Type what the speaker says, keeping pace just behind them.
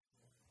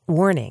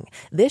Warning,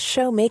 this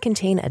show may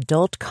contain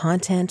adult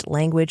content,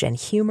 language, and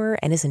humor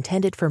and is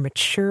intended for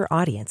mature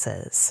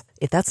audiences.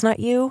 If that's not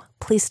you,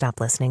 please stop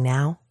listening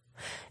now.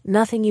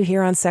 Nothing you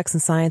hear on Sex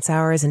and Science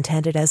Hour is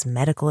intended as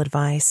medical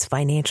advice,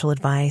 financial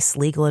advice,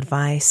 legal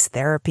advice,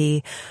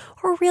 therapy,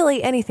 or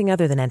really anything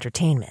other than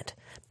entertainment.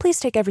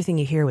 Please take everything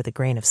you hear with a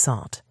grain of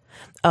salt.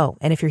 Oh,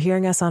 and if you're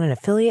hearing us on an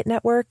affiliate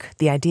network,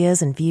 the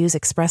ideas and views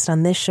expressed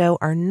on this show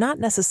are not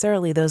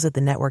necessarily those of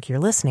the network you're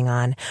listening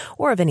on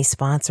or of any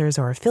sponsors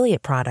or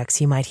affiliate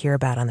products you might hear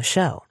about on the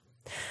show.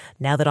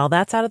 Now that all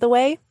that's out of the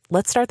way,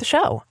 let's start the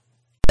show.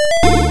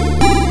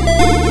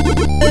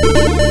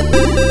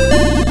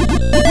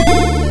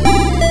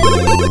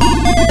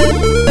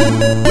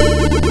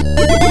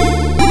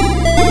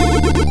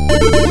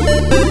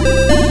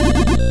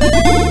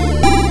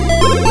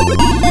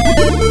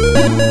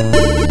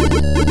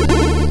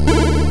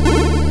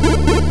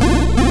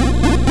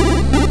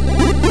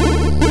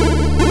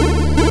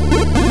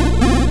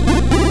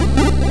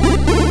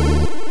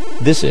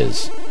 This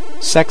is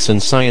Sex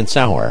and Science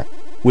Hour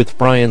with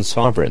Brian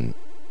Sovereign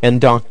and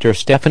Dr.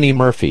 Stephanie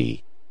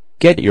Murphy.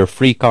 Get your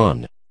freak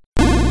on.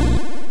 Welcome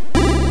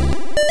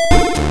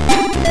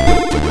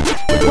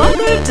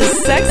to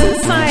Sex and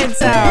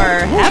Science Hour.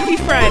 Happy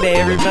Friday,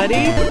 everybody.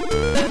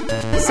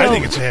 I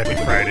think it's a happy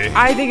Friday.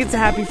 I think it's a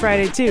happy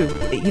Friday, too.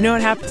 You know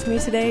what happened to me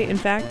today, in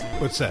fact?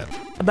 What's that?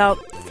 About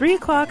 3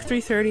 o'clock,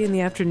 3:30 in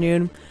the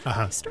afternoon,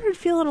 I started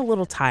feeling a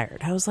little tired.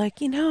 I was like,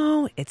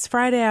 it's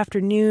Friday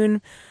afternoon.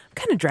 I'm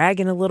kind of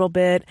dragging a little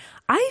bit.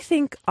 I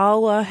think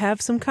I'll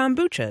have some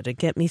kombucha to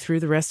get me through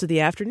the rest of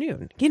the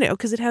afternoon,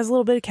 because it has a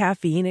little bit of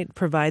caffeine. It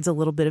provides a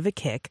little bit of a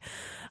kick.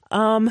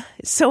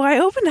 So I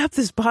opened up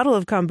this bottle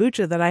of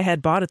kombucha that I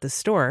had bought at the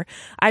store.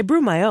 I brew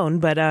my own,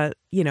 but,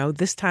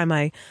 this time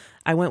I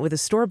went with a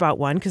store-bought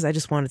one because I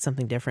just wanted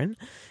something different.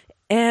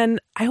 And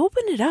I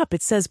opened it up.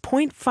 It says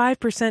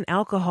 0.5%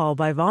 alcohol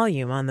by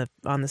volume on the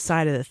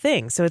side of the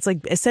thing. So it's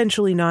like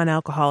essentially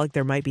non-alcoholic.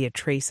 There might be a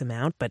trace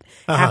amount, but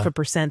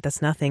 0.5%,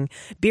 that's nothing.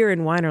 Beer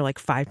and wine are like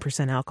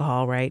 5%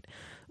 alcohol, right?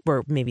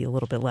 Or maybe a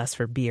little bit less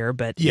for beer,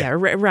 but yeah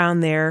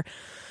around there.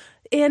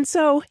 And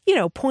so,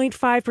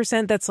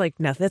 0.5%, that's like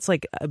nothing. That's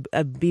like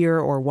a beer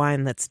or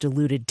wine that's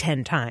diluted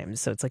 10 times.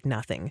 So it's like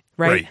nothing,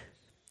 right?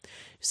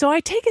 So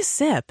I take a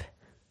sip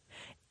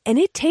and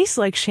it tastes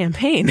like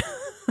champagne.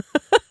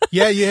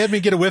 Yeah, you had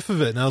me get a whiff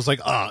of it, and I was like,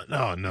 oh,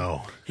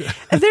 no.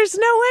 There's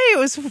no way it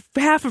was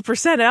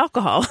 0.5%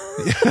 alcohol.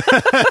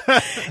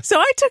 So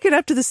I took it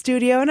up to the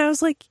studio, and I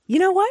was like, you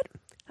know what?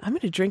 I'm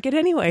going to drink it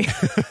anyway.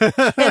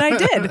 And I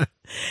did.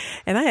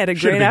 And I had a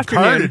great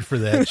afternoon. Carded for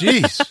that.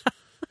 Jeez.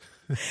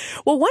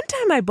 Well, one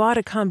time I bought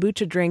a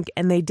kombucha drink,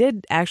 and they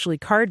did actually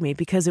card me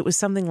because it was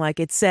something like,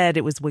 it said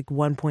it was like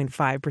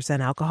 1.5%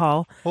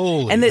 alcohol.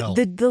 Holy and hell.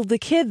 The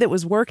kid that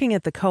was working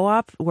at the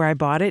co-op where I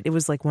bought it, it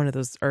was like one of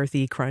those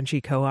earthy,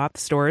 crunchy co-op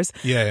stores.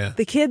 Yeah.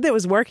 The kid that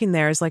was working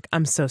there is like,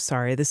 I'm so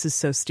sorry. This is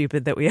so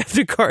stupid that we have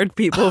to card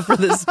people for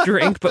this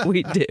drink, but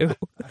we do.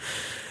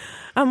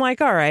 I'm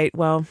like, all right,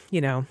 well,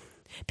 some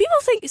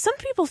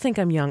people think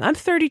I'm young. I'm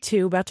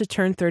 32, about to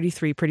turn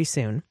 33 pretty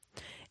soon.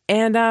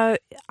 And I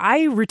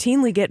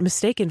routinely get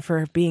mistaken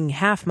for being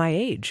half my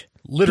age.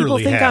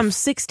 Literally people think half. I'm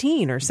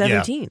 16 or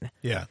 17.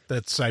 Yeah,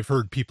 I've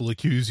heard people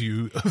accuse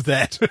you of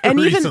that and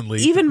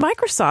recently. Even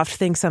Microsoft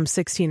thinks I'm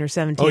 16 or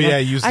 17. Oh, yeah,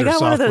 use their I got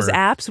software. one of those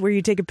apps where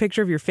you take a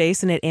picture of your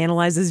face and it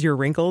analyzes your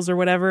wrinkles or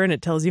whatever, and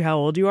it tells you how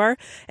old you are.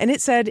 And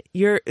it said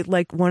you're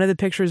like, one of the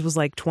pictures was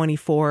like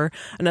 24.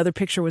 Another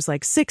picture was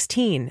like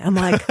 16. I'm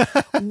like,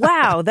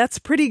 wow, that's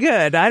pretty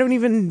good. I don't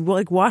even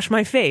wash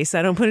my face.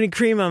 I don't put any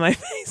cream on my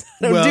face.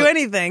 I don't do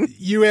anything.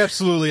 You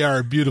absolutely are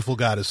a beautiful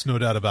goddess, no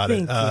doubt about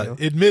it. Thank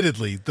you.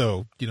 Admittedly,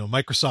 though,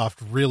 Microsoft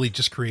really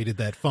just created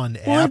that fun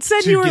app. Well, it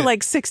said you were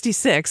like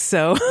 66,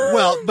 so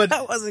but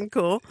that wasn't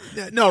cool.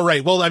 No,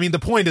 right. Well, I mean, the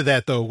point of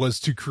that though was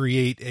to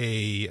create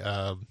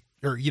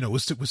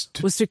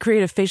was to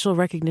create a facial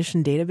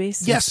recognition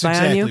database. Yes, spy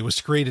exactly. on you? It was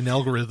to create an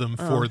algorithm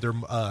for their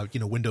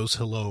Windows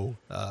Hello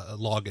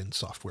login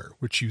software,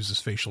 which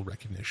uses facial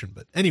recognition.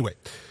 But anyway,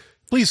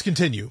 please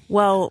continue.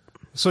 Well.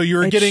 So you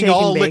were getting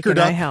all liquored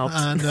up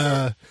on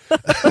yeah,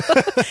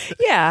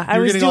 I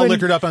was getting all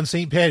liquored up on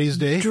St. Patty's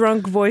Day.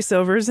 Drunk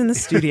voiceovers in the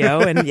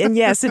studio, and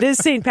yes, it is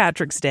St.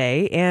 Patrick's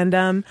Day, and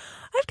I've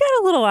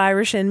got a little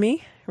Irish in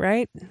me,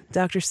 right,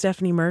 Dr.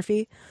 Stephanie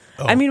Murphy.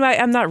 Oh. I mean,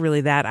 I'm not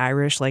really that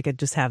Irish. Like, I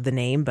just have the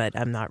name, but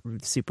I'm not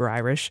super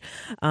Irish.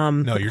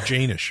 No, you're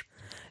Janish.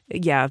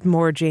 Yeah,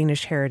 more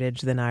Janish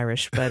heritage than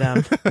Irish, but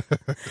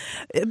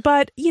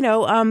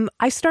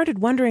I started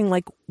wondering,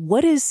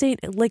 what is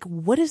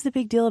the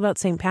big deal about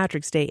St.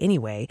 Patrick's Day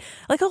anyway?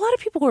 Like, a lot of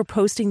people were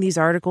posting these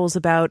articles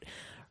about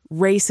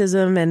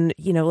racism and,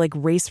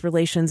 race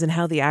relations and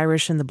how the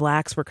Irish and the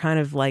blacks were kind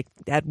of like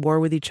at war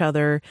with each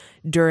other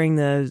during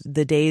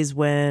the days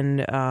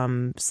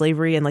when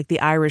slavery, and the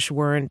Irish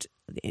weren't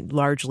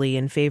largely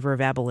in favor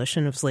of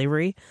abolition of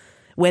slavery,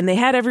 when they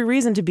had every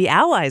reason to be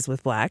allies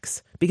with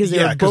blacks because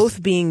they were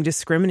both being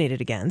discriminated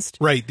against.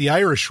 Right. The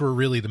Irish were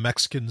really the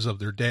Mexicans of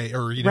their day,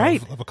 or,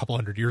 right. of a couple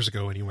hundred years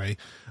ago anyway.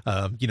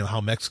 How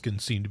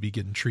Mexicans seem to be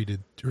getting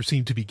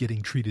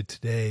treated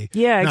today.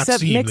 Yeah,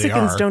 except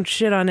Mexicans don't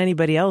shit on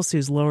anybody else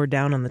who's lower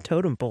down on the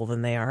totem pole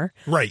than they are.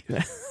 Right.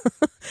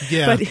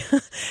 Yeah.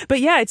 But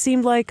yeah, it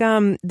seemed like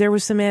there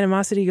was some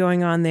animosity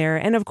going on there.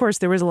 And of course,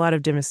 there was a lot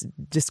of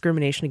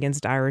discrimination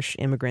against Irish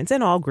immigrants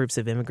and all groups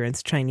of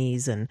immigrants,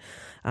 Chinese and,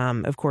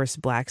 of course,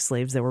 black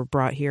slaves that were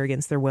brought here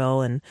against their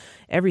will and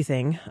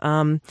everything.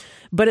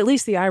 But at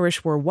least the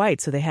Irish were white,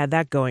 so they had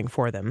that going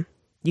for them.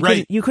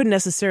 You couldn't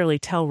necessarily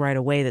tell right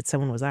away that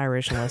someone was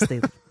Irish unless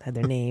they had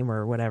their name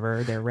or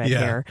whatever, their red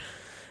hair.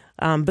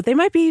 But they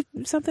might be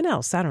something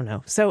else. I don't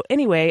know. So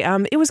anyway,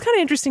 it was kind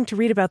of interesting to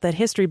read about that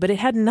history, but it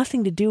had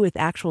nothing to do with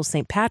actual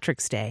St.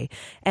 Patrick's Day.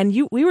 And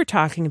we were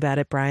talking about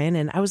it, Brian,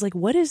 and I was like,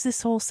 what is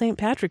this whole St.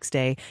 Patrick's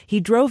Day? He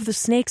drove the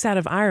snakes out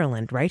of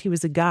Ireland, right? He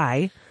was a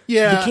guy.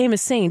 Yeah. Became a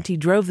saint. He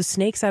drove the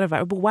snakes out of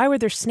Ireland. But why were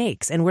there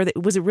snakes? And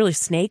was it really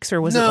snakes,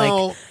 or was it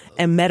like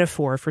a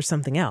metaphor for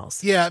something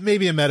else? Yeah,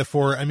 maybe a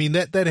metaphor. I mean,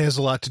 that has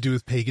a lot to do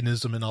with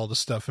paganism and all this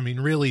stuff. I mean,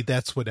 really,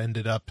 that's what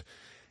ended up.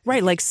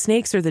 Right, like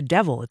snakes are the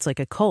devil. It's like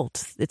a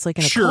cult. It's like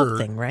an occult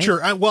thing, right? Sure.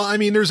 Well, I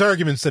mean, there's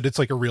arguments that it's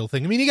like a real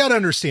thing. I mean, you got to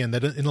understand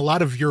that in a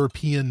lot of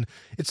European,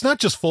 it's not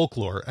just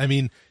folklore. I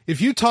mean, if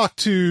you talk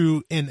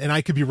to, and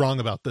I could be wrong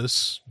about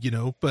this,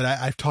 but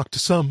I've talked to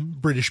some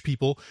British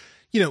people,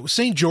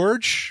 St.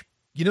 George,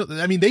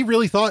 I mean, they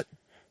really thought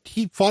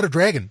he fought a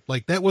dragon.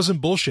 Like, that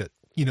wasn't bullshit,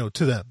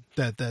 to them.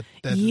 That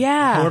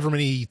however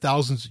many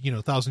thousand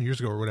years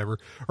ago or whatever,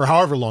 or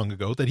however long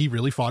ago, that he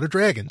really fought a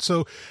dragon.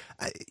 So,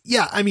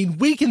 I mean,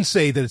 we can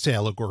say that it's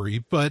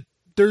allegory, but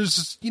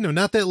there's,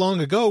 not that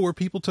long ago where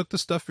people took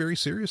this stuff very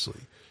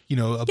seriously.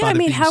 About I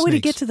mean, how would snakes. he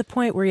get to the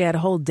point where he had a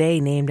whole day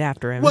named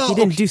after him if he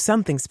didn't do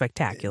something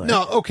spectacular?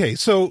 No, okay.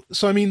 So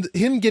I mean,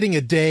 him getting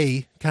a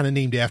day kind of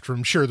named after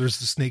him, sure, there's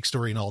the snake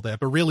story and all that,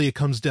 but really it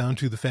comes down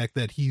to the fact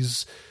that he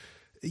is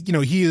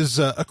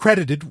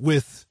accredited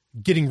with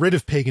getting rid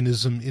of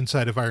paganism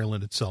inside of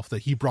Ireland itself,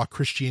 that he brought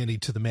Christianity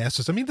to the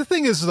masses. I mean, the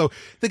thing is, though,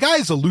 the guy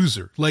is a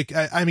loser. Like,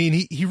 I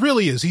mean, he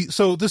really is.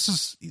 So this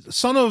is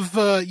son of,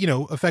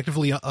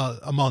 effectively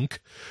a monk.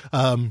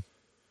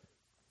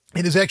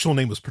 And his actual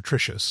name was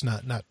Patricius,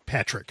 not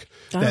Patrick.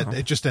 That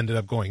it just ended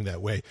up going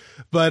that way.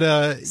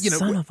 But,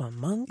 son of a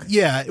monk?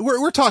 Yeah.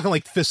 We're talking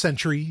like 5th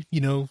century,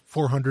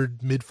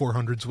 400, mid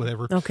 400s,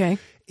 whatever. Okay.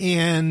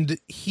 And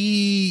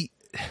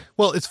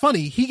well, it's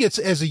funny.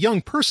 As a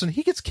young person,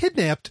 he gets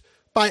kidnapped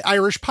by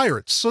Irish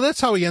pirates. So that's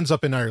how he ends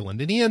up in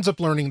Ireland. And he ends up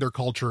learning their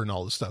culture and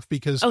all this stuff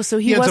because so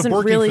he wasn't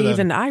really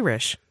even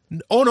Irish.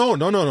 Oh, no.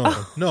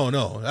 Wow.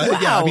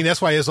 Yeah, I mean,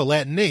 that's why he has a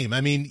Latin name.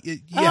 I mean,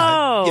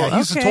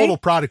 he's a total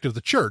product of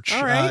the church.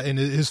 All right. And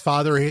his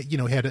father,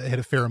 had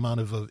a fair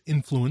amount of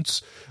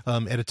influence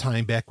at a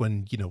time back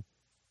when,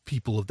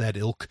 people of that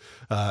ilk.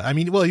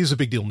 He was a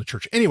big deal in the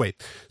church. Anyway,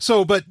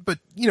 so, but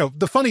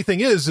the funny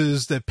thing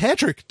is that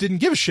Patrick didn't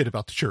give a shit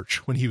about the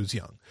church when he was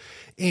young.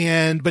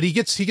 But he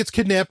gets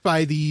kidnapped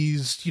by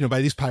these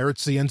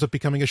pirates. He ends up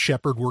becoming a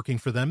shepherd working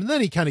for them. And then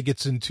he kind of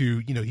gets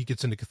into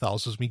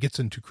Catholicism. He gets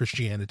into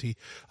Christianity,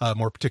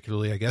 more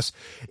particularly, I guess.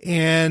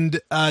 And,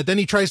 then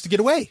he tries to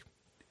get away.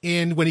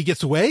 And when he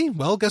gets away,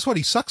 well, guess what?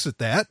 He sucks at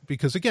that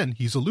because, again,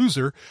 he's a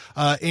loser.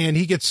 And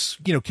he gets,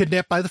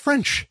 kidnapped by the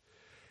French.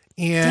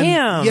 And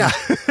damn. Yeah,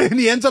 and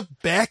he ends up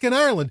back in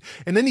Ireland.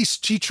 And then he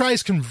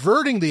tries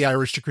converting the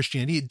Irish to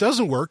Christianity. It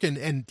doesn't work.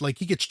 And like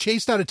he gets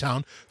chased out of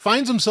town,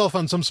 finds himself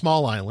on some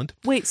small island.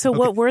 Wait, so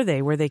what were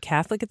they? Were they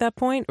Catholic at that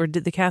point, or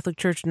did the Catholic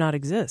Church not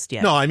exist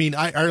yet? No, I mean,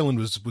 Ireland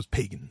was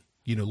pagan.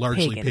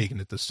 Largely pagan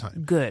at this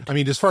time. Good. I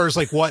mean, as far as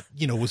like what,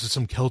 was it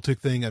some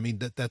Celtic thing? I mean,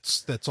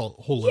 that's a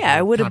whole other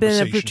it would have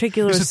been a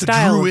particular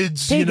style the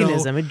Druids, of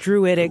paganism, a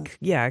druidic,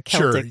 Celtic.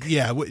 Sure,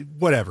 yeah,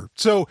 whatever.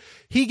 So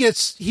he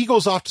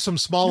goes off to some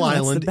small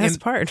island. That's the best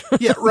part.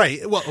 Yeah,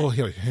 right. Well,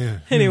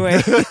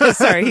 anyway,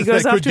 sorry. He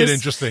goes that off could to get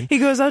interesting. He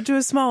goes out to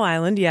a small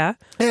island. Yeah.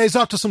 Yeah, he's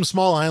off to some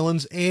small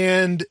islands,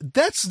 and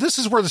this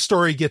is where the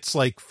story gets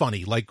like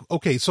funny. Like,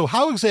 okay, so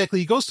how exactly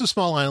he goes to a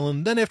small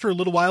island? Then after a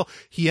little while,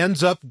 he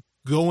ends up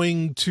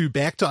going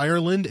back to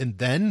Ireland, and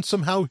then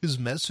somehow his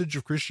message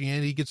of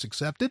Christianity gets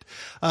accepted.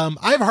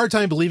 I have a hard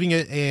time believing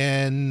it,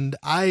 and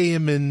I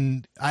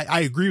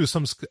agree with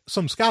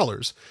some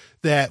scholars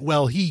that,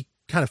 well, he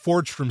kind of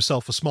forged for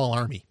himself a small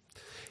army,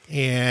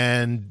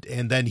 and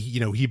then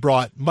he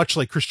brought, much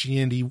like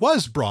Christianity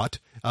was brought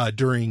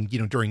during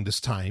this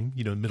time,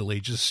 Middle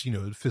Ages,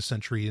 5th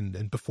century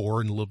and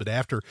before and a little bit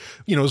after,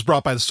 it was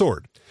brought by the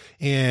sword.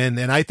 And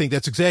I think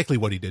that's exactly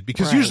what he did,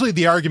 because usually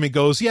the argument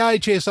goes, he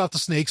chased off the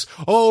snakes.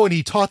 Oh, and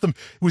he taught them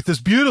with this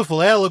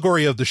beautiful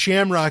allegory of the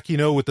shamrock,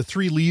 with the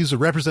 3 leaves that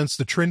represents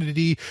the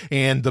Trinity,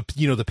 and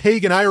the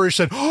pagan Irish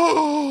said,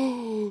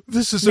 oh,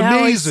 this is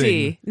amazing. I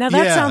see. Now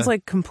that sounds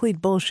like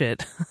complete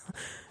bullshit.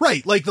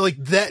 Right, like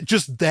that.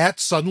 Just that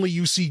suddenly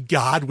you see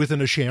God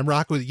within a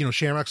shamrock, with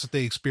shamrocks that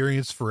they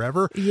experienced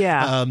forever.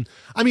 Yeah.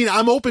 I mean,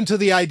 I'm open to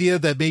the idea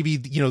that maybe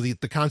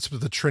the concept of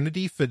the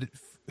Trinity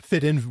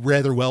fit in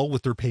rather well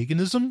with their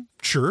paganism,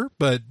 sure,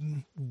 but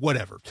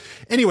whatever.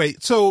 Anyway,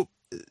 so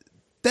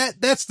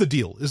that's the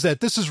deal, is that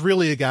this is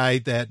really a guy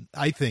that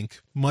I think,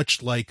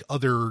 much like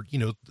other,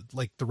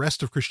 like the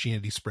rest of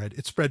Christianity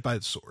it's spread by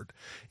the sword.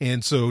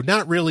 And so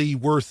not really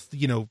worth,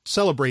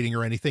 celebrating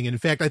or anything. And in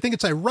fact, I think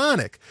it's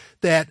ironic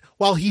that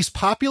while he's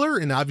popular,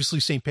 and obviously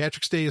St.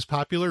 Patrick's Day is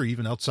popular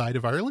even outside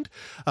of Ireland,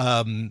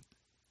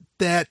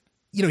 that,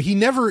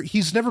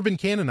 he's never been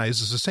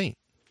canonized as a saint.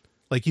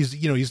 Like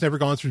he's never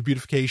gone through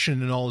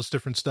beatification and all this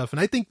different stuff. And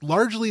I think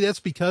largely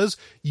that's because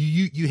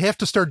you have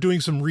to start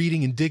doing some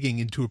reading and digging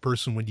into a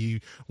person when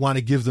you want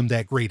to give them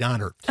that great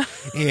honor.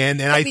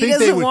 And I think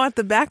they would want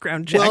the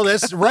background check. Well,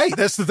 that's right.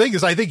 That's the thing,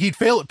 is I think he'd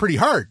fail it pretty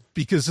hard,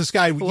 because this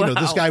guy,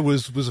 this guy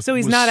was so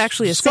he's not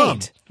actually a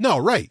scum. saint. No,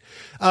 right.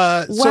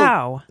 Wow.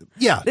 So,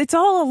 yeah. It's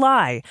all a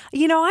lie.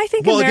 I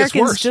think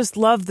Americans just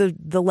love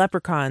the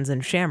leprechauns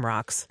and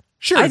shamrocks.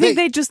 Sure, I think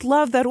they just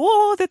love that,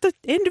 at the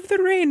end of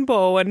the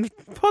rainbow and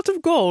pot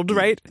of gold,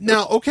 right?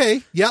 Now,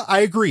 okay, yeah, I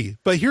agree.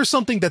 But here's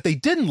something that they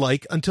didn't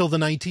like until the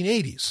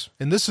 1980s.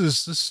 And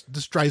this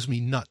drives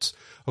me nuts.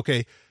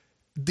 Okay.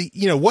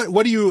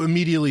 What do you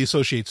immediately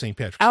associate St.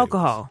 Patrick's Day with?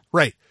 Alcohol.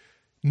 Right.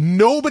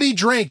 Nobody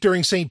drank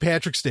during St.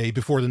 Patrick's Day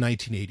before the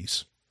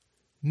 1980s.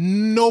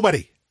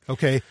 Nobody.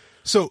 Okay.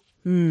 So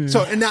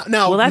and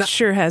now, well, that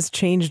sure has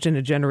changed in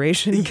a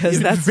generation, because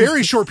in that's a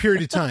very short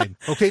period of time.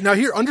 Okay, now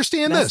here,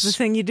 understand that's this. the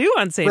thing you do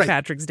on St.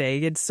 Patrick's Day.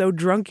 You get so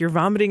drunk you're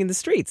vomiting in the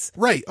streets.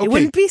 Right. Okay. It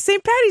wouldn't be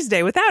St. Patty's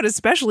Day without,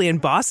 especially in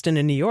Boston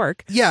and New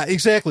York. Yeah,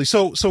 exactly.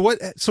 So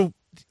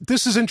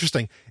this is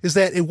interesting, is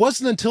that it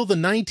wasn't until the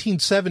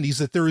 1970s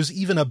that there was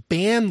even a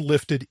ban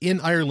lifted in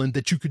Ireland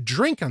that you could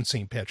drink on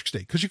St. Patrick's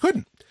Day, because you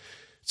couldn't.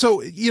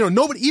 So,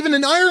 nobody, even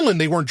in Ireland,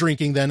 they weren't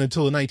drinking then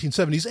until the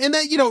 1970s. And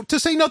that, to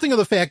say nothing of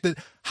the fact that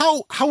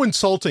how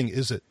insulting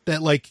is it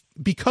that, like,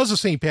 because of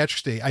St.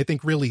 Patrick's Day, I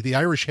think really the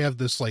Irish have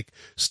this, like,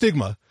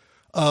 stigma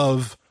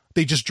of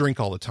they just drink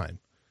all the time,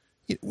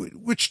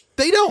 which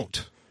they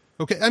don't.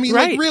 Okay. I mean,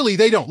 like, really,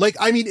 they don't. Like,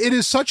 I mean, it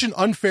is such an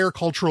unfair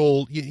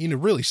cultural,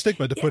 really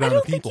stigma to put on people. I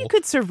don't think you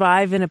could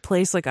survive in a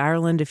place like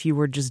Ireland if you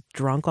were just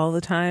drunk all the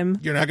time.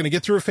 You're not going to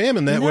get through a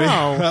famine that way.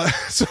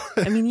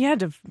 I mean, you had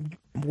to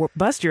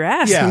bust your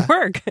ass and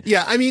work.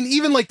 Yeah. I mean,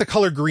 even like the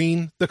color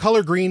green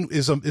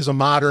is a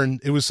modern,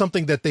 it was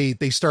something that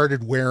they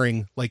started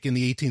wearing like in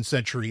the 18th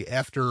century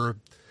after,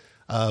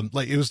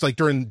 like it was like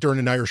during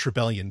an Irish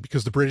rebellion,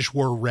 because the British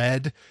wore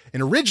red,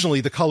 and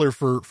originally the color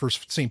for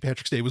St.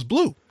 Patrick's Day was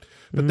blue.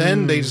 But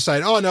then they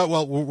decide, oh, no,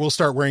 well, we'll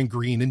start wearing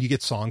green, and you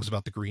get songs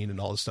about the green and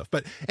all this stuff.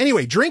 But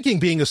anyway, drinking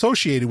being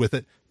associated with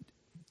it,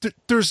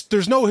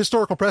 there's no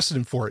historical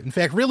precedent for it. In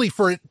fact, really,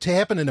 for it to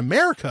happen in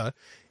America,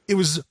 it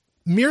was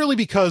merely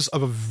because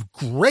of a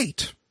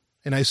great,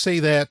 and I say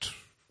that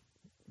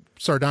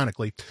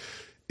sardonically,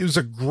 it was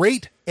a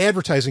great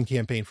advertising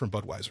campaign from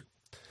Budweiser.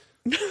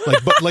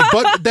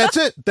 But that's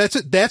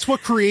it. That's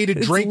what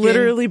created drinking.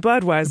 Literally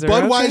Budweiser.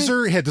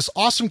 Budweiser had this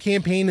awesome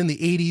campaign in the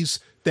 80s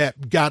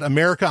that got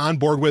America on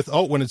board with,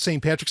 when it's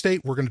St. Patrick's Day,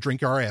 we're going to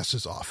drink our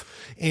asses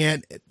off.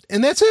 And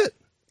that's it.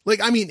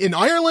 Like, I mean, in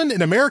Ireland,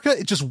 in America,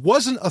 it just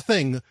wasn't a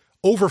thing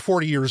over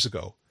 40 years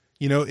ago.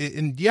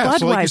 Budweiser,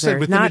 so like you said,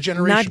 within a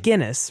generation. Not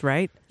Guinness,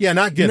 right? Yeah,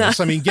 not Guinness.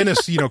 No. I mean,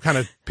 Guinness, kind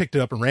of picked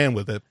it up and ran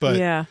with it. But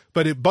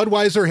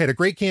Budweiser had a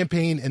great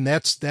campaign, and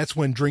that's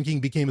when drinking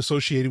became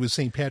associated with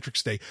St.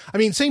 Patrick's Day. I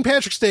mean, St.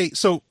 Patrick's Day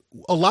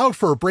allowed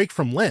for a break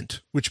from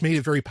Lent, which made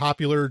it very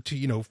popular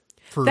to,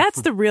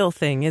 That's the real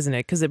thing, isn't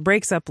it? Because it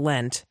breaks up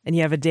Lent, and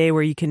you have a day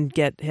where you can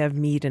have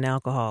meat and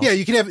alcohol. Yeah,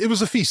 it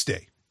was a feast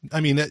day. I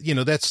mean,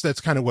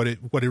 that's kind of what it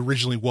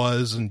originally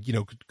was, and,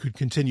 could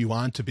continue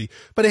on to be,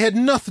 but it had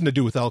nothing to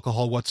do with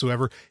alcohol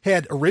whatsoever.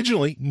 Had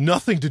originally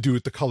nothing to do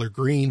with the color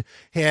green.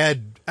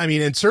 And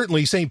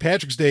certainly St.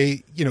 Patrick's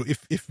Day,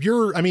 if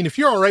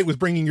you're all right with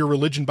bringing your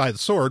religion by the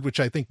sword, which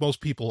I think most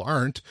people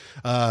aren't,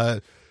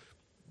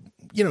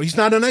 he's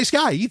not a nice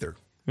guy either.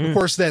 Of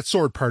course, that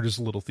sword part is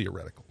a little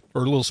theoretical.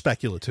 Or a little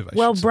speculative, I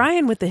should say.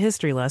 Brian with the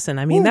history lesson.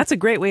 I mean, that's a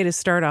great way to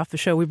start off the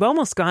show. We've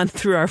almost gone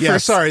through our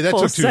first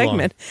full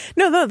segment.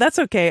 No, that's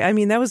okay. I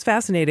mean, that was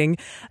fascinating.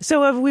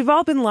 So we've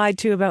all been lied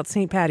to about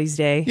St. Patty's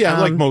Day. Yeah,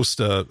 like most,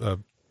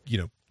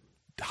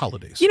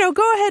 holidays.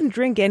 Go ahead and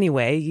drink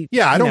anyway.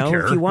 I don't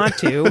care. If you want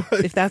to,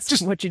 if that's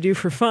just what you do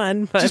for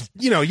fun. But just,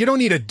 you don't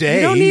need a day.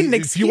 You don't need an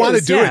excuse. If you want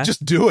to do it,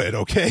 just do it,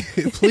 okay?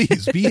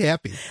 Please, be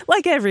happy.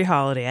 Like every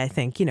holiday, I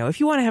think, if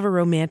you want to have a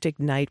romantic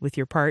night with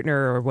your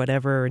partner or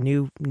whatever, a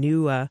new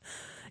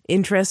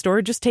interest,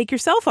 or just take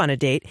yourself on a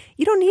date,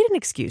 you don't need an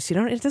excuse.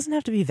 It doesn't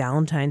have to be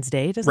Valentine's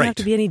Day. It doesn't have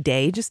to be any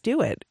day. Just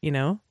do it,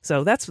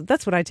 So that's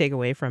what I take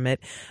away from it.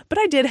 But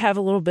I did have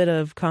a little bit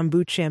of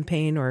kombucha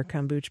champagne or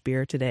kombucha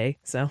beer today,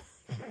 so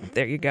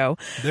there you go.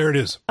 There it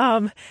is.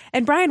 And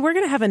Brian, we're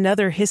going to have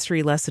another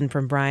history lesson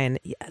from Brian.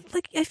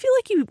 Like, I feel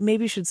like you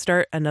maybe should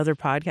start another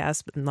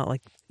podcast, but not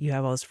like you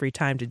have all this free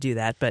time to do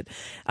that. But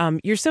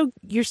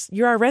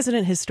you're our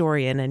resident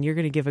historian, and you're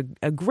going to give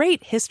a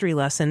great history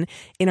lesson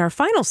in our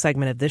final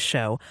segment of this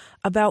show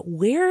about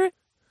where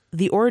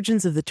the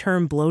origins of the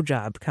term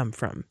blowjob come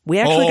from.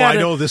 I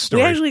know this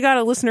story. We actually got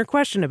a listener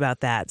question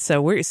about that.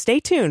 So stay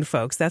tuned,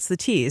 folks. That's the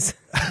tease.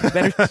 You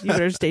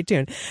better stay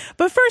tuned.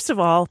 But first of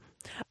all,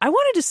 I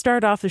wanted to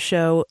start off the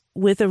show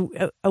with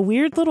a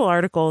weird little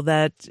article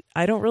that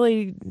I don't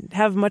really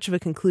have much of a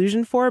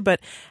conclusion for. But,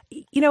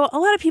 a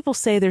lot of people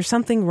say there's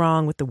something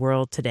wrong with the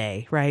world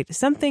today, right?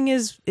 Something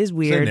is weird.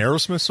 Is that an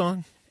Aerosmith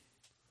song?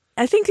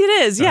 I think it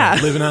is, yeah.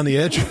 Living on the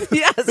edge?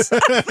 Yes.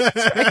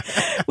 That's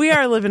right. We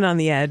are living on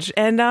the edge.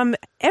 And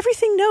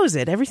everything knows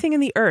it. Everything in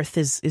the earth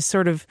is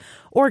sort of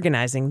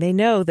organizing. They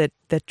know that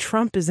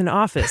Trump is in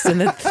office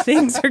and that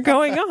things are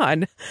going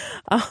on.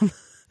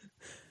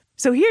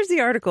 So here's the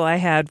article I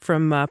had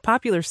from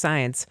Popular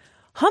Science.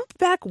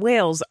 Humpback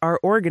whales are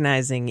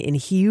organizing in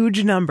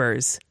huge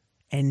numbers,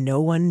 and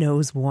no one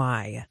knows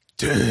why.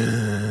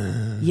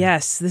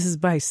 Yes, this is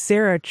by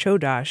Sarah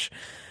Chodosh.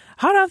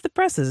 Hot off the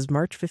presses,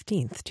 March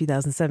 15th,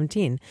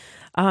 2017.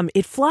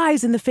 It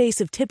flies in the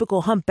face of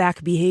typical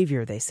humpback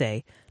behavior, they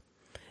say.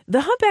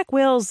 The humpback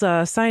whale's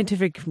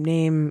scientific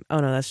name... Oh,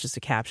 no, that's just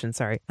a caption,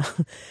 sorry.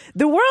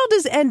 The world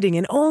is ending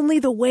and only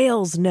the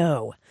whales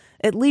know.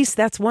 At least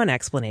that's one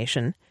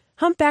explanation.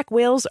 Humpback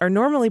whales are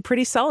normally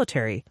pretty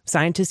solitary.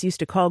 Scientists used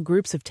to call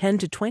groups of 10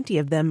 to 20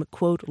 of them,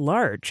 quote,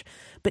 large.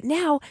 But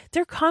now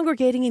they're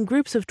congregating in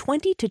groups of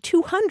 20 to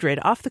 200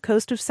 off the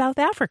coast of South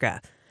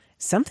Africa.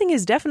 Something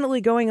is definitely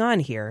going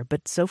on here,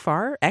 but so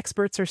far,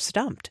 experts are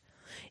stumped.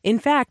 In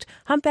fact,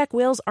 humpback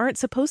whales aren't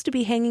supposed to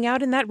be hanging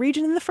out in that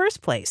region in the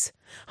first place.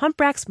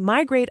 Humpbacks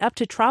migrate up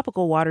to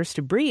tropical waters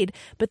to breed,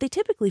 but they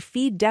typically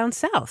feed down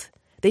south.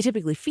 They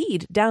typically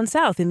feed down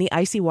south in the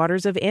icy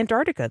waters of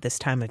Antarctica this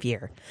time of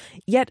year.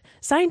 Yet,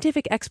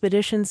 scientific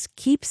expeditions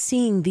keep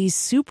seeing these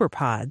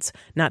superpods,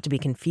 not to be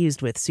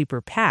confused with super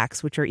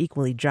packs, which are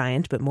equally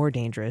giant but more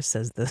dangerous,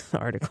 says the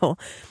article,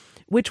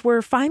 which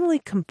were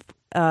finally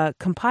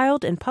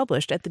compiled and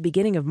published at the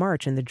beginning of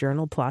March in the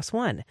journal PLOS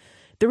ONE.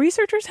 The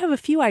researchers have a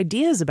few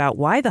ideas about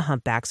why the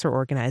humpbacks are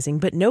organizing,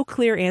 but no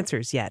clear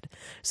answers yet.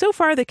 So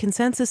far, the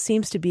consensus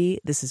seems to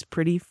be this is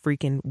pretty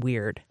freaking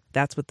weird.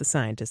 That's what the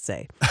scientists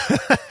say.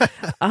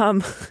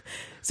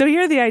 So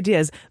here are the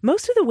ideas.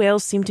 Most of the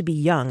whales seem to be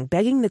young,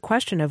 begging the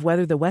question of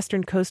whether the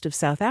western coast of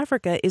South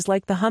Africa is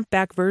like the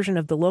humpback version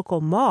of the local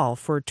mall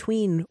for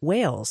tween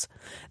whales.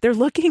 They're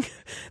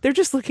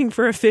just looking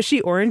for a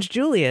fishy orange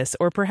Julius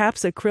or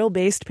perhaps a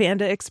krill-based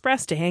Panda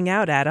Express to hang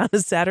out at on a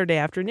Saturday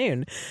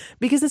afternoon.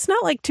 Because it's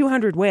not like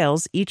 200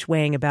 whales, each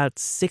weighing about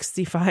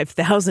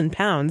 65,000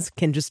 pounds,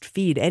 can just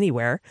feed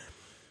anywhere.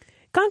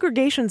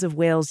 Congregations of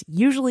whales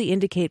usually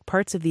indicate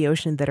parts of the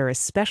ocean that are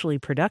especially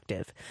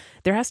productive.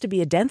 There has to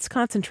be a dense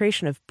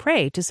concentration of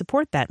prey to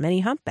support that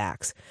many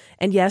humpbacks.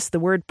 And yes, the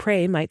word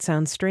prey might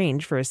sound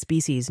strange for a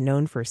species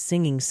known for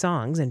singing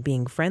songs and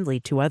being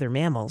friendly to other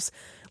mammals.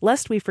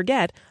 Lest we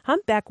forget,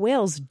 humpback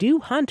whales do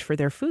hunt for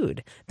their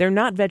food. They're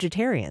not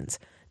vegetarians.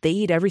 They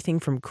eat everything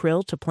from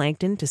krill to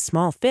plankton to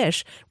small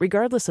fish,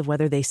 regardless of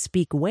whether they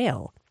speak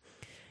whale.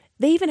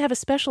 They even have a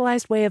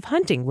specialized way of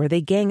hunting where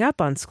they gang up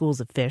on schools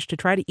of fish to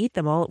try to eat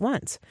them all at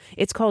once.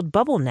 It's called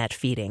bubble net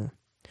feeding.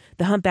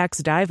 The humpbacks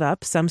dive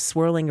up, some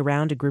swirling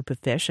around a group of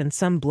fish and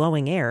some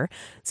blowing air,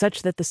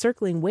 such that the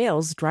circling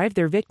whales drive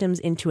their victims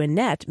into a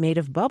net made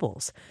of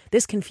bubbles.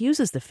 This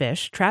confuses the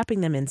fish,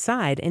 trapping them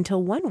inside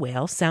until one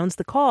whale sounds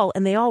the call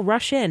and they all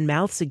rush in,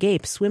 mouths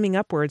agape, swimming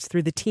upwards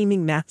through the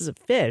teeming mass of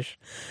fish.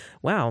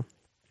 Wow.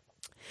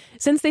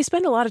 Since they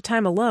spend a lot of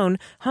time alone,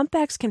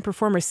 humpbacks can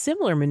perform a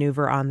similar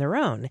maneuver on their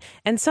own,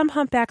 and some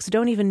humpbacks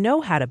don't even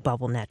know how to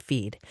bubble net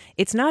feed.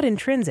 It's not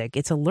intrinsic,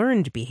 it's a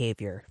learned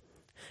behavior.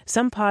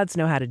 Some pods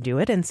know how to do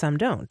it and some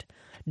don't.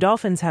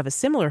 Dolphins have a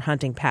similar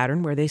hunting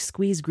pattern where they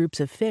squeeze groups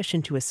of fish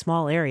into a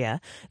small area,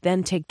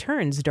 then take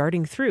turns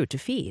darting through to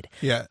feed.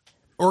 Yeah,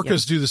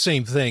 orcas do the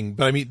same thing,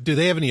 but I mean, do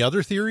they have any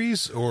other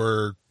theories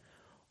or...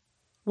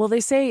 Well,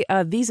 they say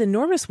these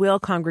enormous whale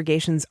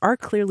congregations are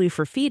clearly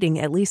for feeding,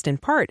 at least in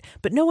part,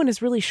 but no one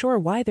is really sure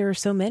why there are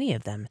so many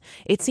of them.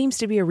 It seems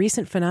to be a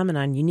recent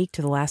phenomenon unique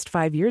to the last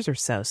 5 years or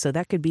so, so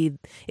it could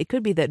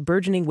be that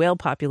burgeoning whale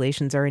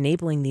populations are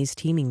enabling these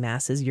teeming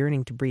masses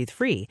yearning to breathe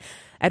free.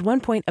 At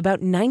one point, about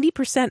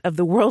 90% of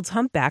the world's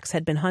humpbacks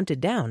had been hunted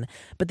down,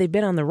 but they've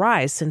been on the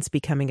rise since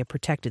becoming a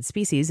protected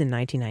species in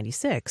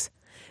 1996.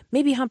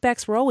 Maybe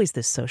humpbacks were always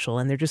this social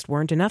and there just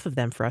weren't enough of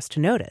them for us to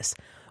notice.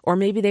 Or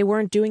maybe they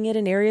weren't doing it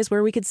in areas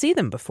where we could see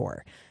them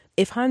before.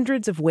 If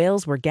hundreds of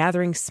whales were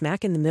gathering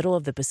smack in the middle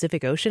of the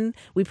Pacific Ocean,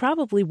 we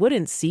probably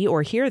wouldn't see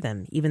or hear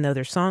them, even though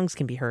their songs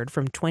can be heard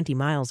from 20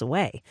 miles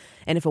away.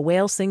 And if a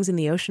whale sings in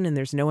the ocean and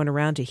there's no one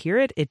around to hear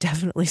it, it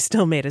definitely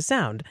still made a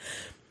sound.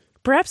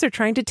 Perhaps they're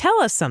trying to tell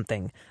us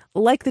something,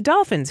 like the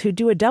dolphins who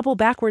do a double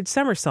backward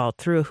somersault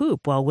through a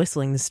hoop while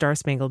whistling the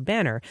Star-Spangled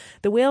Banner.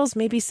 The whales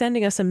may be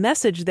sending us a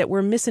message that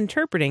we're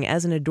misinterpreting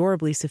as an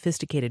adorably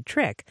sophisticated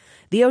trick.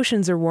 The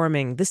oceans are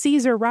warming, the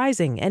seas are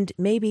rising, and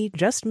maybe,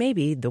 just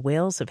maybe, the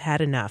whales have had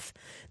enough.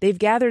 They've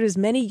gathered as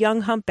many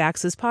young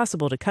humpbacks as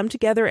possible to come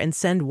together and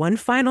send one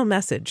final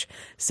message.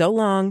 So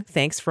long,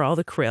 thanks for all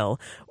the krill.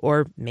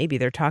 Or maybe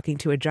they're talking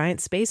to a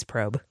giant space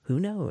probe. Who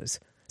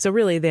knows? So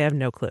really, they have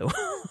no clue.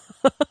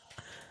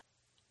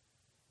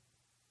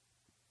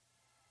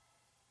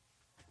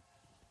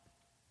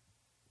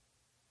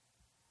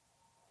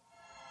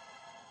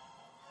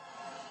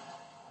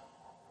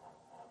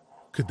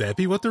 Could that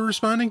be what they're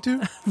responding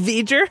to?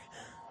 V'ger?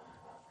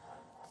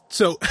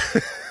 So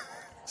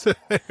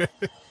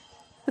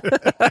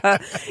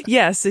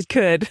Yes, it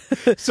could.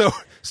 So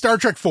Star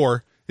Trek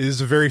IV is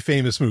a very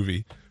famous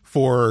movie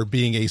for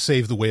being a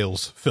Save the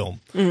Whales film.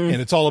 And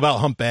it's all about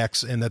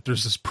humpbacks, and that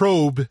there's this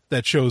probe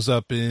that shows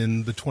up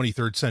in the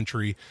 23rd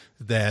century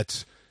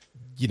that,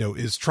 you know,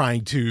 is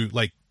trying to,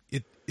 like,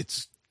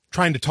 it's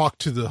trying to talk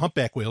to the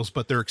humpback whales,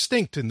 but they're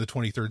extinct in the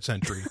 23rd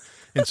century.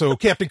 And so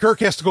Captain Kirk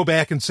has to go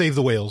back and save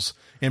the whales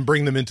and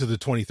bring them into the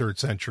 23rd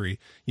century,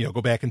 you know,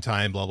 go back in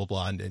time, blah, blah,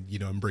 blah, and you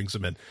know, and brings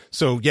them in.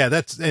 So yeah,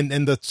 that's, and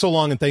the so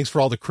long and thanks for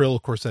all the krill.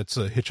 Of course, that's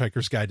a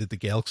Hitchhiker's Guide to the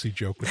Galaxy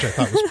joke, which I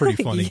thought was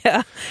pretty funny.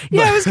 Yeah.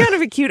 It was kind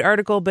of a cute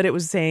article, but it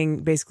was saying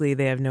basically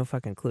they have no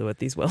fucking clue what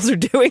these whales are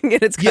doing.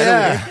 And it's kind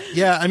of weird.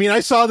 Yeah. I mean,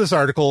 I saw this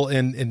article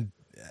and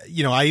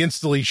you know, I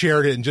instantly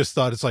shared it and just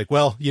thought, it's like,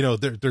 well, you know,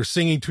 they're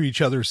singing to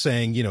each other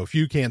saying, you know, if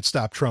you can't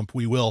stop Trump,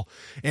 we will.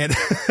 And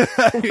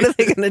what are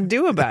they going to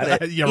do about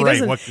it? Yeah,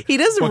 he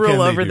doesn't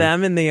rule over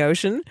them in the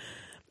ocean.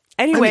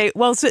 Anyway,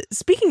 so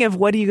speaking of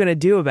what are you going to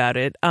do about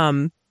it?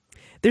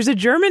 There's a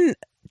German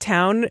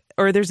town,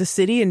 or there's a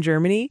city in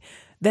Germany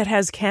that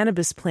has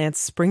cannabis plants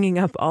springing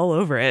up all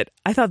over it.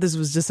 I thought this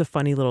was just a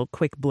funny little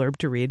quick blurb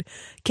to read.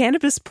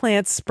 Cannabis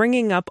plants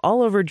springing up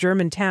all over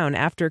Germantown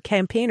after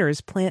campaigners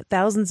plant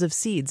thousands of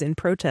seeds in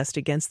protest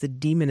against the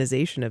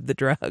demonization of the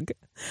drug.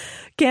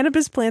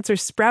 Cannabis plants are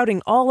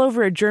sprouting all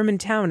over a German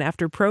town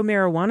after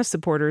pro-marijuana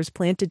supporters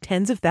planted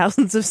tens of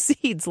thousands of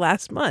seeds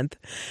last month.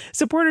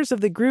 Supporters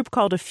of the group,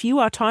 called A Few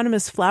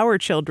Autonomous Flower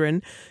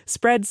Children,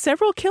 spread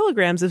several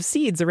kilograms of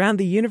seeds around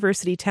the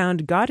university town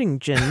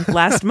Göttingen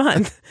last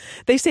month.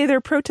 They say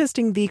they're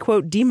protesting the,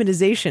 quote,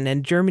 demonization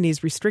and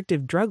Germany's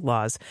restrictive drug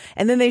laws.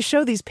 And then they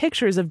show these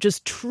pictures of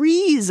just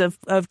trees of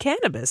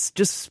cannabis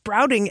just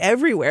sprouting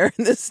everywhere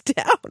in this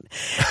town.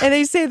 And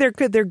they say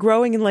they're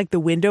growing in like the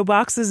window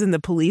boxes in the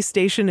police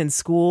station and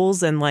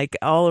schools and like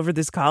all over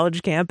this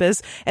college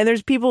campus. And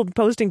there's people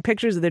posting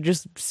pictures of they're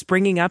just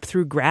springing up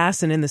through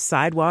grass and in the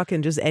sidewalk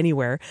and just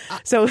anywhere.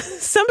 So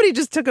somebody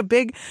just took a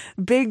big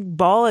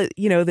ball,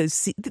 you know,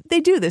 they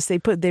do this. They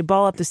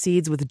ball up the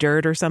seeds with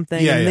dirt or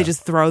something they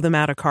just throw them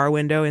out a car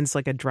window, and it's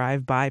like a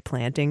drive-by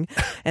planting,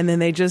 and then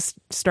they just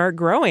start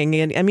growing.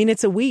 And I mean,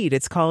 it's a weed.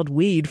 It's called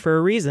weed for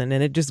a reason,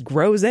 and it just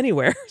grows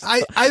anywhere. So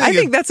I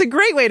think that's a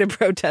great way to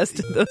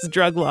protest those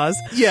drug laws.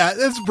 Yeah,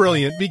 that's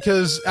brilliant,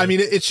 because I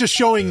mean, it's just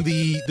showing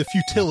the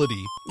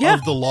futility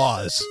of the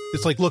laws.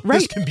 It's like, look,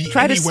 this can be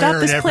try to stop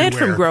this plant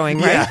from growing,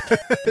 right?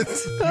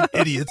 Yeah.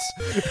 Idiots.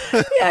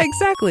 Yeah,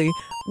 exactly.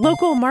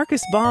 Local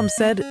Marcus Baum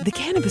said the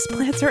cannabis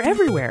plants are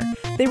everywhere.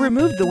 They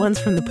removed the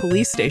ones from the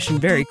police station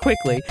very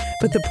quickly,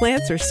 but the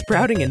plants are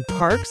sprouting in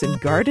parks and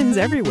gardens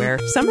everywhere.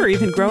 Some are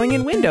even growing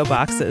in window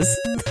boxes.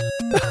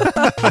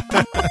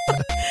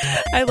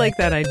 I like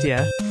that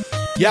idea.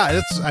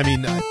 Yeah, I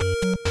mean,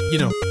 you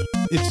know,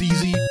 it's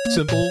easy,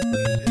 simple,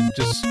 and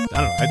just,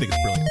 I don't know, I think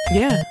it's brilliant.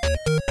 Yeah.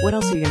 What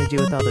else are you going to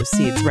do with all those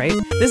seeds, right?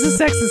 This is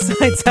Sex and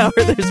Science Hour.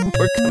 There's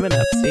more coming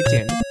up. Stay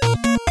tuned.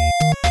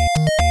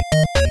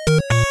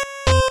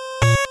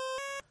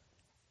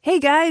 Hey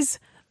guys,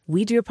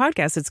 we do a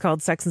podcast. It's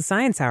called Sex and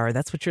Science Hour.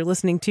 That's what you're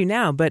listening to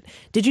now. But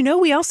did you know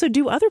we also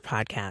do other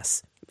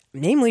podcasts?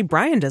 Namely,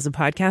 Brian does a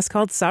podcast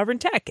called Sovereign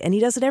Tech, and he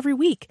does it every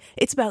week.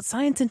 It's about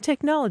science and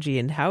technology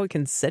and how it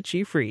can set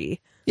you free.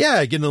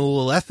 Yeah, getting a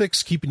little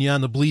ethics, keeping you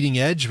on the bleeding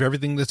edge of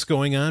everything that's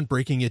going on,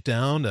 breaking it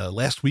down.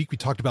 Last week, we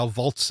talked about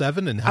Vault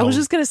 7 and how... I was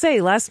just going to say,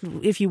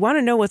 if you want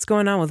to know what's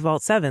going on with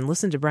Vault 7,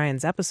 listen to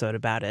Brian's episode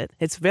about it.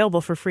 It's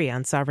available for free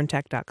on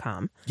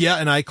sovereigntech.com. Yeah,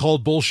 and I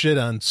called bullshit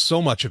on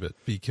so much of it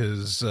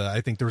because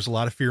I think there was a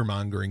lot of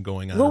fear-mongering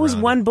going on. What was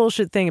one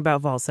bullshit thing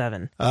about Vault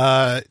 7?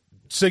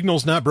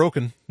 Signal's not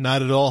broken.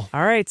 Not at all.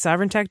 All right,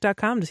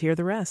 sovereigntech.com to hear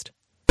the rest.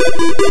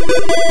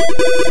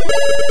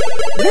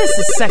 This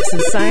is Sex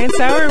and Science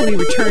Hour. We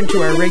return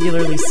to our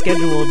regularly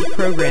scheduled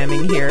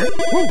programming here.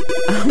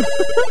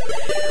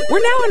 We're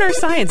now in our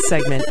science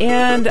segment,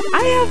 and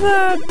I have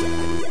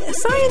a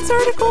science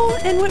article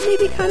and what may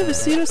be kind of a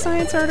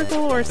pseudoscience article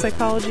or a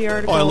psychology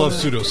article. Oh, I love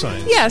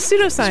pseudoscience. Yeah,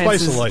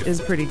 pseudoscience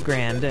is pretty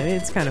grand. I mean,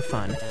 it's kind of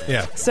fun.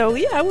 Yeah. So,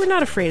 yeah, we're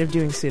not afraid of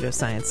doing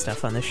pseudoscience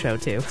stuff on the show,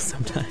 too,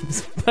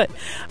 sometimes. But,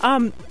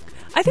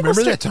 I think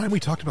remember that time we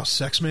talked about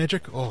sex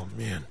magic? Oh,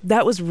 man.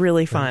 That was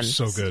really fun. That was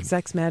so good.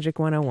 Sex Magic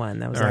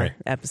 101. That was our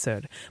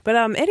episode. But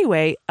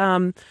anyway,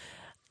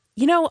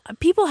 you know,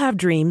 people have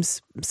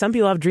dreams. Some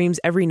people have dreams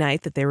every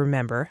night that they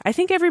remember. I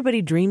think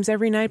everybody dreams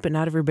every night, but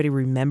not everybody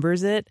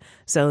remembers it.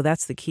 So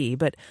that's the key.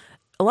 But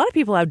a lot of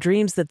people have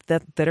dreams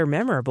that are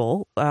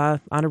memorable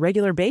on a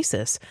regular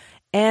basis.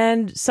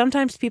 And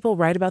sometimes people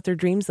write about their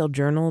dreams. They'll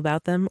journal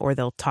about them, or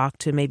they'll talk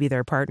to maybe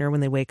their partner when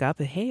they wake up.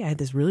 Hey, I had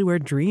this really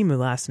weird dream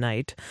last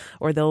night.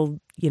 Or they'll,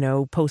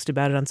 post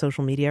about it on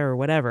social media or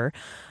whatever.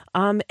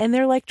 And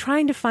they're like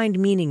trying to find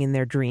meaning in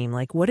their dream.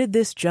 Like, what did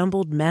this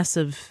jumbled mess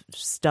of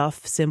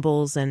stuff,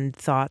 symbols and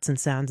thoughts and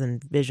sounds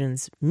and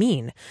visions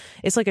mean?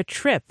 It's like a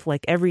trip,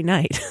 like every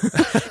night.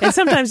 And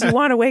sometimes you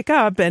want to wake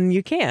up and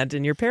you can't,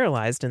 and you're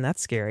paralyzed, and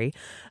that's scary.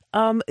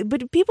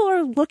 But people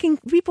are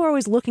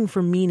always looking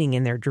for meaning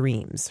in their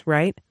dreams,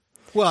 right?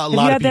 Well, Have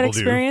lot you of had people that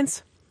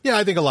experience? do. Yeah,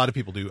 I think a lot of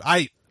people do.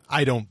 I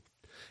don't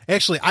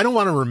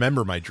want to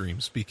remember my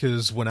dreams,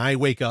 because when I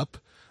wake up,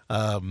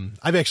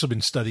 I've actually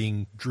been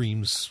studying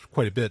dreams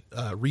quite a bit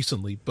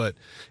recently,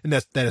 and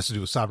that has to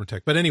do with sovereign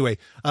tech. But anyway,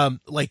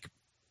 like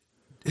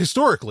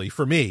historically,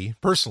 for me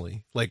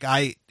personally, like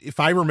if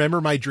I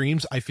remember my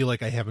dreams, I feel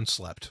like I haven't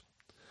slept.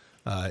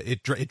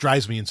 It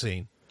drives me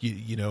insane.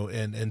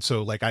 And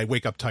so like I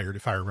wake up tired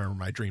if I remember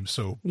my dreams.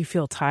 So you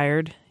feel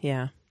tired?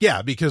 Yeah.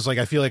 Yeah, because like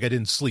I feel like I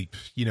didn't sleep,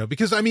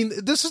 because I mean,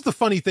 this is the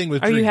funny thing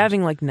with dreams. Are you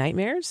having like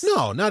nightmares?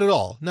 No, not at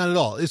all. Not at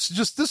all. It's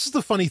just, this is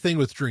the funny thing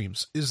with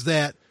dreams, is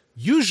that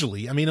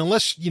usually, I mean,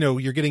 unless,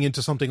 you're getting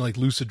into something like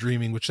lucid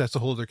dreaming, which that's a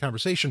whole other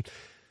conversation.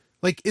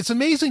 Like, it's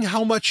amazing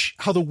how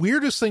the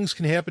weirdest things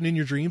can happen in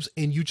your dreams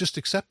and you just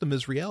accept them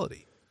as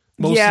reality.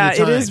 Most of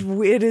the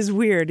time. It is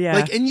weird. Yeah.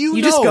 Like, and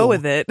you just go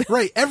with it.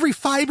 Right. Every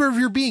fiber of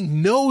your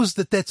being knows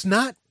that that's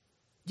not,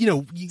 you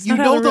know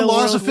the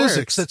laws of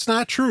physics. That's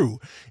not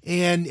true.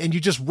 And you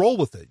just roll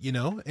with it,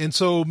 And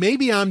so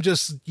maybe I'm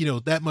just,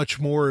 that much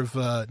more of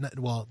not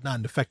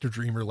an effective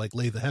dreamer like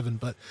Lay the Heaven,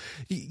 but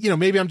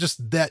maybe I'm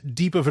just that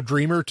deep of a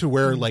dreamer to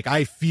where like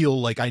I feel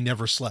like I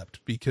never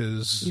slept,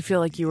 because you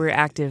feel like you were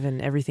active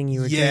and everything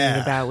you were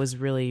dreaming about was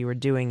really, you were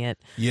doing it.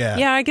 Yeah.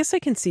 Yeah, I guess I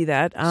can see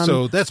that.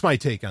 So that's my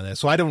take on that.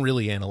 So I don't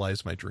really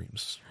analyze my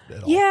dreams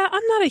at all. Yeah,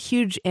 I'm not a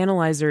huge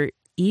analyzer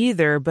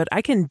either, but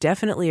I can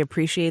definitely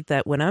appreciate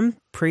that when I'm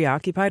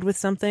preoccupied with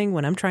something,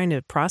 when I'm trying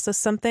to process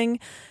something,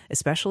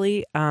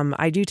 especially,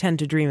 I do tend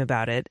to dream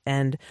about it.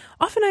 And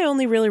often I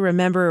only really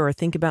remember or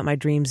think about my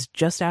dreams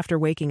just after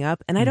waking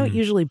up. And I don't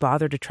usually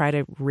bother to try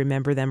to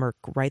remember them or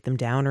write them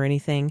down or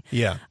anything.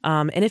 Yeah.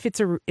 And if it's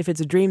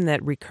a dream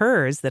that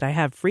recurs, that I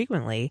have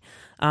frequently,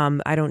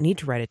 I don't need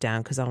to write it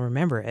down because I'll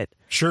remember it.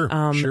 Sure.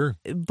 Sure.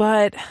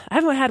 But I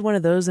haven't had one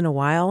of those in a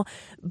while.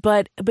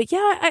 But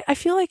yeah, I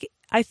feel like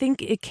I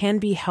think it can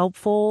be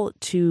helpful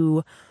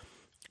to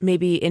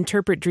maybe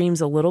interpret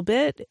dreams a little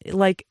bit.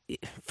 Like,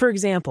 for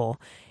example,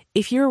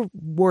 if you're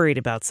worried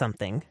about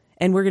something,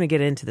 and we're going to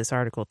get into this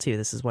article too,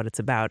 this is what it's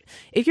about.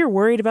 If you're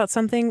worried about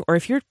something, or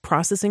if you're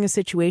processing a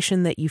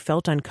situation that you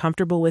felt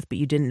uncomfortable with, but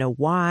you didn't know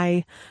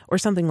why, or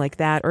something like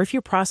that, or if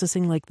you're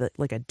processing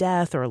like a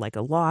death or like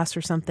a loss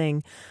or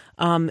something,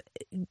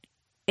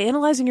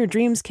 analyzing your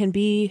dreams can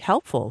be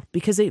helpful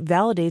because it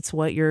validates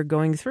what you're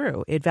going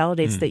through. It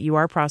validates that you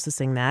are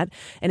processing that,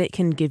 and it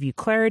can give you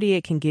clarity.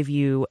 It can give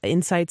you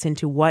insights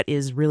into what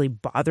is really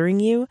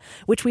bothering you,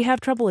 which we have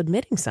trouble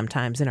admitting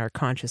sometimes in our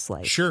conscious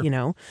life. Sure.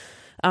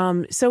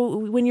 So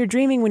when you're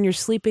dreaming, when you're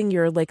sleeping,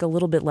 you're like a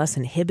little bit less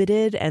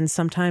inhibited, and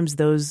sometimes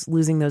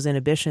losing those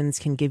inhibitions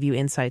can give you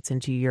insights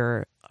into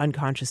your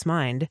unconscious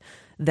mind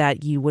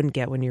that you wouldn't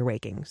get when you're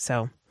waking.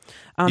 So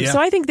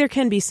I think there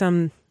can be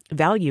some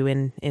value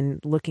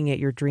in looking at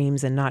your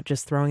dreams and not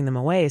just throwing them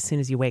away as soon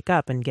as you wake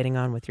up and getting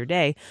on with your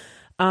day.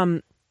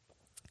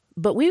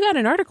 But we've got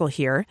an article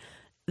here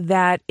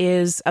that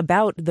is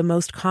about the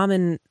most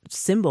common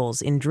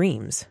symbols in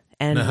dreams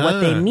and what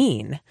they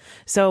mean.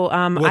 So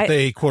what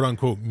they quote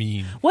unquote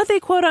mean. What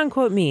they quote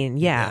unquote mean,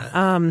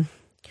 yeah.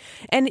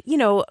 And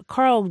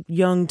Carl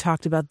Jung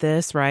talked about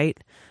this, right?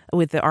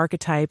 With the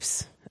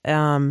archetypes.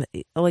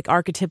 Like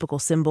archetypical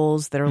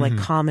symbols that are like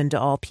common to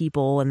all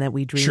people and that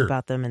we dream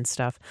about them and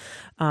stuff.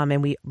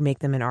 And we make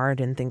them in art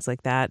and things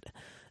like that.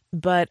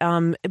 But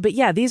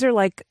yeah, these are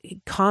like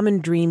common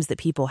dreams that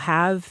people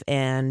have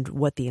and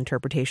what the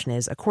interpretation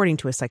is according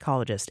to a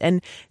psychologist.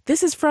 And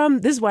this is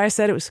why I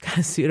said it was kind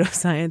of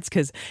pseudoscience,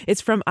 because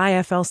it's from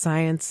IFL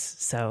Science.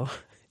 So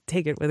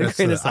take it with a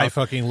grain of salt. I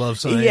fucking love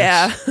science.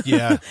 Yeah.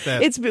 Yeah.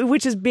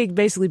 Which has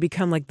basically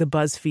become like the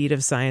BuzzFeed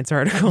of science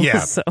articles. Yeah.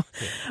 So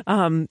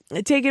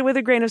take it with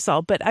a grain of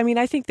salt. But I mean,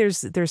 I think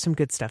there's some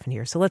good stuff in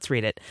here. So let's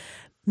read it.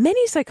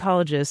 Many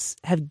psychologists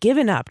have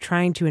given up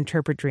trying to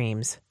interpret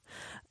dreams.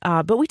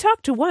 But we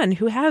talked to one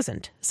who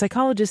hasn't.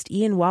 Psychologist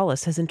Ian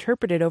Wallace has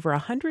interpreted over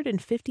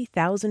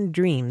 150,000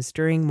 dreams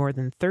during more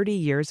than 30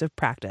 years of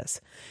practice.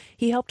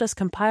 He helped us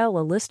compile a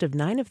list of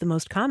 9 of the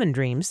most common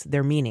dreams,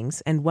 their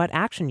meanings, and what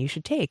action you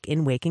should take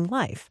in waking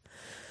life.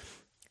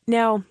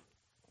 Now,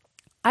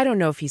 I don't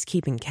know if he's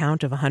keeping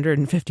count of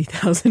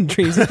 150,000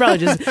 dreams. He's probably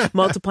just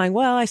multiplying,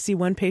 well, I see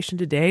one patient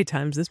a day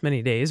times this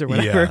many days or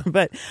whatever. Yeah.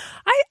 But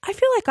I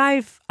feel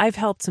like I've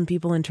helped some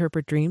people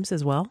interpret dreams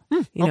as well,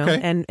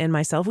 and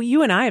myself.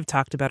 You and I have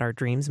talked about our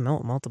dreams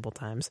multiple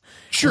times.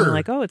 Sure. And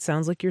like, oh, it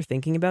sounds like you're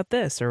thinking about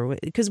this, or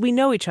because we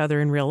know each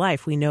other in real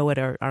life. We know what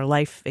our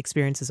life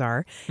experiences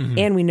are,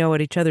 and we know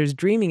what each other's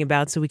dreaming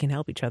about, so we can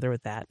help each other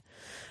with that.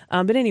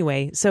 But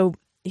anyway, so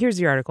Here's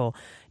the article.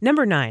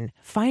 Number 9,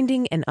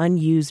 finding an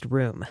unused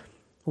room.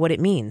 What it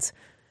means.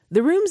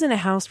 The rooms in a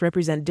house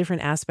represent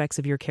different aspects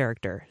of your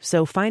character,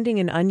 so finding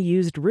an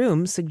unused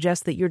room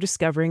suggests that you're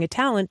discovering a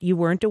talent you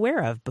weren't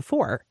aware of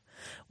before.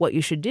 What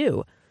you should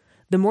do.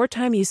 The more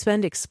time you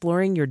spend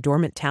exploring your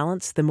dormant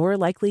talents, the more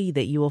likely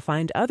that you will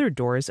find other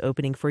doors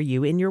opening for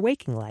you in your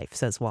waking life,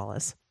 says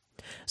Wallace.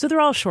 So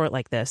they're all short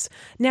like this.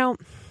 Now,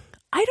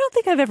 I don't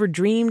think I've ever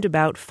dreamed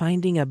about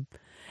finding a...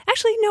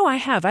 Actually, no, I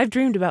have. I've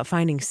dreamed about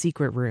finding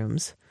secret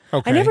rooms.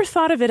 Okay. I never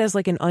thought of it as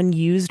like an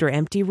unused or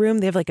empty room.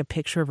 They have like a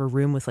picture of a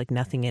room with like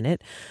nothing in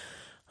it.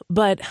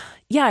 But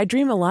yeah, I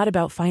dream a lot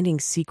about finding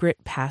secret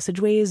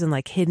passageways and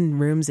like hidden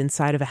rooms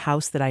inside of a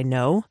house that I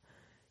know.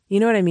 You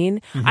know what I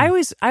mean? Mm-hmm.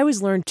 I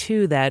always learned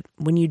too that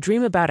when you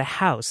dream about a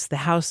house, the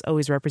house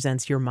always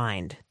represents your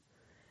mind.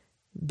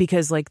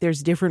 Because like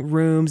there's different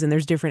rooms and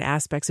there's different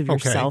aspects of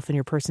yourself and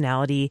your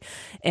personality.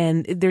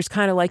 And there's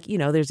kind of like, you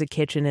know, there's a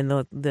kitchen in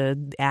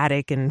the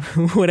attic and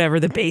whatever,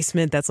 the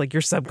basement, that's like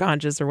your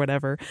subconscious or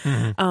whatever.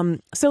 Mm-hmm.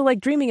 So like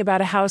dreaming about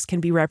a house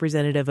can be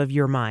representative of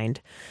your mind.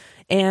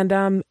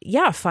 And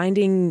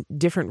finding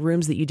different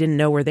rooms that you didn't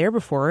know were there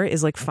before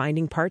is like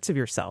finding parts of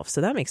yourself. So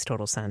that makes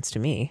total sense to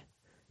me.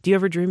 Do you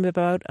ever dream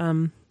about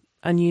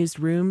unused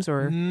rooms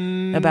or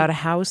about a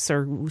house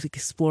or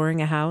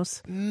exploring a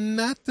house?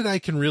 Not that I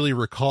can really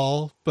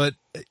recall, but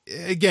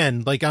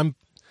again, like I'm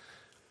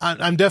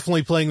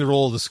definitely playing the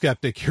role of the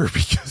skeptic here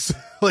because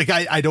like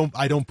I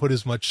don't put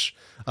as much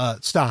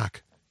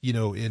stock, you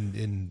know,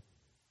 in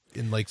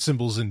like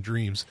symbols and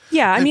dreams.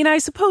 Yeah, I mean, I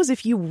suppose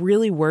if you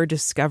really were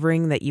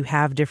discovering that you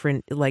have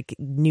different like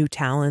new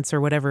talents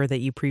or whatever that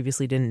you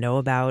previously didn't know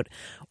about,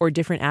 or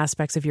different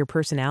aspects of your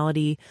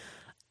personality,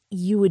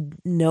 you would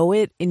know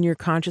it in your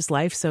conscious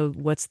life. So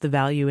what's the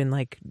value in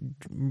like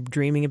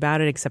dreaming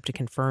about it except to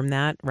confirm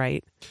that,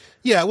 right?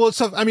 Yeah, well,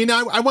 so I mean,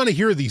 I want to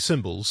hear these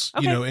symbols,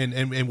 you know,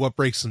 and what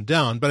breaks them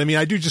down. But I mean,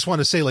 I do just want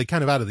to say, like,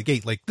 kind of out of the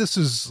gate, like this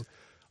is,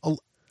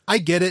 I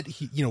get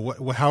it. You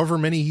know, however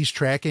many he's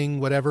tracking,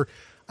 whatever.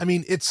 I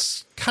mean,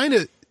 it's kind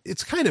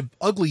of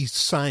ugly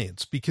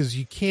science because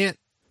you can't.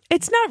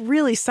 It's not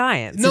really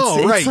science. No,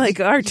 it's right. like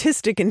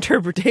artistic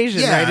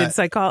interpretation, right? It's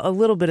a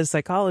little bit of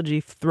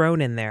psychology thrown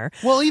in there.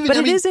 Well, but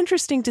it is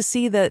interesting to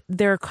see that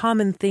there are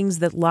common things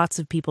that lots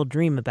of people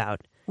dream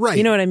about. Right.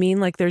 You know what I mean?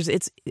 Like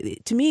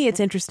to me, it's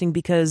interesting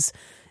because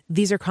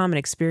these are common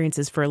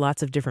experiences for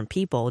lots of different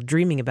people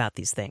dreaming about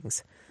these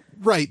things.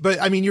 Right.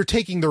 But I mean, you're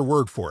taking their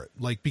word for it,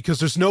 like, because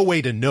there's no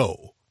way to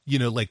know, you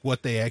know, like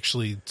what they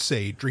actually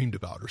say dreamed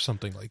about or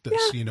something like this,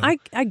 yeah, you know?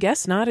 I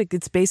guess not.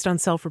 It's based on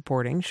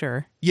self-reporting,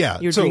 sure. Yeah.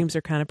 Your dreams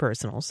are kind of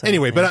personal. So,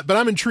 anyway, yeah. but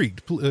I'm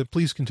intrigued.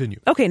 Please continue.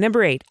 Okay,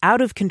 number 8,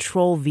 out of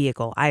control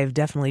vehicle. I have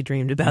definitely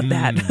dreamed about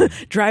that.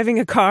 Driving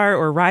a car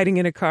or riding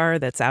in a car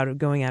that's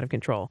going out of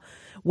control.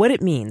 What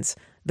it means.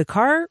 The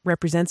car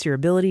represents your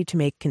ability to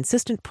make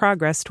consistent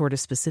progress toward a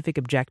specific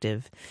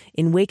objective.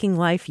 In waking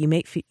life, you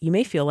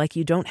may feel like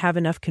you don't have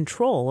enough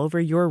control over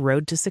your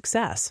road to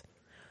success.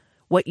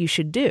 What you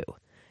should do.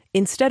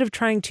 Instead of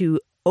trying to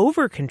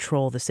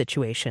over-control the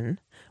situation,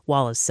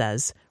 Wallace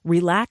says,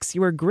 relax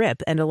your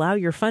grip and allow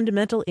your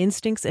fundamental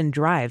instincts and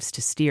drives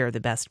to steer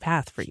the best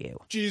path for you.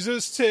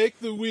 Jesus, take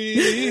the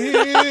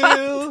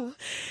wheel.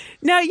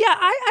 Now, yeah,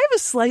 I have a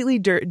slightly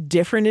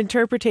different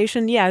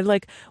interpretation. Yeah,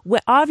 like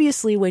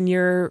obviously when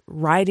you're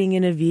riding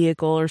in a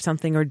vehicle or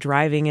something or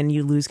driving and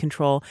you lose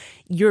control,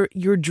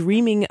 you're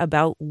dreaming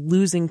about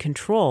losing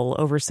control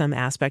over some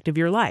aspect of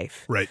your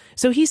life. Right.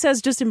 So he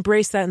says just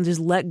embrace that and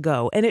just let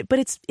go.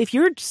 But if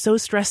you're so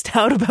stressed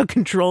out about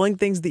controlling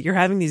things that you're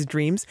having these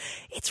dreams,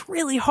 it's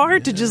really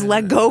hard to just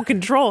let go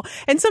control.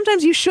 And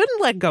sometimes you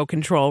shouldn't let go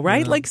control,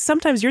 right? Like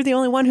sometimes you're the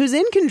only one who's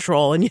in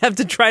control and you have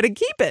to try to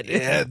keep it.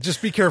 Yeah,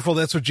 just be careful.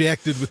 That's what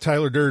Jack did with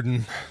Tyler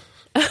Durden.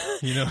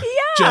 You know,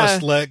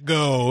 just let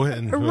go.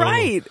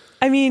 Right.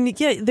 I mean,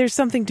 yeah, there's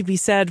something to be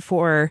said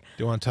for...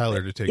 Don't want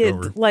Tyler to take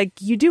over. Like,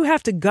 you do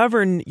have to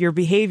govern your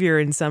behavior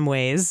in some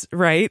ways,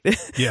 right?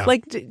 Yeah.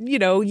 Like, you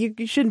know, you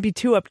shouldn't be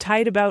too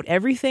uptight about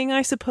everything,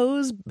 I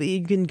suppose.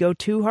 You can go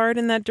too hard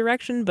in that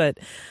direction, but...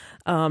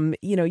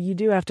 you know, you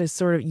do have to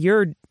sort of,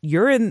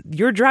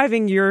 you're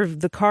driving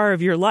the car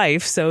of your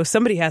life. So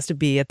somebody has to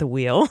be at the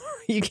wheel.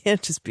 You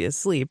can't just be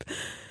asleep.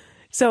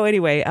 So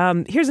anyway,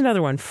 here's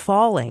another one.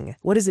 Falling.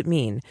 What does it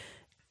mean?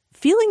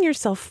 Feeling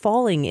yourself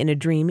falling in a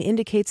dream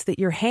indicates that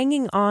you're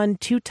hanging on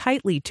too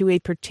tightly to a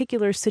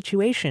particular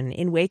situation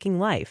in waking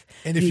life.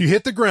 And if you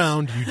hit the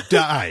ground, you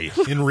die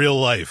in real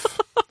life.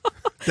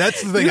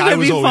 That's the thing I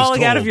was always told. You're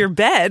falling out of your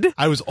bed.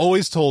 I was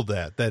always told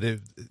that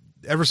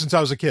ever since I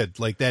was a kid,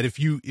 like that if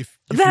you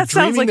That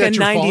sounds like a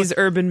 90s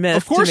urban myth.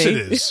 Of course to me.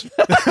 it is.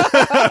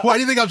 Why do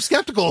you think I'm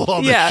skeptical of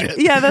all this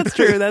shit? Yeah, that's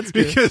true. That's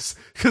true. Because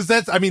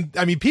that's, I mean,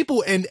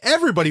 people and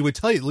everybody would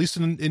tell you, at least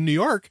in New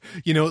York,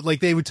 like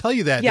they would tell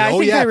you that. Yeah, I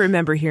think I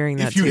remember hearing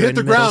that. If you hit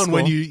the ground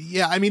when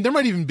I mean, there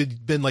might even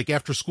been like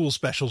after school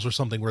specials or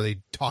something where they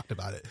talked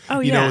about it. Oh,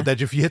 you know,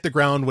 that if you hit the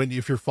ground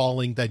if you're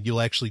falling, then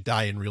you'll actually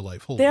die in real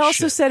life. Holy They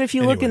also shit. said if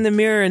you look in the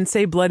mirror and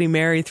say Bloody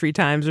Mary 3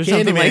 times or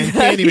something like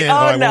that. Candyman.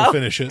 I won't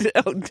finish it.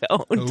 Don't.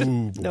 Oh,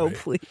 no,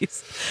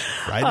 please.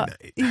 Friday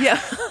night.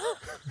 Yeah.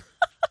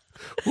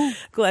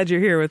 Glad you're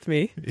here with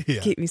me.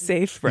 Yeah. Keep me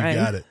safe, Brian.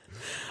 You got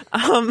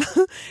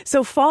it.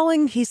 So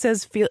falling, he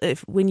says,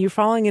 when you're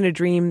falling in a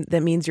dream,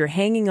 that means you're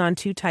hanging on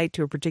too tight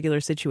to a particular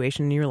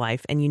situation in your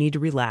life and you need to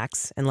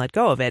relax and let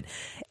go of it.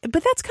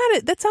 But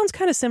that sounds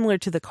kind of similar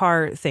to the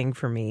car thing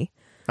for me.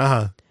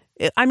 Uh-huh.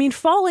 I mean,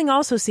 falling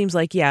also seems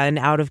like, an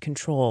out of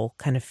control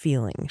kind of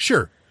feeling.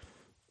 Sure.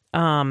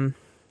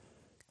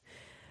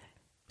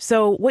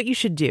 So what you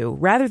should do,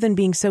 rather than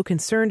being so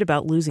concerned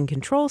about losing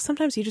control,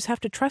 sometimes you just have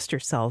to trust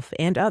yourself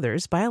and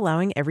others by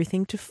allowing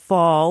everything to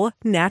fall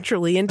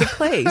naturally into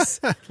place.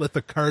 Let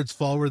the cards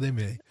fall where they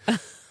may. Yeah,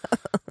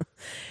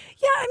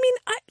 I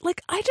mean,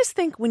 I just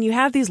think when you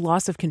have these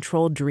loss of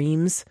control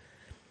dreams,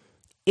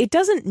 it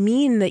doesn't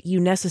mean that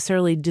you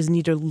necessarily just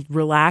need to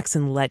relax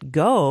and let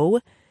go.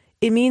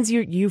 It means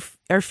you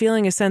are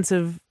feeling a sense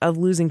of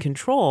losing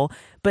control,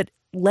 but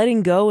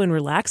letting go and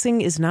relaxing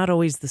is not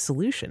always the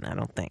solution, I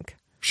don't think.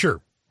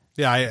 Sure.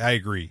 Yeah, I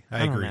agree.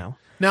 I agree. Know.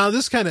 Now,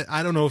 this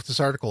I don't know if this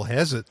article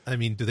has it. I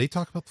mean, do they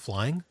talk about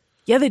flying?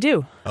 Yeah, they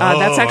do.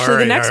 That's actually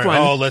the next one.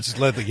 Oh, let's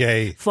let the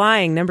yay.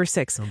 Flying, number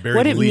 6.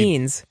 What it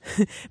means.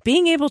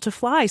 Being able to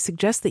fly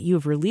suggests that you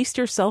have released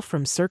yourself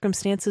from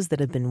circumstances that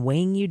have been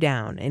weighing you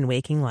down in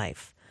waking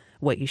life.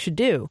 What you should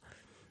do.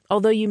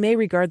 Although you may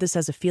regard this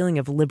as a feeling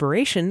of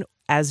liberation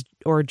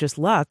or just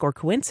luck or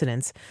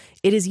coincidence,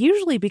 it is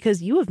usually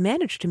because you have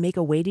managed to make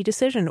a weighty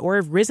decision or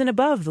have risen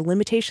above the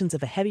limitations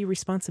of a heavy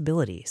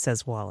responsibility,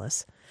 says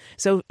Wallace.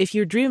 So if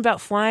you dream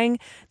about flying,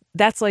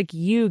 that's like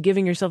you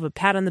giving yourself a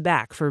pat on the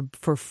back for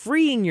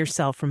freeing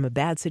yourself from a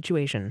bad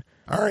situation.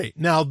 All right.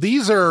 Now,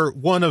 these are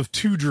one of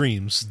 2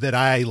 dreams that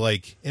I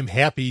am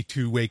happy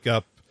to wake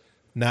up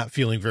not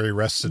feeling very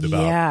rested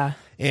about. Yeah.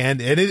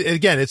 And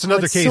again, it's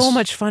another case. It's so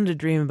much fun to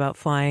dream about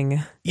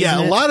flying. Yeah,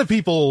 a lot of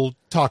people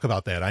talk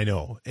about that, I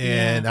know.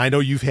 And I know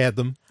you've had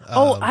them.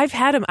 I've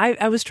had them.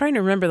 I was trying to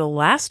remember the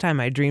last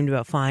time I dreamed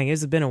about flying.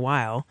 It's been a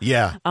while.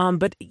 Yeah.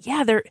 But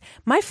yeah,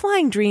 my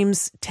flying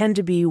dreams tend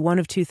to be one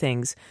of 2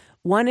 things.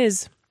 One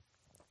is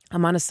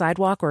I'm on a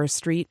sidewalk or a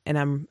street and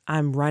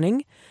I'm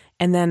running,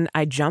 and then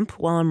I jump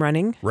while I'm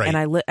running, right.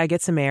 And I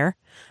get some air,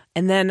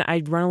 and then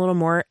I run a little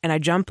more and I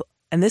jump.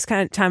 And this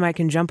kind of time I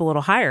can jump a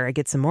little higher. I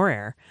get some more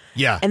air.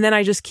 Yeah. And then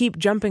I just keep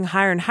jumping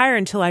higher and higher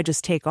until I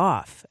just take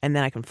off. And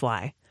then I can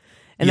fly.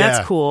 And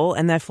that's cool.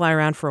 And then I fly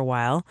around for a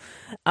while.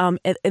 And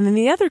then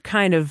the other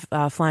kind of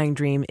flying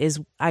dream is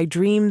I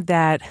dream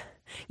that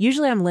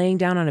usually I'm laying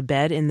down on a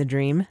bed in the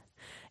dream.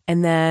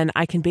 And then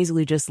I can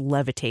basically just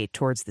levitate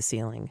towards the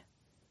ceiling.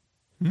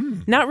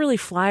 Not really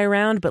fly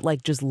around, but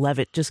just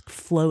just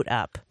float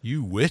up.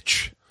 You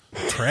witch.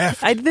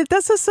 Craft. That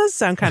does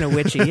sound kind of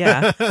witchy.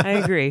 Yeah, I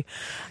agree.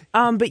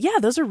 But yeah,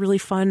 those are really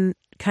fun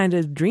kind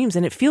of dreams,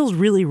 and it feels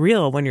really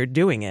real when you're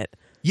doing it.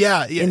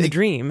 Yeah, in the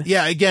dream.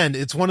 Yeah, again,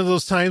 it's one of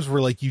those times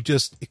where you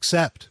just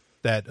accept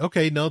that,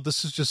 okay, no,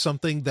 this is just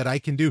something that I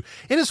can do.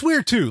 And it's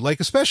weird too,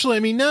 especially,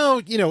 I mean, now,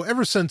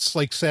 ever since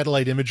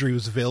satellite imagery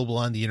was available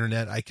on the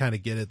internet, I kind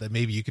of get it that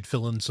maybe you could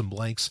fill in some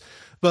blanks.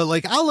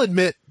 But I'll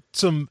admit,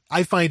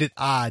 I find it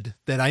odd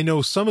that I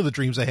know some of the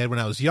dreams I had when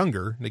I was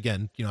younger. And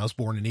again, I was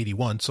born in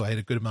 81, so I had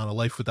a good amount of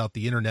life without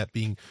the internet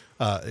being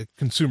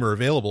consumer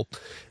available.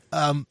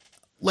 That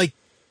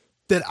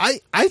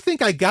I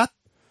think I got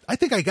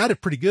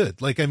it pretty good.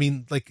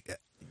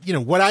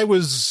 What I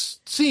was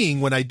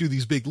seeing when I do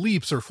these big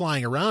leaps or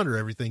flying around or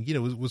everything,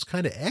 was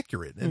kind of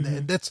accurate. And,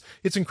 and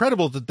it's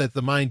incredible that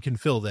the mind can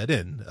fill that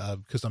in,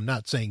 because I'm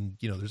not saying,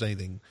 there's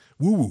anything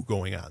woo-woo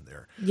going on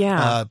there.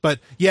 Yeah. But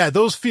yeah,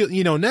 those feel,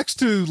 next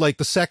to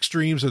the sex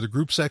dreams or the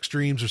group sex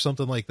dreams or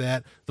something like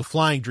that, the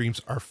flying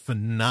dreams are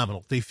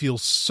phenomenal. They feel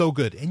so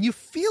good and you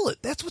feel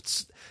it.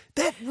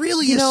 That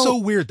really is so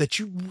weird that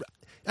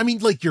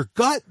your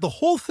gut, the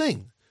whole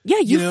thing. Yeah,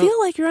 you feel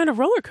like you're on a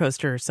roller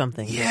coaster or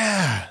something.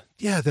 Yeah.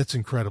 Yeah, that's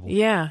incredible.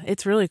 Yeah,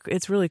 it's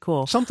really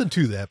cool. Something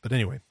to that, but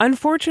anyway.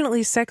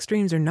 Unfortunately, sex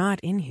dreams are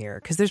not in here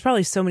because there's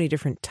probably so many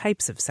different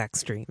types of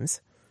sex dreams.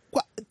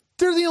 Well,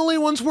 they're the only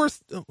ones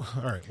worth... Oh,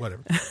 all right,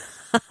 whatever.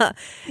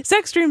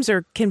 Sex dreams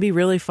can be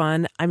really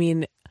fun. I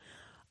mean,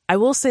 I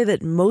will say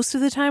that most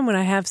of the time when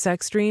I have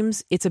sex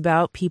dreams, it's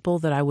about people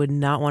that I would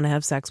not want to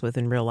have sex with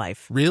in real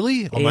life.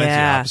 Really? Oh,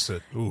 mine's the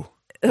opposite. Ooh,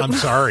 I'm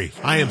sorry.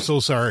 I am so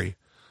sorry.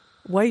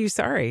 Why are you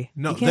sorry?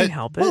 No, you can't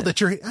help it. Well,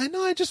 I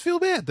know. I just feel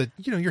bad that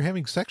you're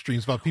having sex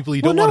dreams about people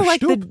you don't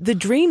want to the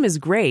dream is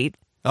great,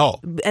 Oh,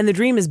 and the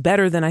dream is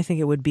better than I think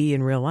it would be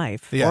in real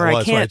life. Yeah, or well, I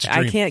that's why it's can't a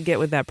dream. I can't get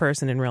with that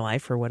person in real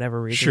life for whatever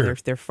reason. Sure.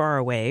 They're far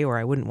away, or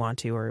I wouldn't want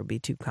to, or it would be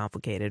too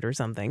complicated or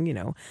something, you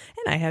know.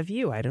 And I have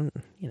you. I don't,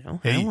 you know,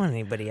 I Hey. don't want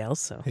anybody else.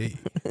 So, hey.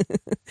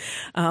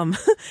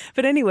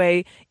 but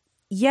anyway,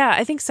 yeah,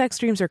 I think sex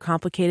dreams are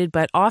complicated,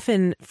 but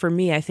often for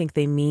me, I think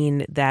they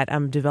mean that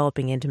I'm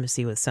developing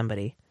intimacy with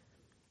somebody.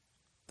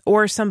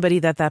 Or somebody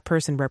that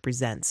person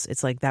represents.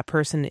 It's like that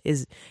person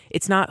is,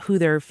 it's not who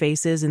their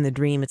face is in the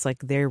dream. It's like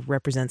they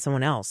represent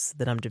someone else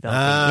that I'm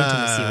developing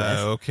intimacy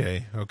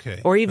with.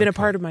 Okay. Or even a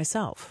part of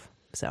myself.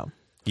 So,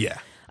 Yeah.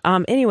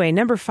 Anyway,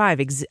 number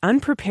 5,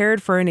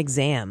 unprepared for an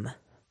exam.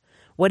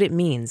 What it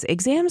means.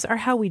 Exams are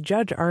how we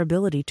judge our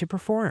ability to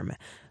perform.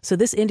 So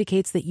this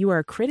indicates that you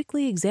are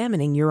critically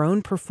examining your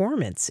own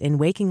performance in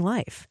waking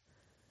life.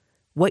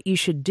 What you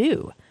should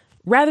do.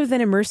 Rather than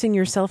immersing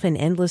yourself in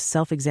endless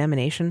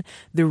self-examination,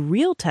 the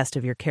real test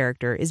of your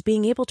character is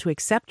being able to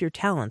accept your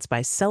talents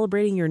by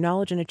celebrating your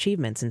knowledge and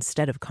achievements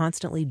instead of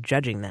constantly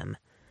judging them.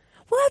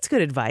 Well, that's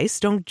good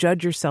advice. Don't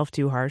judge yourself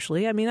too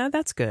harshly. I mean,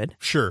 that's good.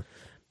 Sure.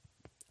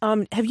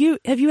 Have you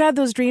had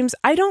those dreams?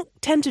 I don't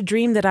tend to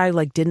dream that I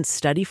didn't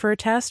study for a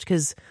test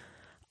because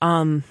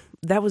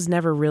that was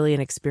never really an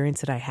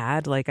experience that I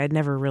had. Like I'd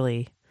never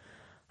really,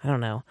 I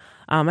don't know.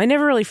 I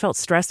never really felt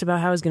stressed about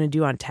how I was going to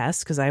do on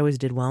tests because I always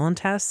did well on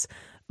tests.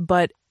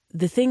 But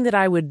the thing that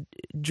I would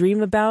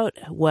dream about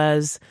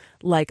was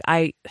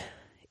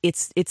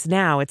it's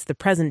the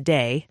present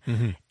day,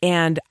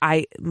 and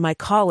my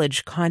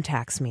college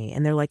contacts me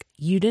and they're like,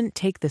 you didn't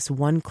take this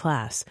one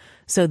class,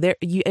 so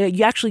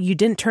you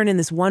didn't turn in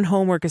this one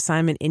homework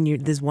assignment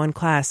in this one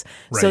class,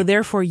 so Right.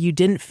 therefore you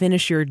didn't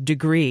finish your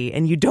degree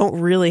and you don't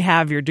really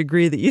have your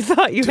degree that you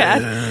thought you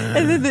had.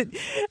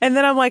 And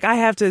then I'm like, I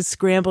have to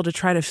scramble to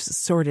try to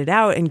sort it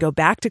out and go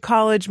back to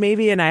college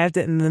maybe, and I have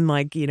to, and then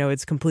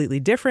it's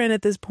completely different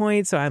at this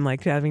point, so I'm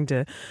having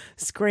to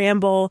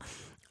scramble.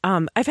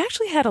 I've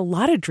actually had a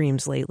lot of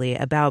dreams lately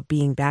about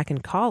being back in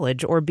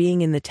college or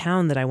being in the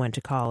town that I went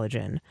to college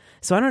in.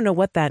 So I don't know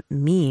what that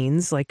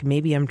means. Like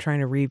maybe I'm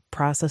trying to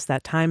reprocess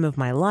that time of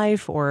my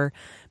life, or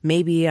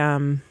maybe,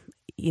 I'm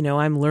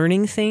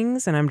learning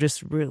things and I'm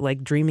just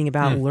dreaming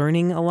about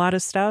learning a lot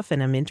of stuff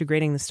and I'm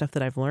integrating the stuff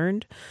that I've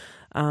learned.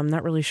 I'm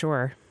not really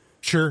sure.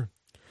 Sure.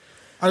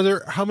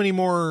 How many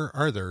more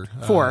are there?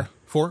 4.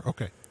 4?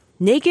 Okay.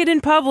 Naked in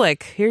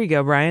public. Here you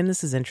go, Brian.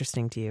 This is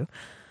interesting to you.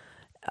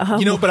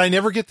 But I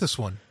never get this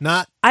one.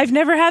 I've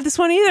never had this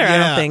one either, I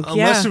don't think.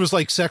 Unless it was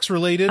sex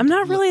related. I'm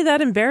not really that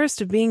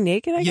embarrassed of being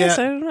naked, I guess.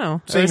 I don't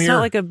know. Same it's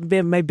here.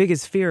 not my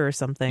biggest fear or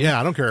something. Yeah,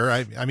 I don't care.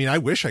 I mean, I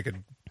wish I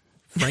could,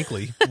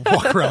 frankly,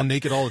 walk around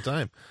naked all the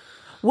time.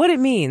 What it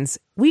means,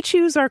 we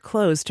choose our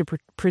clothes to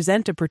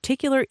present a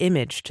particular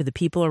image to the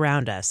people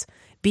around us.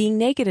 Being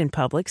naked in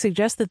public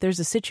suggests that there's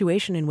a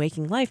situation in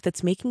waking life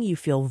that's making you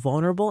feel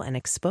vulnerable and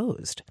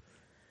exposed.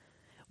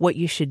 What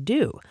you should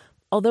do.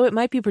 Although it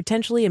might be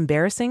potentially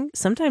embarrassing,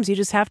 sometimes you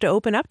just have to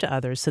open up to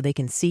others so they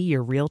can see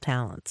your real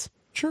talents.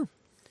 Sure.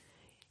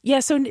 Yeah,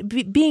 so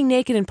being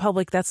naked in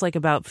public, that's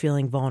about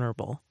feeling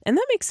vulnerable. And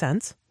that makes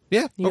sense.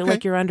 Yeah, You're okay.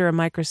 you're under a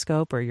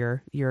microscope or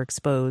you're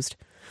exposed.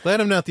 Glad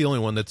I'm not the only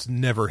one that's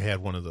never had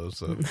one of those,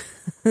 though.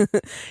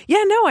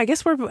 Yeah, no, I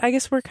guess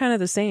we're kind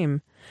of the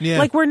same.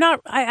 Yeah. We're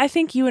not, I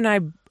think you and I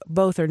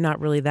both are not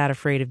really that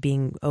afraid of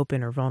being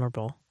open or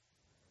vulnerable.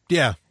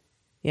 Yeah.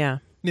 Yeah.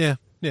 Yeah.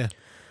 Yeah.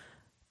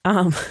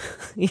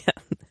 Yeah.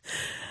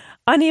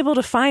 Unable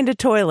to find a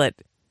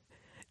toilet.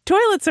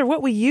 Toilets are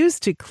what we use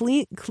to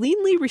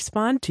cleanly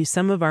respond to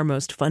some of our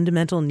most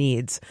fundamental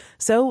needs.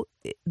 So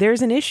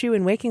there's an issue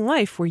in waking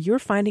life where you're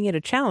finding it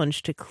a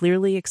challenge to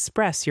clearly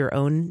express your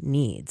own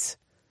needs.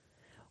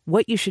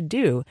 What you should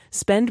do,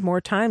 spend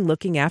more time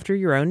looking after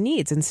your own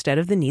needs instead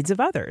of the needs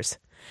of others.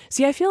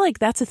 See, I feel like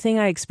that's a thing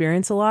I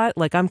experience a lot.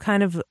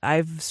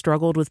 I've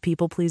struggled with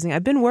people pleasing.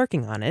 I've been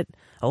working on it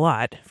a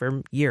lot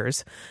for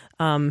years.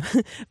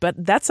 But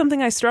that's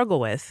something I struggle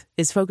with,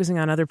 is focusing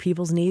on other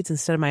people's needs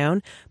instead of my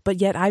own.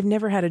 But yet I've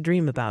never had a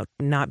dream about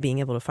not being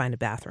able to find a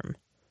bathroom.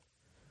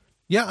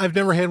 Yeah, I've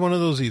never had one of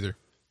those either.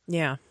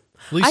 Yeah.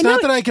 At least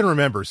not that I can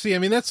remember. See, I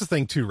mean, that's the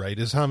thing too, right?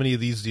 Is how many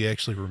of these do you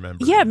actually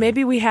remember? Yeah,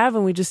 maybe we have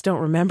and we just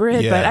don't remember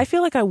it. Yeah. But I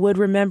feel like I would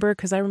remember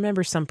because I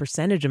remember some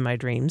percentage of my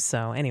dreams.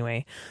 So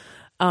anyway,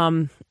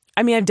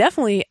 I've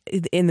definitely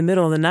in the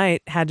middle of the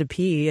night had to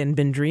pee and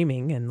been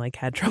dreaming and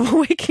had trouble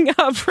waking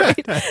up,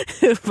 right?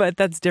 But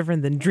that's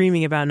different than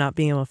dreaming about not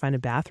being able to find a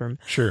bathroom.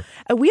 Sure.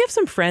 We have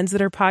some friends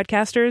that are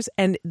podcasters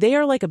and they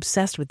are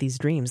obsessed with these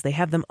dreams. They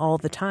have them all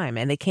the time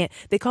and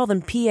they call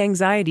them pee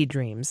anxiety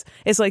dreams.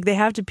 It's they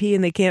have to pee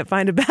and they can't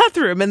find a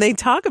bathroom and they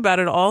talk about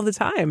it all the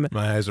time.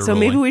 My eyes are so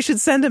rolling. maybe we should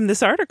send them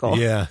this article.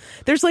 Yeah.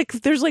 There's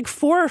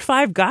 4 or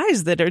 5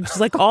 guys that are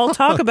just all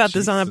talk about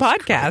this on a Jesus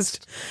podcast.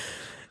 Christ.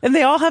 And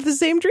they all have the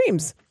same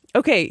dreams.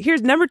 Okay,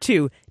 here's number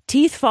 2.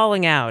 Teeth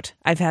falling out.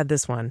 I've had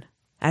this one.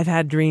 I've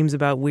had dreams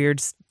about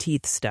weird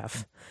teeth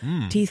stuff.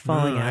 Teeth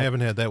falling out. I haven't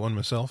had that one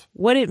myself.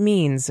 What it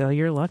means, oh,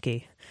 you're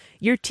lucky.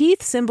 Your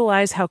teeth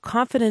symbolize how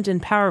confident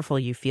and powerful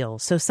you feel,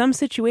 so some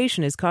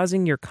situation is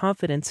causing your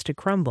confidence to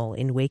crumble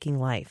in waking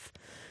life.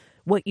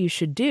 What you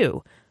should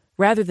do,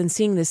 rather than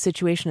seeing this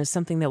situation as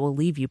something that will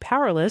leave you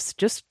powerless,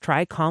 just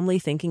try calmly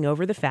thinking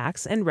over the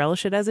facts and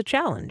relish it as a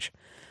challenge.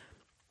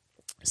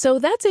 So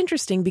that's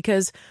interesting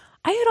because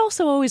I had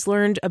also always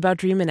learned about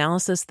dream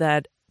analysis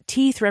that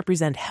teeth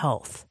represent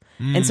health.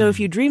 And so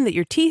if you dream that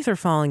your teeth are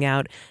falling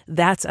out,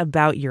 that's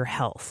about your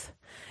health.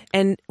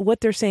 And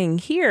what they're saying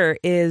here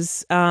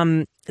is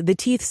the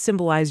teeth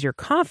symbolize your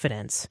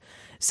confidence.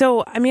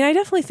 So, I mean, I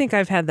definitely think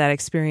I've had that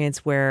experience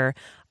where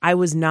I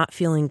was not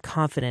feeling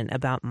confident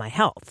about my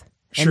health.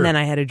 Sure. And then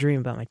I had a dream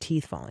about my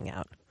teeth falling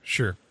out.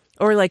 Sure.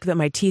 Or like that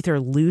my teeth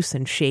are loose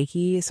and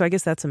shaky. So I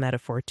guess that's a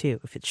metaphor too.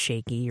 If it's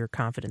shaky, your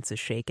confidence is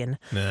shaken.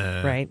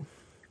 Nah. Right?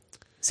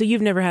 So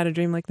you've never had a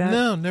dream like that?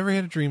 No, never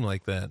had a dream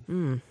like that.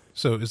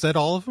 So is that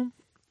all of them?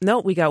 No,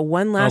 we got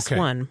one last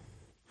one.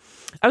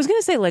 I was going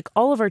to say, like,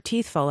 all of our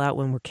teeth fall out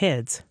when we're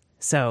kids.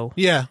 So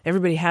yeah,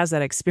 everybody has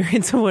that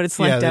experience of what it's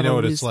like to have a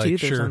loose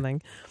tooth or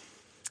something.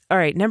 All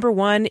right, number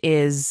one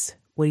is,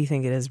 what do you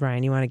think it is,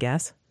 Brian? You want to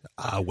guess?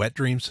 Wet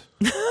dreams?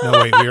 No,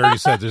 wait, we already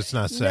said there's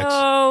not sex.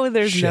 No,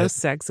 there's no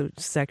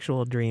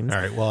sexual dreams. All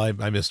right, well,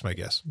 I missed my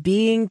guess.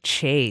 Being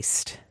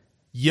chased.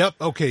 Yep,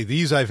 okay,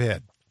 these I've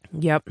had.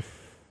 Yep.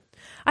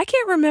 I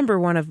can't remember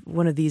one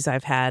of these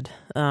I've had.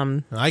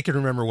 I can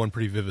remember one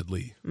pretty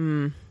vividly.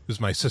 It was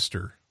my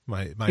sister.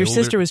 Your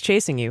sister was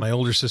chasing you. My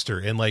older sister,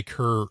 and like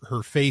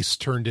her face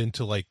turned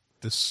into like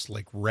this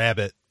like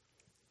rabbit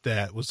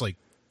that was like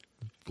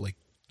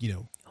you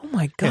know. Oh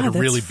my god, that's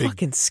really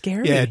fucking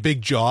scary. Yeah, had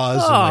big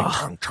jaws and like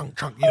chunk chunk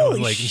chunk, you know,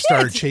 like and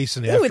started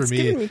chasing after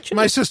me.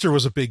 My sister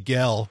was a big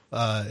gal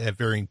at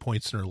varying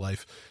points in her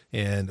life,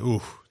 and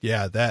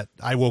that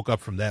I woke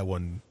up from that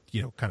one,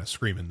 you know, kind of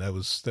screaming. That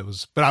was,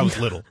 but I was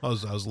little. I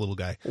was a little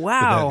guy.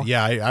 Wow.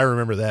 I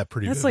remember that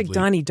pretty. That's vividly. like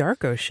Donnie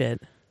Darko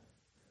shit.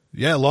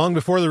 Yeah, long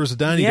before there was a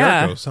Donnie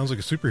Darko. Sounds like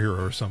a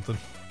superhero or something.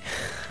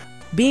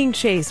 Being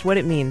chased, what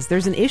it means.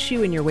 There's an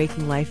issue in your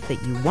waking life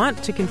that you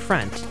want to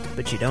confront,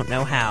 but you don't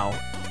know how.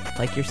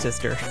 Like your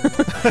sister.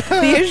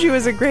 The issue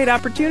is a great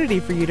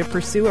opportunity for you to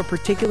pursue a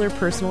particular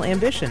personal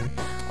ambition.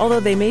 Although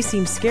they may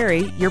seem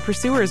scary, your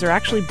pursuers are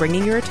actually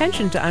bringing your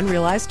attention to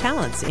unrealized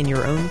talents in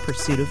your own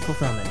pursuit of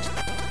fulfillment.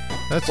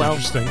 That's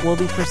interesting. We'll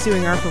be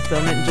pursuing our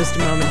fulfillment in just a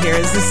moment here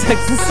as the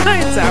Sex and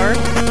Science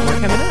Hour.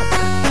 More coming up.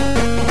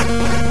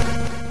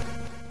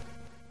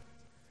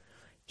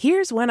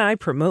 Here's when I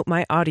promote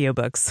my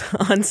audiobooks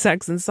on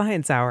Sex and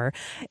Science Hour.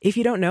 If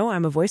you don't know,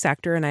 I'm a voice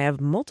actor and I have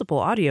multiple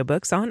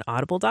audiobooks on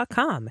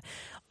Audible.com.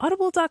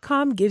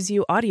 Audible.com gives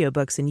you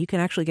audiobooks and you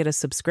can actually get a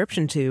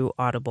subscription to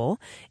Audible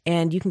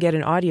and you can get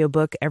an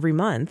audiobook every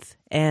month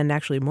and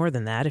actually more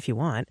than that if you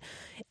want.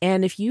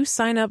 And if you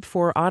sign up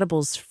for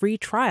Audible's free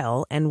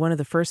trial and one of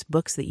the first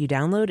books that you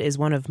download is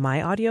one of my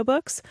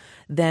audiobooks,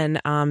 then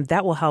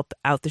that will help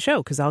out the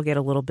show because I'll get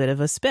a little bit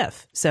of a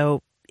spiff.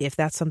 So if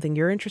that's something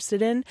you're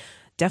interested in,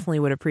 definitely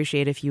would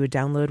appreciate if you would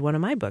download one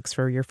of my books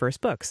for your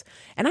first books.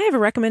 And I have a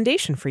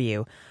recommendation for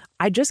you.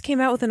 I just came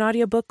out with an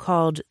audiobook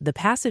called The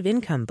Passive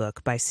Income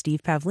Book by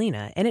Steve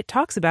Pavlina, and it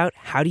talks about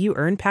how do you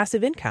earn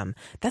passive income.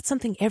 That's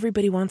something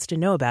everybody wants to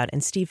know about,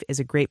 and Steve is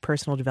a great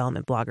personal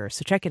development blogger,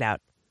 so check it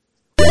out.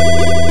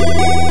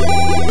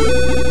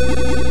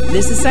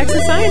 This is Sex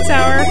and Science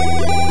Hour.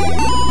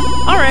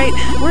 All right,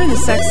 we're in the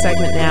sex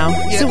segment now.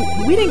 Yeah.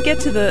 So we didn't get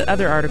to the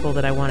other article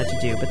that I wanted to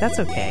do, but that's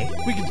okay.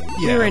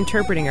 We were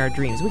interpreting our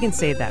dreams. We can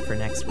save that for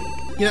next week.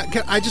 Yeah,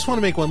 I just want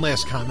to make one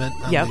last comment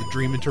on the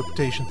dream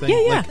interpretation thing.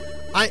 Yeah.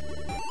 Like,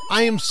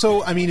 I am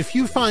so, I mean, if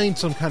you find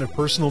some kind of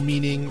personal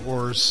meaning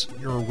or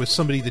with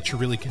somebody that you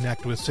really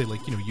connect with, say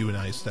like, you know, you and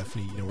I,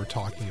 Stephanie, you know, we're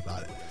talking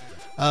about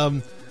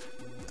it.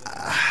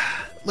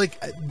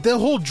 Like the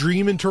whole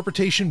dream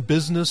interpretation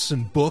business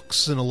and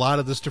books and a lot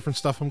of this different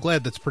stuff, I'm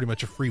glad that's pretty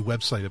much a free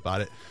website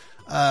about it.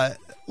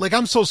 Like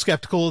I'm so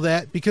skeptical of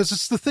that because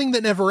it's the thing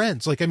that never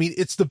ends. Like, I mean,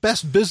 it's the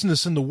best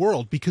business in the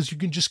world because you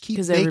can just keep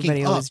making up. Because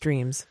everybody always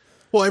dreams.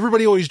 Well,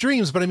 everybody always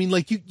dreams, but I mean,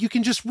 like you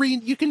can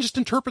just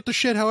interpret the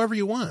shit however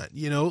you want,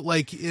 you know,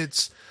 like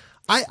it's,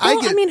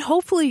 I mean,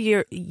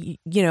 hopefully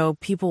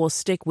people will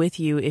stick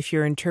with you if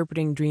you're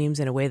interpreting dreams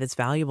in a way that's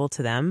valuable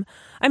to them.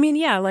 I mean,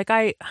 yeah, like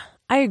I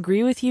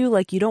agree with you.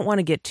 Like, you don't want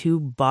to get too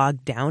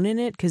bogged down in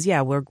it because,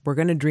 yeah, we're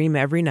going to dream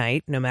every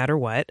night, no matter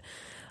what.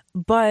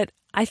 But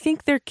I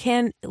think you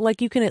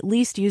can at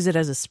least use it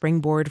as a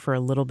springboard for a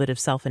little bit of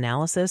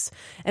self-analysis.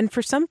 And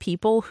for some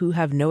people who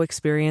have no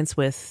experience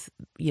with,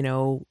 you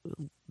know,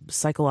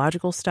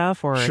 psychological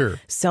stuff or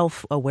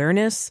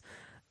self-awareness,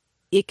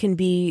 that can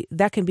be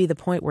the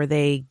point where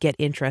they get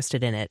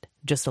interested in it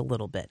just a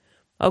little bit.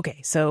 Okay,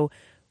 so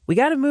we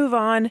got to move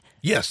on.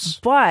 Yes.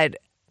 But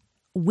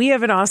we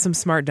have an awesome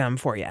smart dumb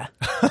for you.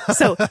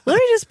 So let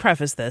me just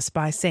preface this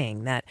by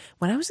saying that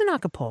when I was in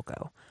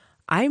Acapulco,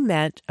 I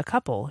met a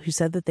couple who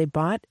said that they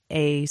bought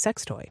a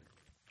sex toy,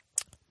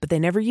 but they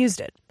never used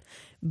it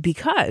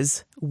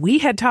because we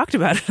had talked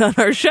about it on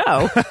our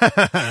show.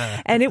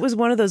 And it was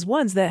one of those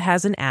ones that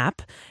has an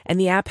app, and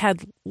the app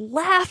had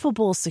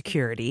laughable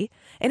security,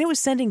 and it was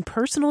sending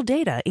personal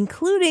data,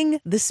 including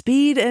the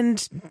speed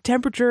and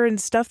temperature and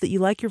stuff that you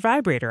like your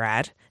vibrator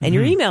at, and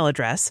your email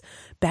address,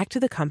 back to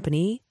the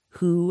company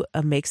who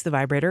makes the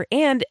vibrator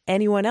and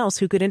anyone else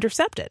who could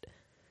intercept it.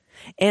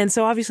 And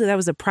so obviously that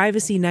was a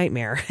privacy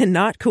nightmare and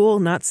not cool,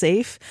 not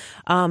safe.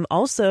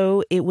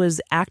 Also, it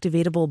was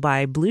activatable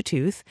by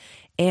Bluetooth,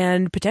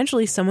 and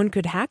potentially someone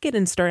could hack it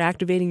and start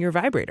activating your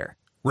vibrator.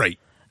 Right.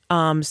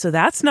 So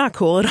that's not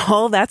cool at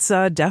all. That's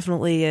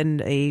definitely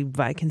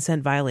a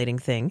consent violating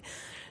thing.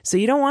 So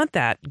you don't want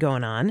that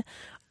going on.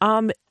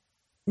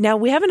 Now,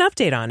 we have an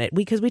update on it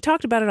because we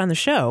talked about it on the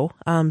show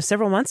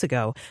several months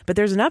ago, but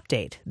there's an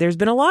update. There's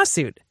been a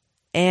lawsuit.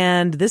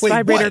 And this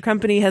vibrator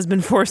company has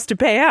been forced to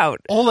pay out.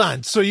 Hold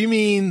on. So you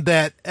mean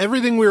that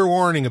everything we were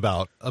warning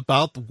about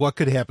what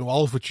could happen,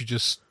 all of which you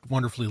just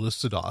wonderfully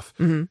listed off,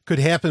 could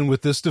happen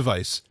with this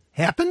device,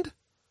 happened?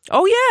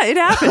 Oh, yeah, it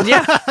happened.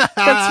 Yeah, that's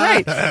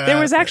right. There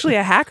was actually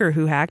a hacker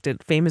who hacked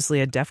it, famously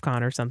at DEF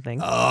CON or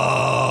something.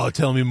 Oh,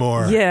 tell me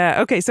more.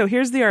 Yeah. Okay, so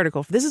here's the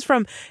article. This is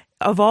from,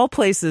 of all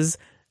places,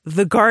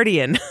 The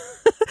Guardian.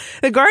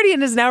 The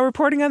Guardian is now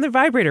reporting on their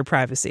vibrator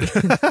privacy.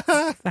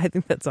 I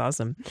think that's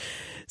awesome.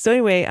 So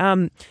anyway,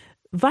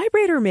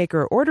 vibrator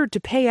maker ordered to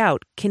pay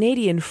out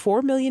Canadian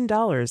 $4 million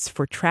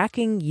for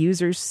tracking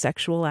users'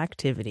 sexual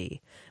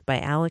activity by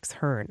Alex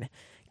Hearn.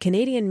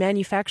 Canadian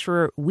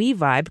manufacturer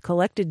WeVibe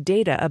collected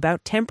data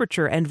about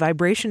temperature and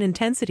vibration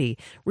intensity,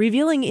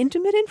 revealing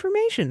intimate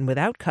information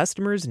without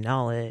customers'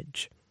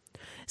 knowledge.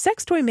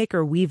 Sex toy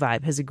maker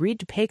WeVibe has agreed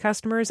to pay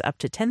customers up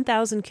to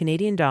 10,000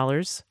 Canadian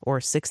dollars,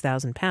 or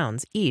 6,000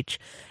 pounds each,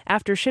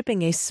 after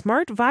shipping a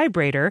smart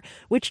vibrator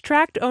which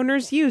tracked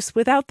owners' use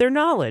without their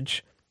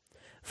knowledge.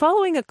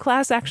 Following a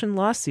class action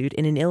lawsuit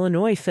in an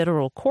Illinois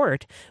federal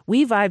court,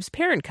 WeVibe's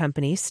parent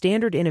company,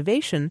 Standard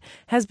Innovation,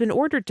 has been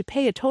ordered to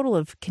pay a total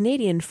of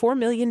Canadian $4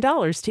 million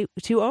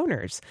to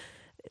owners,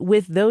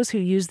 with those who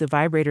use the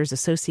vibrator's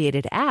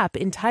associated app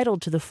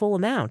entitled to the full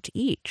amount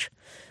each.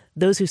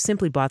 Those who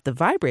simply bought the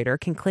vibrator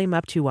can claim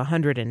up to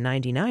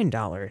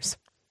 $199.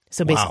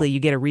 So basically,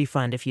 you get a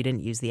refund if you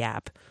didn't use the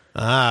app.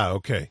 Ah,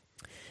 okay.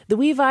 The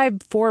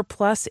WeVibe 4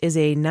 Plus is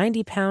a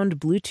 90-pound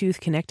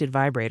Bluetooth-connected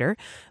vibrator,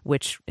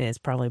 which is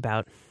probably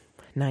about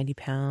 90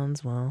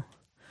 pounds. Well,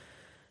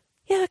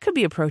 yeah, it could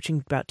be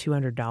approaching about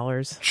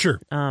 $200. Sure.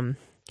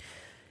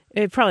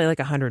 Probably like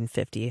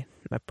 $150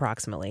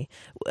 approximately,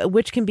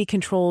 which can be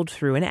controlled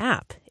through an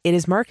app. It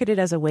is marketed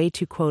as a way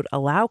to, quote,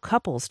 allow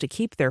couples to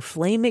keep their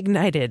flame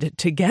ignited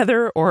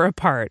together or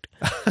apart.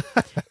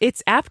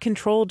 Its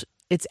app-enabled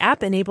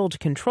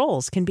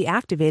controls can be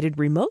activated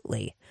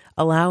remotely,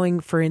 allowing,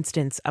 for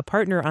instance, a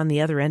partner on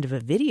the other end of a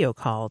video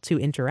call to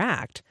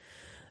interact.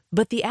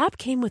 But the app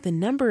came with a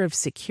number of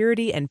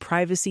security and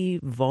privacy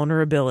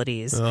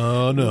vulnerabilities.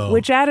 Oh, no.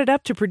 Which added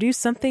up to produce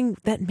something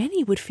that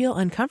many would feel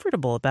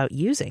uncomfortable about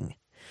using.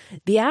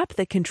 The app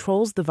that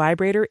controls the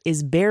vibrator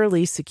is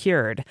barely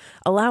secured,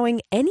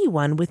 allowing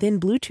anyone within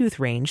Bluetooth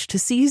range to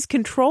seize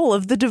control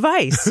of the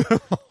device.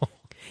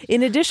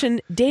 In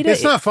addition, data...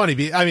 It's not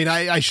funny. I mean,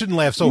 I shouldn't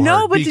laugh so hard.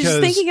 No, but just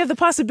thinking of the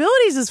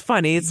possibilities is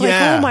funny. It's like,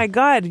 oh my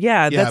God,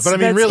 but I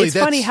mean, really, it's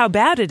funny how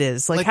bad it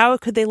is. Like, how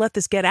could they let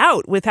this get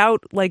out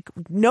without, like,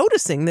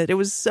 noticing that it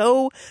was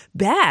so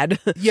bad?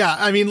 Yeah,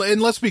 I mean,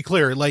 and let's be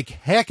clear, like,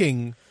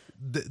 hacking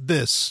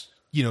this...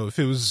 You know, if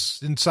it was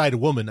inside a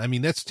woman, I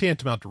mean, that's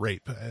tantamount to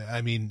rape.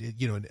 I mean,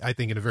 you know, I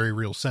think in a very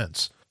real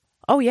sense.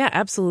 Oh, yeah,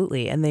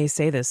 absolutely. And they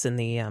say this in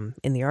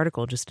the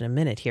article just in a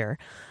minute here.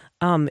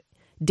 In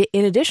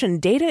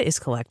addition, data is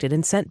collected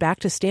and sent back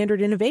to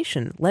Standard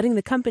Innovation, letting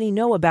the company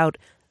know about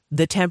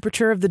the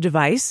temperature of the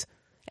device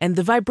and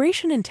the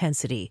vibration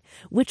intensity,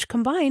 which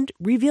combined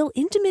reveal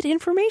intimate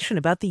information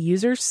about the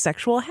user's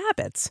sexual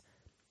habits.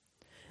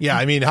 Yeah,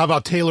 I mean, how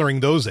about tailoring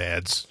those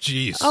ads?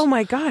 Jeez. Oh,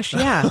 my gosh,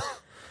 yeah.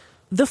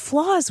 The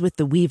flaws with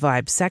the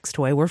WeVibe sex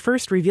toy were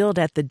first revealed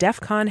at the DEF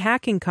CON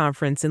hacking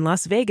conference in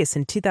Las Vegas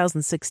in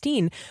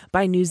 2016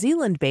 by New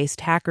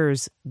Zealand-based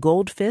hackers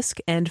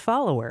Goldfisk and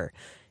Follower.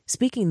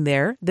 Speaking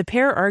there, the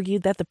pair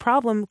argued that the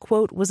problem,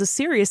 quote, was a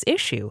serious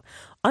issue.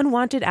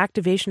 Unwanted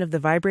activation of the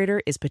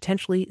vibrator is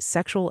potentially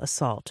sexual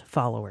assault,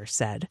 Follower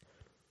said.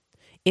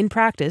 In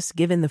practice,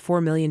 given the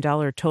 $4 million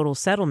total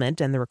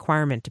settlement and the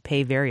requirement to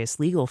pay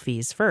various legal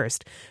fees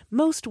first,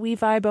 most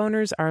WeVibe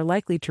owners are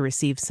likely to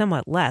receive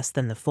somewhat less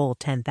than the full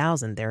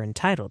 $10,000 they're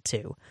entitled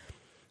to.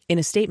 In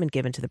a statement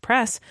given to the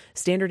press,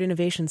 Standard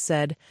Innovation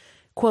said,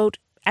 quote,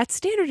 at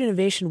Standard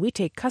Innovation, we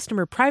take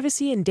customer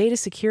privacy and data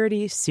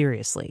security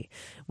seriously.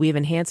 We've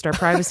enhanced our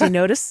privacy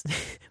notice.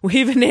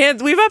 We've updated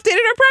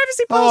our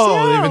privacy policy.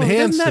 Oh, they've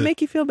enhanced Doesn't that it. make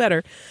you feel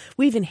better?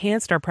 We've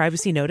enhanced our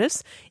privacy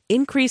notice,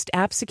 increased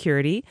app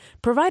security,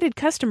 provided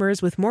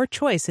customers with more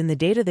choice in the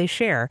data they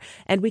share,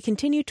 and we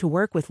continue to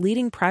work with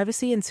leading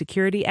privacy and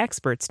security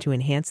experts to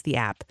enhance the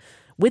app.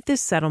 With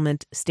this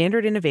settlement,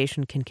 Standard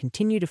Innovation can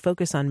continue to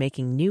focus on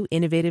making new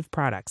innovative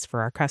products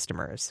for our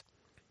customers.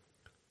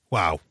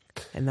 Wow.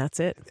 and that's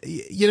it.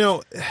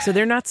 So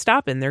they're not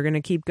stopping. They're going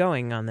to keep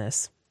going on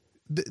this.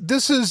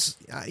 This is,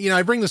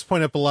 I bring this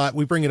point up a lot.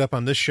 We bring it up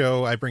on this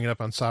show. I bring it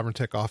up on Sovereign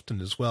Tech often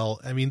as well.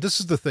 I mean,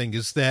 this is the thing,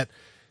 is that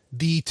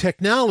the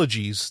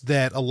technologies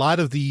that a lot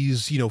of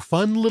these,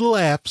 fun little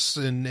apps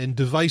and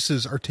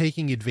devices are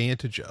taking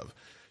advantage of,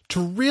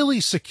 to really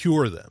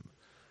secure them,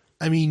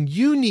 I mean,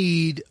 you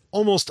need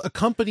almost a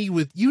company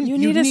with you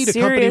need a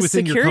company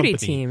within your company.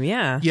 Team,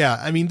 yeah. Yeah,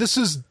 I mean, this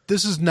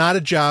is not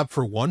a job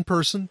for one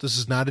person. This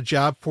is not a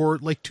job for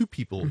like two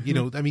people.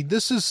 Mm-hmm. I mean,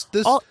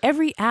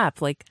 every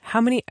app, like how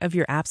many of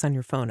your apps on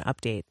your phone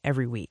update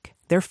every week?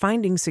 They're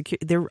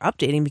they're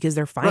updating because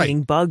they're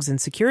finding bugs and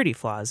security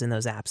flaws in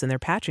those apps, and they're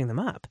patching them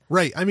up.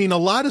 Right. I mean, a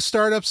lot of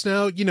startups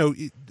now,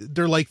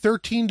 they're like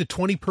 13 to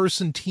 20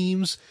 person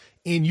teams,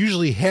 and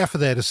usually half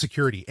of that is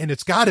security, and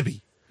it's got to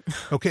be.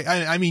 Okay,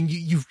 I mean,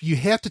 you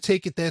have to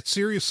take it that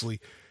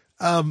seriously.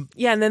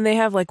 Yeah, and then they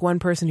have like one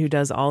person who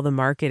does all the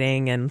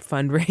marketing and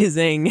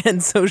fundraising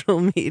and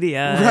social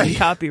media and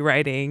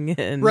copywriting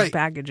and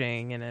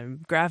packaging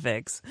and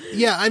graphics.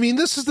 Yeah, I mean,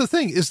 this is the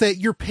thing, is that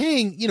you're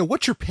paying,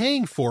 what you're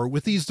paying for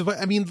with these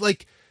devices. I mean,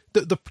 like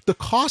the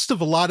cost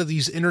of a lot of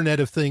these Internet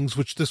of Things,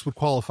 which this would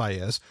qualify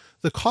as,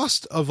 the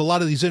cost of a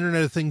lot of these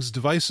Internet of Things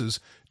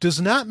devices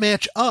does not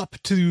match up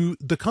to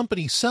the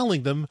company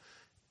selling them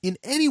in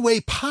any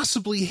way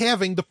possibly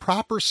having the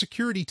proper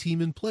security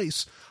team in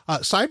place,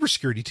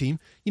 cybersecurity team,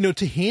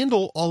 to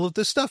handle all of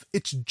this stuff.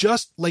 It's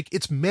just like,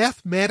 it's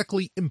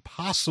mathematically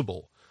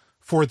impossible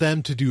for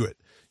them to do it,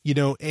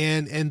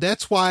 and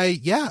that's why,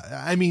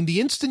 I mean,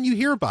 the instant you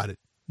hear about it,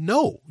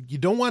 no, you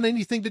don't want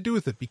anything to do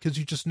with it, because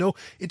you just know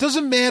it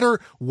doesn't matter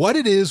what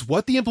it is,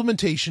 what the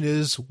implementation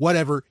is,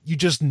 whatever. You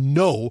just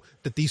know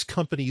that these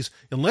companies,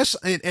 unless,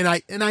 and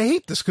I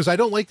hate this because I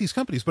don't like these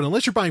companies, but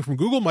unless you're buying from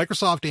Google,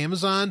 Microsoft,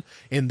 Amazon,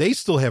 and they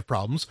still have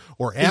problems,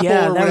 or Apple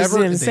or whatever. Yeah, I was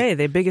going to say,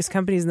 the biggest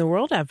companies in the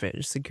world have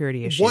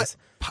security issues.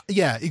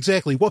 Yeah,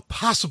 exactly. What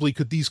possibly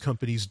could these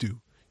companies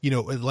do?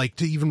 Like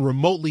to even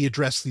remotely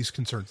address these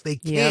concerns? They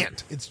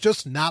can't. Yep. It's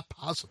just not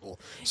possible.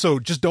 So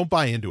just don't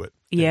buy into it.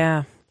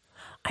 Yeah.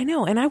 I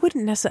know, and I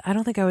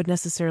don't think I would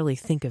necessarily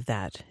think of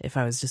that if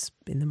I was just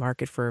in the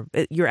market for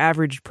your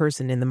average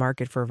person in the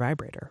market for a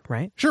vibrator,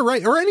 right? Sure,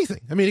 right, or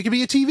anything. I mean, it could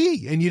be a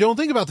TV, and you don't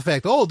think about the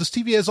fact, this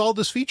TV has all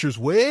these features.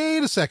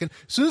 Wait a second.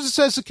 As soon as it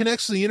says it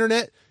connects to the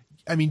internet,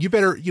 I mean, you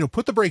better,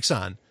 put the brakes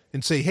on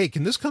and say, hey,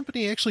 can this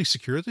company actually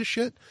secure this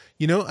shit?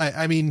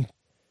 I mean,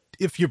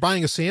 if you're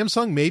buying a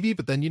Samsung, maybe,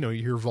 but then, you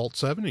hear Vault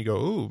 7 and you go,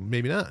 oh,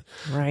 maybe not.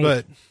 Right.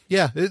 But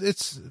yeah,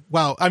 it's,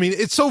 wow. I mean,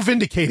 it's so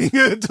vindicating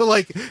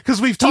to because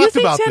we've talked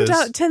about this. Do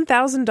you think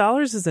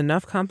 $10,000 is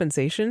enough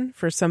compensation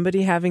for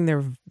somebody having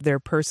their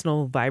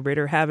personal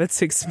vibrator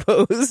habits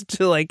exposed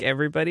to like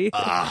everybody?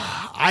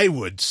 I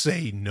would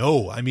say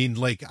no. I mean,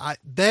 like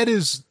that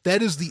is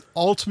the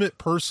ultimate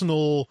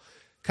personal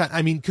kind.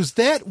 I mean, because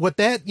that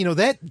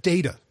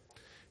data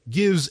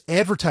gives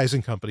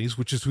advertising companies,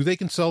 which is who they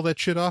can sell that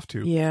shit off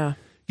to. Yeah.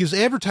 Gives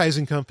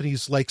advertising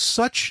companies like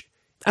such.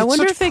 I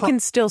wonder if they can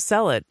still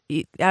sell it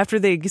after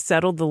they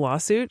settled the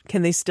lawsuit.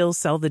 Can they still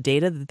sell the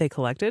data that they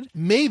collected?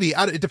 Maybe.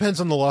 It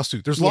depends on the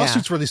lawsuit. There's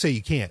lawsuits where they say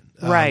you can't.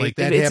 Right. Like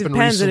that happened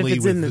recently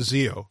with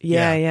Vizio.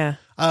 Yeah.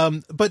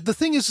 But the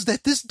thing is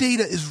that this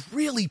data is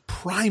really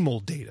primal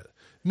data,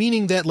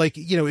 meaning that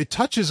it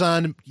touches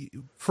on,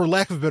 for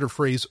lack of a better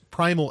phrase,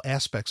 primal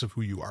aspects of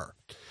who you are.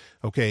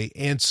 Okay.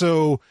 And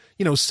so,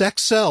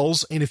 sex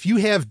sells. And if you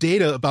have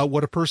data about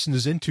what a person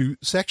is into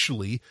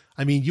sexually,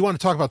 I mean, you want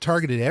to talk about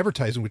targeted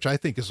advertising, which I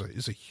think is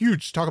a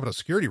huge, talk about a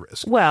security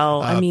risk.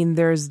 Well, I mean,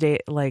 there's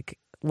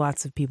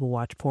lots of people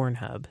watch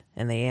Pornhub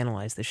and they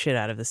analyze the shit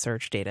out of the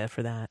search data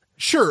for that.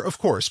 Sure, of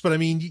course. But I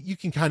mean, you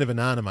can kind of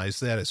anonymize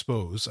that, I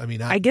suppose. I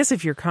mean, I guess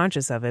if you're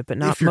conscious of it, but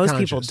most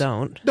people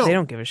don't. No, they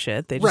don't give a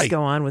shit. They just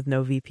go on with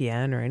no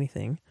VPN or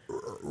anything.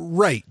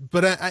 Right.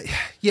 But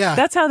yeah.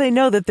 That's how they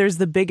know that there's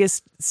the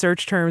biggest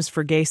search terms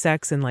for gay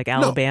sex in like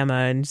Alabama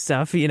and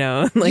stuff,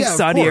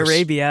 Saudi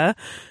Arabia.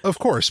 Of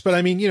course. But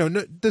I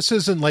mean, this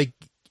isn't like,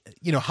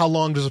 how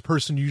long does a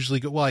person usually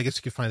go? Well, I guess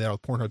you could find that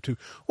out with Pornhub too.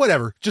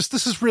 Whatever. Just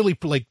this is really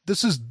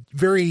this is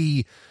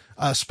very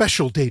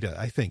special data,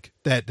 I think,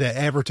 that the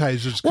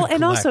advertisers can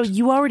collect. Also,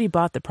 you already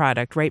bought the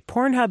product, right?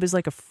 Pornhub is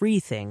like a free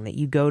thing that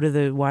you go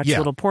to watch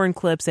little porn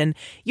clips, and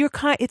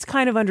it's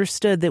kind of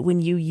understood that when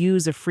you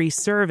use a free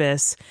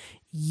service,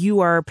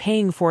 you are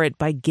paying for it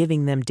by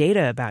giving them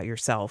data about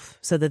yourself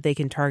so that they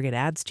can target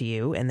ads to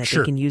you and that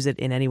they can use it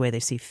in any way they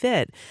see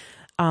fit.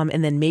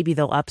 And then maybe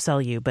they'll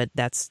upsell you, but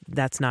that's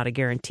not a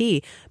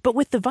guarantee. But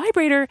with the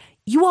vibrator,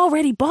 you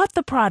already bought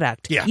the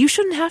product. Yeah. You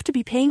shouldn't have to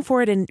be paying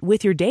for it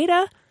with your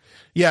data.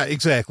 Yeah,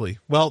 exactly.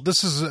 Well,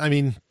 this is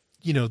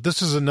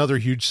another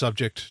huge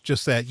subject,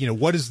 just that,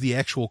 what is the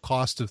actual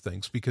cost of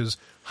things? Because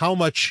how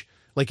much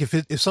Like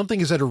if something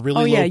is at a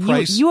really low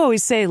price. You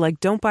always say, like,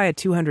 don't buy a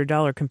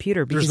 $200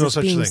 computer because no it's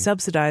such being thing.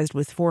 subsidized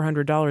with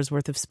 $400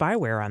 worth of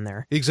spyware on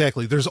there.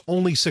 Exactly. There's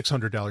only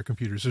 $600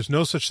 computers. There's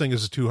no such thing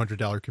as a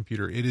 $200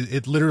 computer.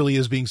 It literally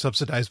is being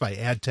subsidized by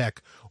ad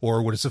tech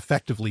or what is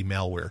effectively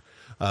malware.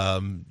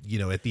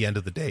 At the end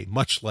of the day,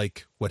 much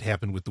like what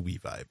happened with the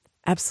Wii Vibe.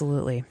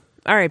 Absolutely.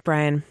 All right,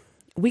 Brian,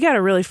 we got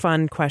a really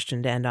fun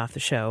question to end off the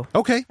show.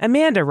 Okay.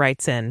 Amanda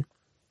writes in,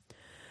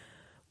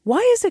 why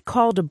is it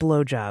called a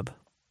blowjob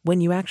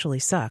when you actually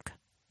suck?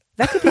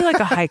 That could be like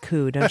a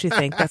haiku, don't you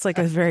think? That's like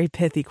a very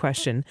pithy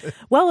question.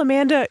 Well,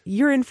 Amanda,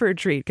 you're in for a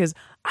treat because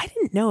I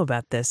didn't know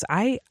about this.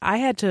 I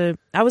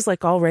was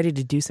like all ready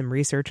to do some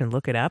research and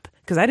look it up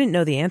because I didn't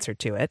know the answer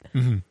to it.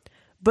 Mm-hmm.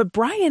 But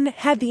Brian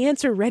had the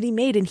answer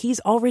ready-made, and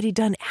he's already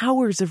done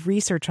hours of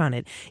research on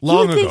it. Long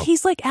you would think ago.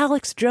 he's like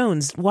Alex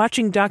Jones,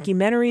 watching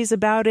documentaries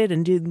about it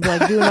and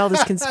doing all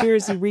this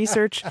conspiracy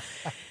research.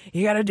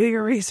 You got to do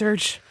your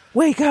research.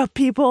 Wake up,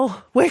 people.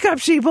 Wake up,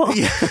 sheeple.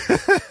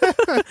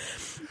 Yeah.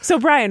 So,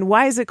 Brian,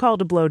 why is it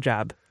called a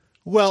blowjob?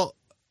 Well,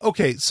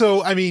 okay.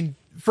 So, I mean,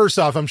 first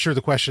off, I'm sure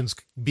the question's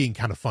being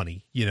kind of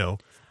funny,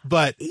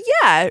 but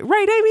Yeah,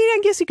 right. I mean, I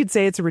guess you could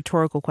say it's a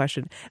rhetorical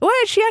question. Well,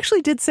 she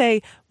actually did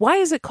say, why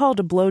is it called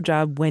a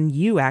blowjob when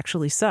you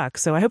actually suck?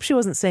 So I hope she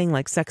wasn't saying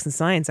like Sex and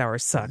Science Hour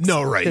sucks.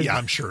 no, right. Yeah,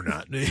 I'm sure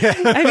not.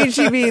 I mean,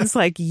 she means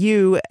like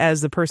you as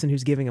the person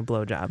who's giving a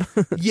blowjob.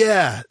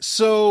 Yeah.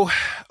 So,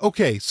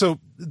 okay. So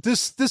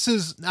this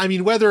is, I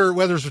mean, whether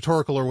it's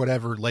rhetorical or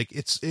whatever, like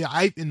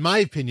in my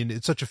opinion,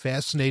 it's such a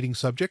fascinating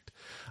subject,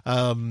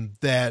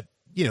 that,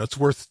 it's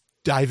worth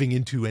diving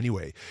into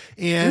anyway.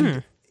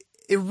 And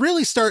it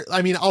really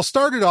I'll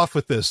start it off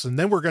with this, and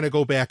then we're going to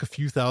go back a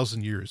few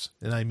thousand years.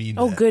 And I mean,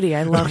 goody.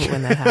 I love it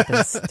when that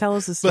happens. Tell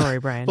us the story,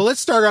 Brian. Well,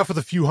 let's start off with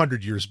a few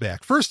hundred years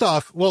back. First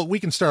off, well, we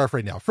can start off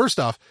right now. First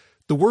off,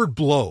 the word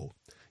blow.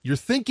 You're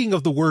thinking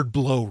of the word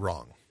blow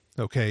wrong.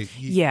 Okay.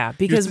 Yeah,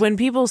 because when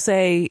people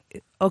say,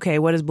 okay,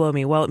 what does blow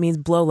mean? Well, it means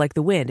blow like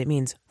the wind. It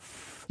means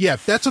yeah,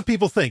 that's what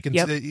people think.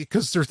 Yep.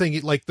 Because they're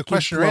thinking like the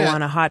question you blow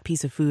on a hot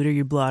piece of food or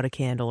you blow out a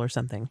candle or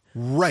something.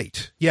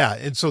 Right. Yeah.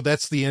 And so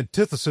that's the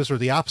antithesis or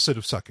the opposite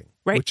of sucking,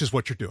 right, which is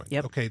what you're doing.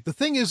 Yep. Okay. The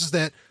thing is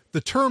that the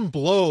term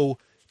blow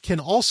can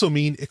also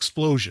mean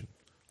explosion.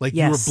 Like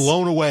you were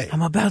blown away.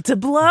 I'm about to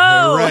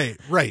blow.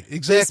 Right.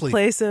 Exactly. This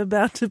place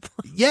about to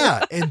blow.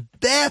 Yeah. And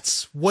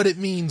that's what it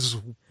means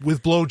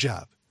with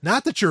blowjob.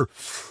 Not that you're,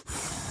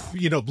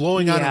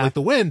 blowing on it like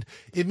the wind.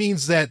 It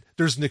means that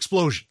there's an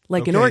explosion.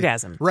 Like an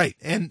orgasm. Right.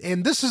 And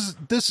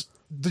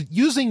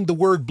using the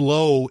word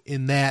blow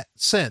in that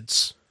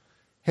sense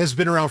has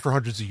been around for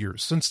hundreds of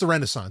years, since the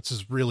Renaissance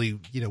is really,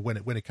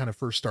 when it kind of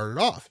first started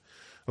off.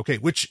 Okay,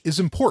 which is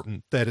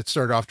important that it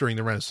started off during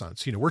the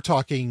Renaissance. We're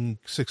talking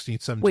 16th,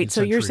 17th Wait,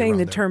 so you're saying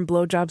the there. term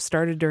blowjob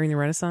started during the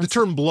Renaissance? The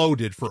term blow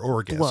did for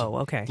orgasm. Blow,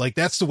 okay. Like,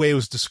 that's the way it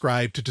was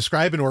described. To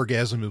describe an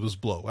orgasm, it was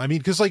blow. I mean,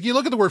 because, like, you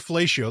look at the word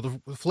fellatio.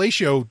 The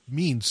fellatio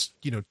means,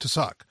 to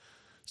suck.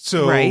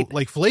 So,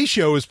 like,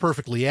 fellatio is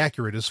perfectly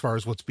accurate as far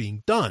as what's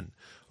being done.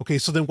 Okay,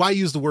 so then why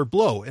use the word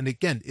blow? And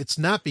again, it's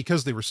not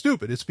because they were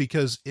stupid. It's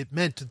because it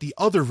meant the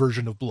other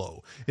version of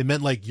blow. It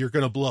meant, like, you're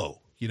going to blow.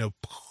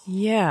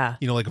 Yeah.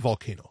 Like a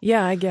volcano.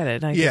 Yeah, I get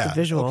it. I get the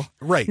visual. Okay,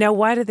 right. Now,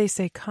 why did they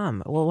say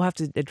come? Well, we'll have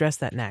to address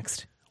that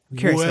next. I'm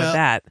curious about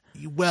that.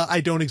 Well,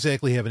 I don't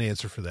exactly have an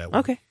answer for that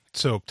one. Okay.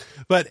 So,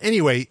 but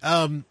anyway,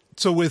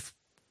 so with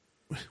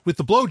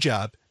the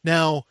blowjob,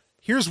 now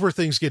here's where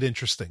things get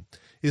interesting,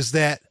 is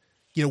that,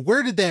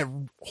 where did that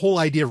whole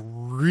idea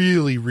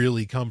really,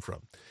 really come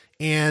from?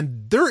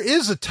 And there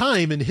is a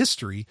time in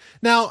history.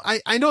 Now,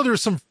 I know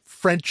there's some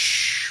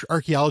French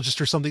archaeologist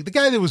or something, the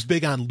guy that was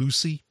big on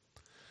Lucy.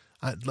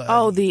 The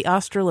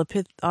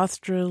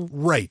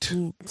right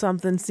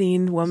something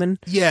scene woman.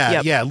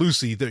 Yeah,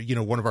 Lucy,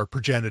 one of our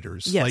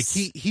progenitors. Yes, like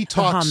he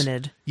talks. The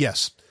hominid.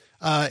 Yes,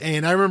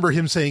 and I remember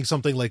him saying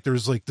something like,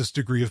 "There's like this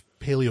degree of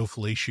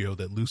paleofellatio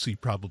that Lucy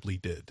probably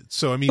did."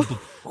 So I mean,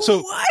 so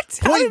what?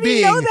 How did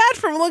you know that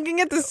from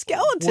looking at the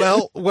skeleton?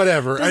 Well,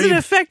 whatever. Does it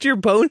affect your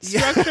bone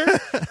structure?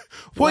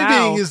 Point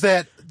being is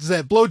that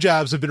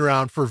blowjobs have been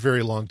around for a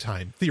very long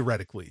time,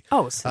 theoretically.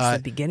 Oh, since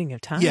the beginning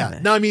of time. Yeah.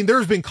 Now, I mean,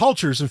 there's been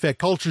cultures, in fact,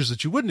 cultures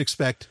that you wouldn't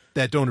expect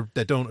that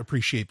don't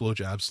appreciate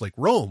blowjobs, like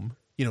Rome.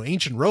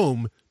 Ancient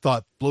Rome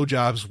thought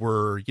blowjobs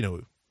were,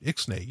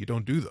 ixnay. You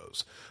don't do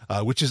those,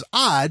 which is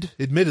odd,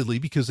 admittedly,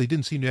 because they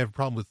didn't seem to have a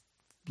problem with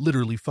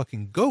literally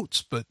fucking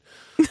goats, but...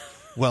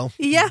 Well,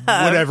 yeah,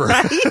 whatever.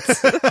 Right?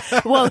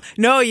 Well,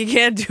 no, you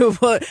can't do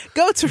it.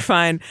 Goats are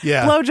fine.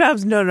 Yeah.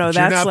 Blowjobs, no, but that's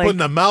you're not like... putting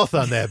a mouth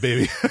on that,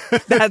 baby.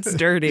 That's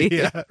dirty.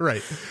 Yeah,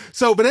 right.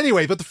 So, but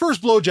anyway, the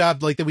first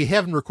blowjob, like, that we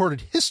have in recorded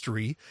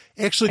history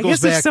actually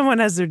goes back... if someone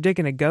has their dick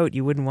in a goat,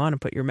 you wouldn't want to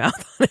put your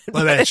mouth on it.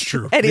 Well, that's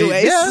true.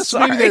 Anyway, so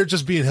maybe they're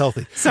just being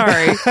healthy.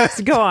 Sorry.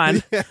 So go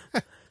on. Yeah.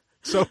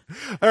 So,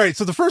 all right.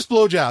 So the first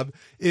blowjob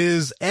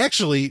is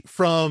actually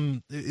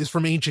from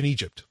ancient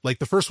Egypt, like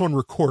the first one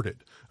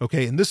recorded.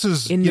 Okay. And this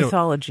is in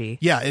mythology.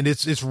 Yeah. And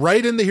it's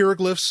right in the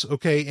hieroglyphs.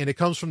 Okay. And it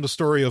comes from the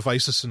story of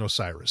Isis and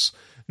Osiris.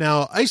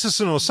 Now,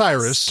 Isis and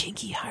Osiris.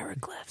 Stinky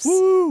hieroglyphs.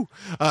 Woo!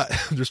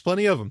 There's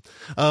plenty of them.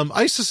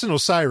 Isis and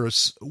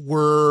Osiris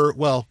were,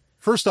 well,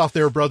 first off,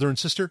 they were brother and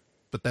sister,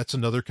 but that's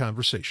another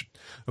conversation.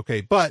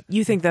 Okay, but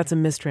You think that's a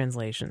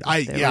mistranslation?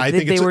 I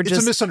think it's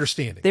a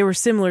misunderstanding. They were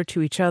similar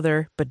to each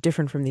other, but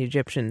different from the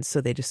Egyptians, so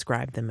they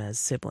described them as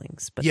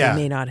siblings. But they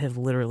may not have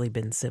literally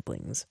been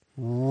siblings.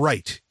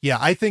 Right. Yeah,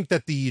 I think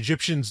that the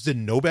Egyptians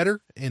didn't know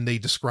better, and they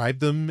described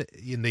them,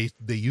 and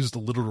they used the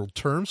literal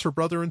terms for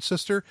brother and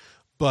sister,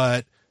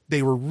 but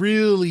they were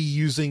really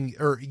using,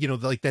 or,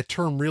 like that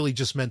term really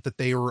just meant that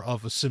they were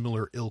of a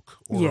similar ilk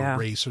or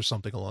race or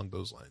something along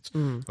those lines.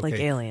 Like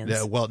aliens.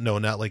 Yeah, well, no,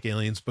 not like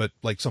aliens, but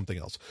like something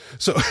else.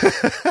 So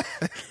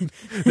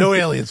no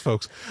aliens,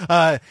 folks.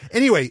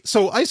 Anyway,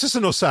 so Isis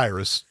and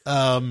Osiris.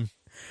 Aliens.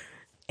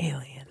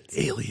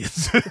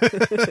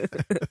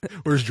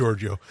 Where's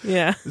Giorgio?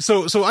 Yeah.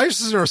 So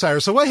Isis and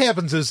Osiris. So what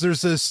happens is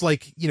there's this,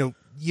 like, you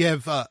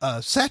have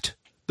Set,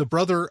 the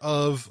brother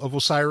of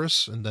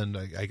Osiris, and then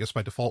I guess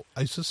by default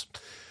Isis.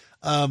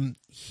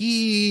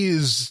 He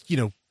is,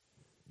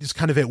 is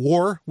kind of at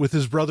war with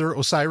his brother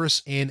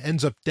Osiris and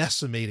ends up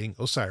decimating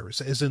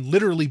Osiris, as in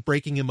literally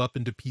breaking him up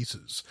into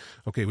pieces.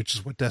 Okay, which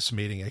is what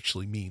decimating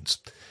actually means.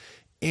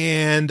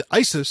 And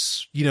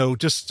Isis,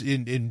 just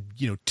in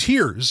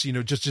tears,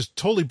 just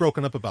totally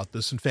broken up about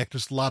this. In fact,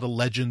 there's a lot of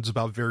legends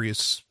about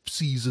various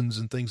seasons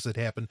and things that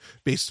happen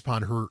based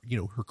upon her,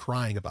 her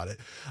crying about it.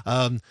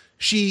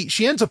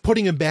 She ends up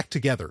putting him back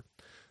together.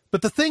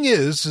 But the thing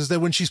is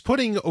that when she's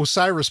putting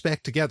Osiris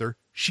back together,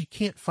 she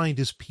can't find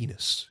his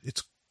penis.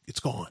 It's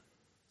gone.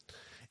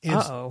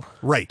 Uh-oh.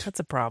 Right. That's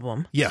a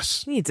problem.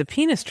 Yes. He needs a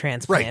penis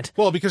transplant. Right.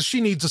 Well, because she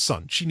needs a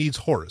son. She needs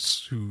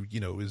Horus, who,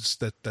 is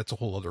that's a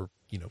whole other,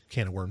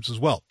 can of worms as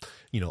well.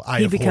 Eye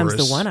he of becomes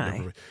Horus. The one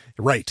eye.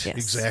 Right. Yes.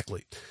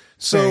 Exactly.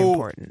 So very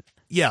important.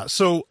 Yeah.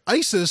 So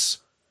Isis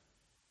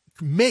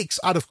makes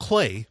out of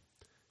clay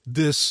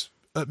this,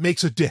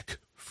 makes a dick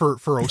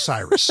for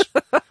Osiris.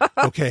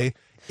 Okay.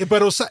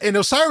 But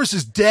Osiris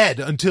is dead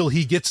until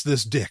he gets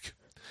this dick.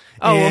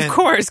 Oh, of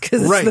course,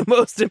 because it's the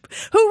most...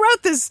 Who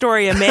wrote this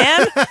story, a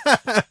man?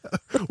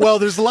 Well,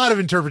 there's a lot of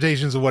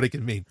interpretations of what it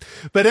can mean.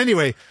 But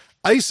anyway,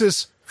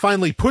 Isis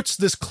finally puts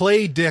this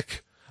clay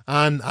dick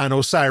on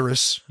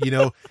Osiris,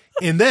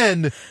 and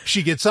then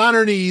she gets on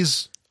her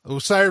knees.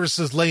 Osiris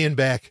is laying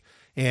back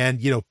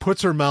and,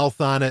 puts her mouth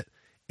on it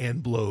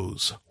and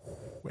blows.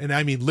 And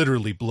I mean,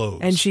 literally blows.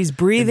 And she's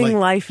breathing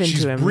life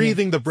into him. She's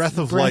breathing the breath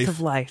of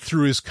life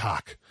through his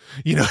cock,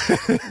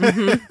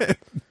 Mm-hmm.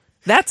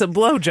 That's a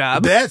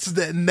blowjob. That's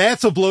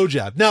a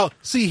blowjob. Now,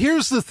 see,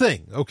 here's the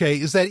thing, okay,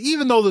 is that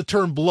even though the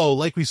term blow,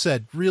 like we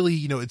said, really,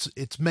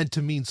 it's meant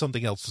to mean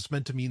something else. It's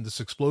meant to mean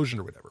this explosion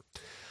or whatever.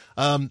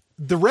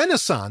 The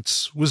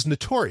Renaissance was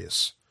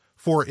notorious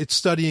for its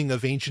studying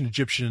of ancient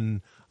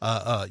Egyptian,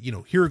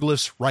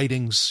 hieroglyphs,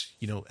 writings,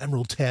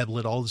 Emerald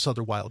Tablet, all this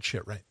other wild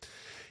shit, right?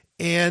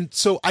 And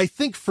so I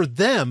think for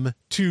them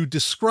to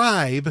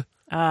describe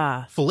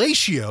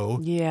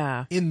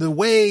fellatio in the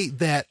way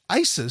that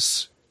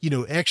Isis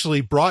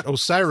actually brought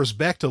Osiris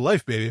back to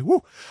life, baby.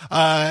 Woo.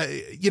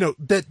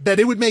 That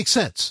it would make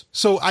sense.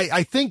 So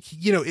I think,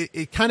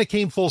 it kind of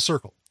came full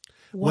circle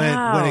when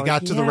it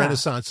got to the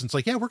Renaissance. And it's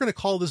like, we're going to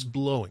call this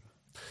blowing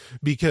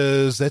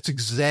because that's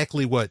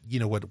exactly what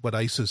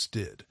Isis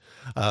did.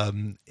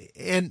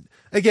 And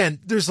again,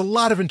 there's a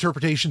lot of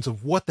interpretations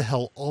of what the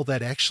hell all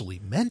that actually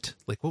meant.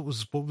 Like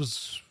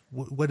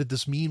what did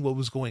this mean? What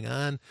was going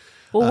on?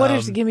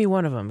 Well, give me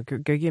one of them.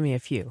 Give me a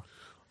few.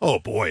 Oh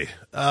boy.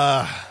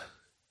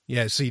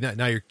 Yeah, see,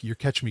 now you're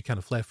catching me kind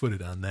of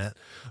flat-footed on that.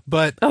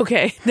 But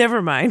okay,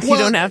 never mind. You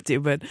don't have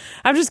to, but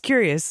I'm just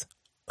curious.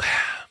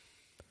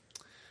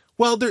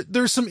 Well,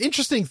 there's some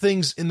interesting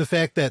things in the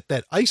fact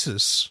that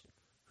Isis,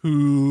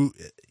 who,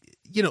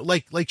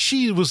 like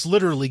she was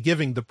literally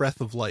giving the breath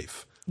of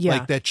life. Yeah.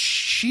 Like that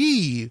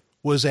she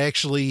was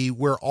actually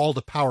where all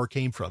the power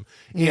came from.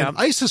 And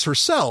Isis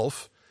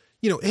herself,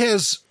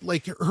 has,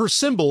 like, her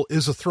symbol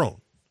is a throne.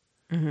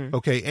 Mm-hmm.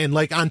 Okay, and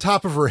like on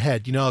top of her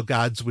head,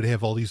 gods would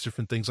have all these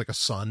different things, like a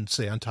sun,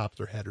 say, on top of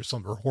their head, or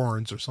something, or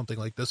horns, or something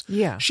like this.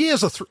 Yeah, she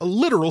has a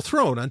literal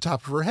throne on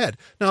top of her head.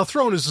 Now, a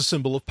throne is a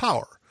symbol of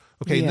power.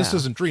 Okay, and this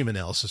isn't dream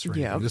analysis or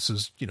anything. This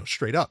is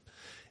straight up.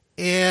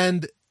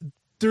 And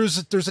there's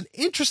an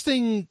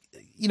interesting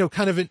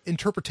kind of an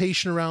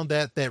interpretation around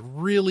that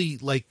really,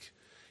 like,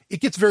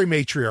 it gets very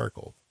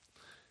matriarchal.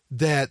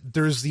 That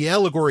there's the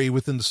allegory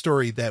within the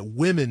story that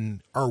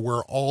women are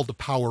where all the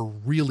power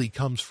really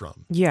comes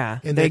from. Yeah,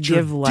 and they that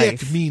give your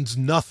life. Dick means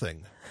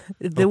nothing.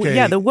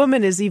 The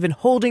woman is even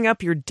holding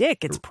up your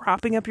dick. It's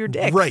propping up your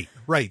dick. Right.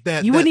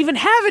 You wouldn't even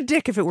have a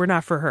dick if it were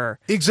not for her.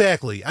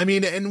 Exactly. I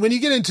mean, and when you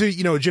get into,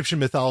 Egyptian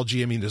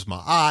mythology, I mean, there's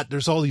Ma'at,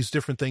 there's all these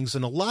different things,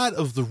 and a lot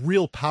of the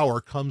real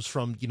power comes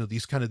from,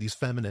 these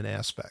feminine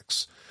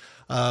aspects.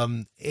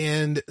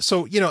 And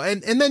so,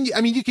 and then,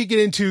 I mean, you could get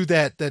into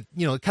that, kind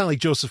of like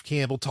Joseph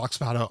Campbell talks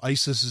about how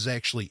Isis is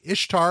actually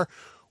Ishtar,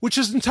 which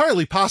is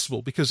entirely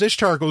possible because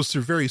Ishtar goes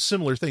through very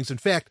similar things. In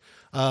fact,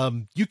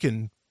 you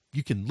can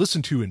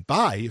listen to and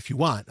buy if you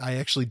want. I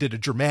actually did a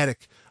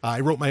dramatic, I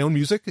wrote my own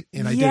music,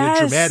 and I did Yes.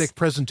 a dramatic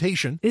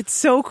presentation. It's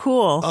so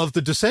cool. Of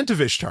the Descent of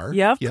Ishtar.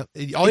 Yep. All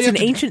It's you have an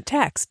to ancient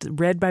text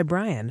read by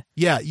Brian.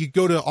 Yeah, you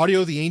go to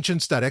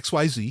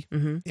audiotheancients.xyz,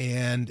 Mm-hmm.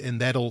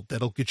 and that'll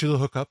get you the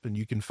hookup, and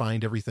you can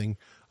find everything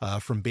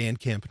from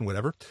Bandcamp and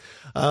whatever.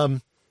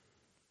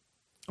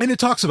 And it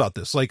talks about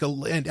this, like,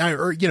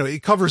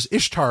 it covers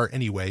Ishtar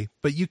anyway,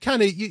 but you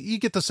kind of, you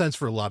get the sense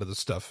for a lot of the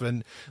stuff.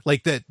 And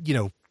like that,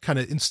 kind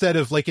of instead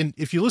of like,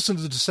 if you listen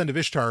to the Descent of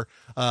Ishtar,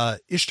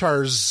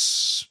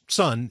 Ishtar's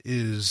son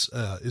is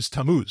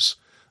Tammuz,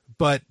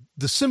 but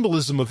the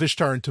symbolism of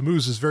Ishtar and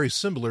Tammuz is very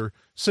similar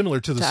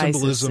to the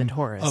symbolism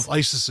of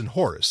Isis and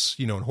Horus,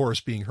 and Horus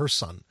being her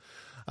son.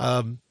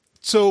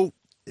 So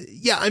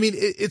yeah, I mean,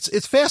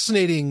 it's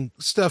fascinating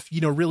stuff,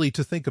 really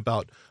to think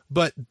about,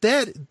 but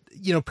that,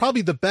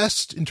 probably the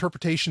best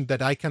interpretation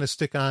that I kind of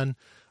stick on,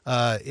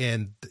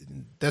 and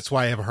that's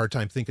why I have a hard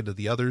time thinking of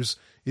the others,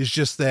 is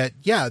just that,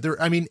 yeah,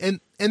 and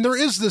there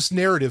is this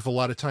narrative a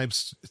lot of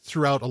times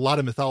throughout a lot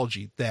of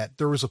mythology that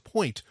there was a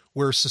point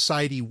where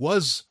society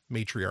was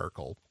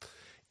matriarchal,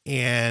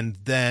 and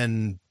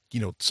then,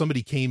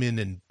 somebody came in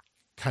and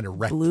kind of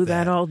wrecked blew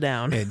that all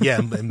down.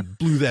 and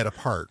blew that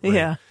apart. Right?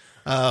 Yeah.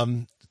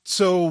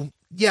 So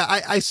yeah,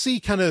 I see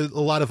kind of a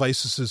lot of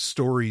Isis's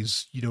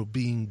stories,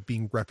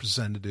 being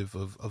representative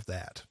of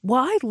that.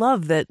 Well, I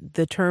love that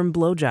the term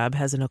blowjob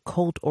has an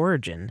occult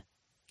origin.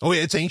 Oh,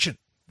 yeah, it's ancient.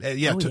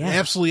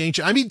 Absolutely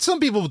ancient. I mean, some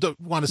people don't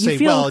want to say, you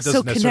feel well, it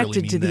doesn't so necessarily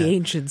connected to mean the that.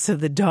 ancients of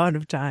the dawn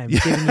of time,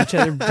 giving each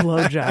other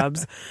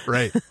blowjobs.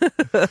 Right.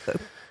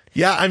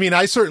 Yeah, I mean,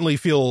 I certainly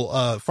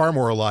feel far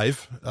more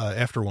alive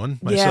after one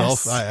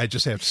myself. Yes. I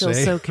just have to Feel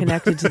say, so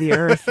connected to the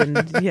earth and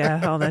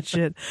all that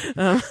shit.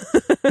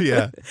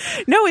 Yeah.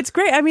 No, it's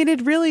great. I mean,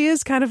 it really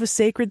is kind of a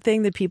sacred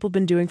thing that people have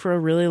been doing for a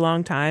really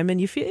long time, and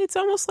you feel it's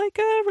almost like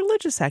a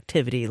religious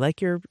activity,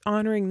 like you're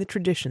honoring the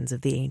traditions of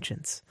the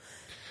ancients.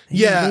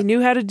 They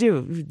knew how to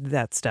do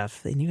that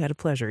stuff. They knew how to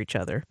pleasure each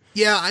other.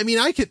 Yeah, I mean,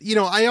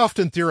 I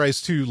often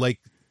theorize too, like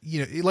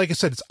I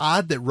said, it's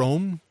odd that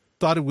Rome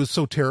thought it was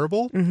so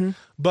terrible,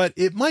 but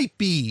it might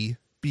be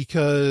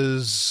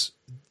because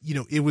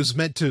it was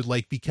meant to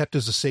like be kept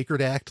as a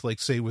sacred act, like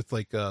say with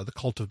like the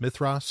cult of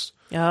Mithras,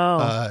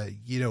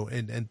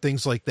 and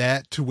things like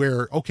that, to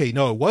where it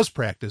was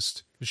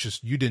practiced, it's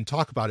just you didn't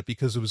talk about it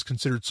because it was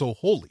considered so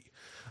holy.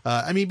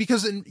 I mean,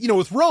 because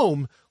with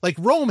Rome, like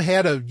Rome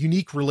had a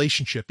unique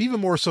relationship,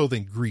 even more so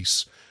than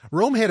Greece.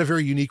 Rome had a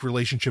very unique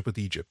relationship with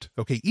Egypt.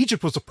 Okay,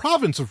 Egypt was a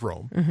province of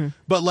Rome,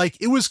 but like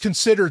it was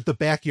considered the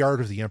backyard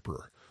of the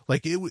emperor.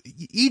 Like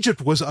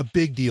Egypt was a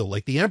big deal.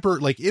 Like the emperor,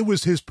 like it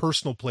was his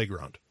personal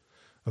playground.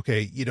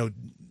 Okay.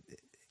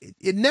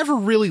 It never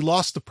really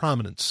lost the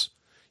prominence,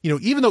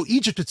 even though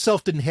Egypt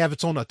itself didn't have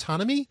its own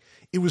autonomy,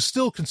 it was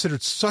still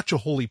considered such a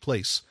holy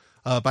place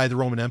by the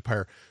Roman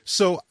Empire.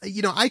 So,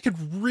 I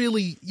could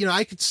really,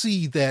 I could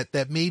see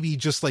that maybe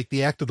just like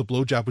the act of the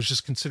blowjob was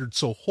just considered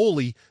so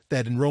holy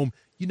that in Rome,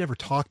 you never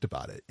talked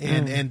about it.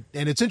 And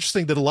it's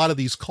interesting that a lot of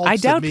these cults, I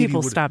doubt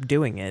people stopped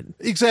doing it.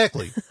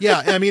 Exactly.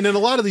 Yeah. I mean, in a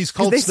lot of these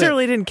cults, they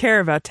certainly didn't care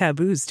about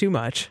taboos too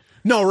much.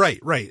 No, right.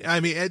 I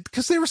mean,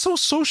 because they were so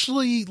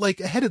socially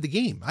like ahead of the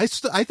game. I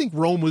think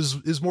Rome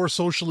was more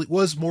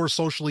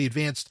socially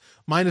advanced,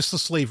 minus the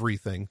slavery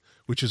thing,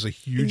 which is a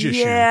huge issue.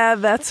 Yeah,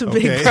 that's a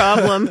big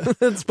problem.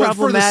 That's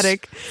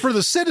problematic for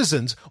the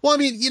citizens. Well, I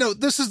mean,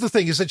 this is the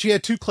thing, is that you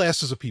had two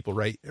classes of people,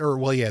 right? Or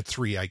well, you had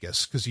three, I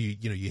guess, because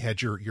you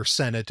had your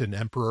Senate and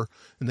emperor,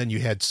 and then you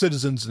had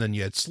citizens, and then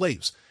you had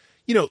slaves.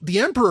 The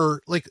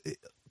emperor, like,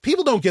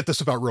 people don't get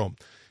this about Rome.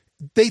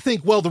 They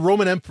think, well, the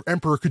Roman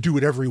emperor could do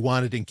whatever he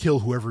wanted and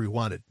kill whoever he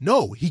wanted.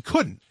 No, he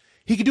couldn't.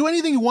 He could do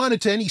anything he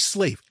wanted to any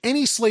slave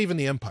in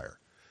the empire.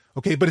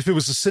 Okay, but if it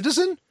was a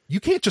citizen, you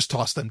can't just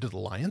toss them to the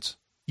lions.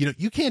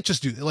 You can't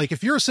just do, like,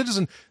 if you're a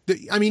citizen,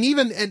 I mean,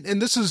 even, and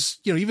this is,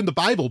 even the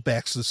Bible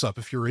backs this up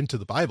if you're into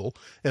the Bible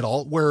at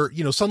all, where,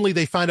 suddenly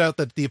they find out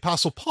that the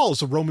Apostle Paul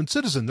is a Roman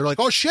citizen. They're like,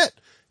 oh shit,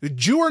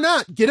 Jew or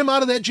not, get him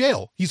out of that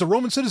jail. He's a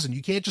Roman citizen.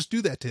 You can't just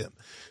do that to him.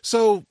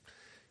 So,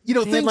 they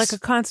things had like a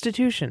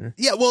constitution.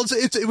 Yeah, well,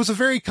 it was a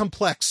very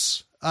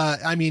complex,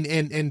 I mean,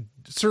 and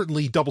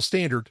certainly double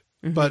standard,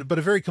 but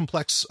a very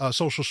complex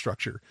social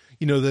structure,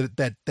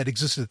 that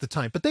existed at the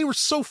time. But they were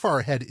so far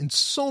ahead in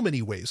so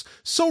many ways,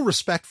 so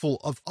respectful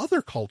of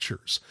other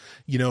cultures.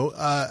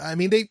 I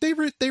mean,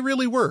 they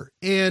really were,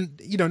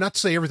 and not to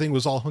say everything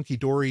was all hunky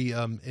dory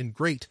and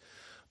great.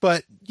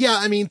 But yeah,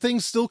 I mean,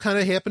 things still kind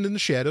of happened in the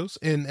shadows.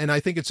 And I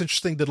think it's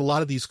interesting that a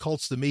lot of these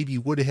cults that maybe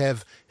would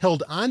have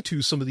held on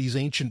to some of these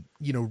ancient,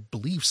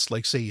 beliefs,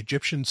 like say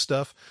Egyptian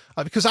stuff,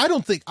 because I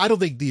don't think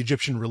the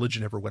Egyptian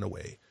religion ever went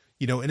away,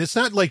 and it's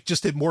not like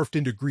just it morphed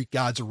into Greek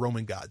gods or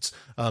Roman gods.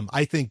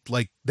 I think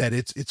like that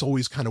it's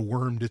always kind of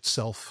wormed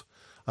itself.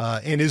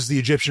 And is the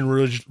Egyptian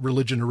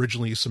religion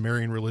originally a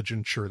Sumerian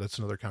religion? Sure, that's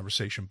another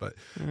conversation. But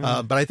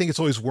I think it's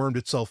always wormed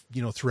itself,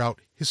 throughout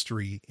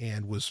history,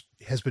 and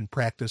has been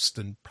practiced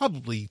and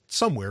probably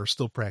somewhere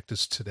still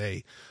practiced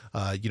today,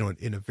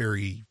 in a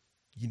very,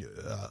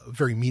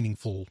 very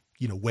meaningful,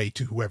 way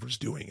to whoever's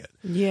doing it.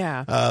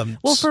 Yeah.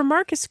 Well, for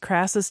Marcus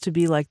Crassus to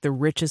be like the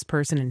richest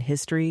person in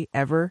history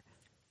ever.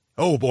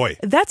 Oh, boy.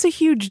 That's a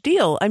huge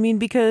deal. I mean,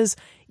 because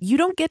you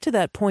don't get to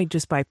that point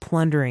just by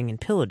plundering and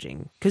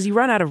pillaging, because you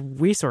run out of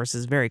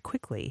resources very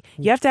quickly.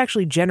 You have to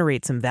actually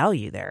generate some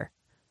value there.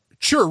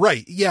 Sure,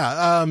 right.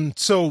 Yeah.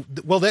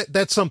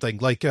 That's something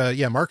like,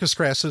 Marcus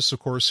Crassus, of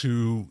course,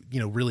 who,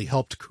 really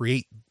helped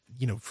create,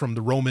 from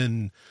the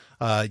Roman,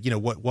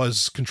 what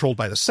was controlled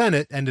by the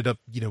Senate ended up,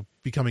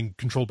 becoming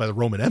controlled by the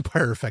Roman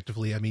Empire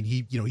effectively. I mean,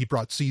 he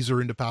brought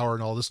Caesar into power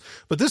and all this,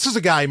 but this is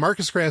a guy,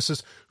 Marcus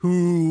Crassus,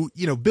 who,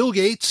 Bill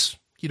Gates,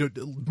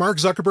 Mark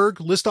Zuckerberg,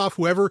 list off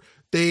whoever,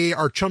 they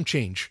are chump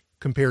change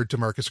compared to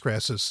Marcus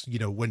Crassus,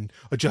 when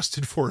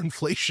adjusted for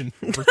inflation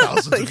for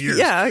thousands of years.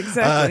 Yeah,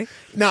 exactly.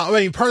 Now,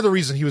 I mean, part of the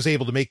reason he was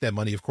able to make that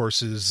money, of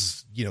course,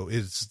 is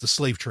the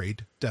slave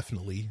trade.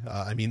 Definitely.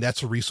 I mean,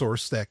 that's a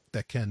resource that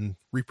can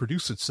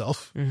reproduce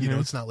itself. Mm-hmm.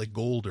 It's not like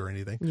gold or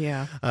anything.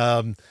 Yeah.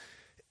 But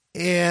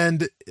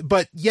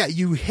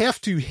you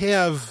have to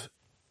have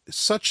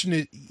such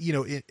an,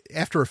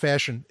 after a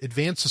fashion,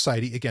 advanced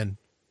society. Again,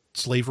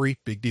 slavery,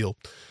 big deal.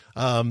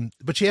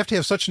 But you have to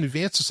have such an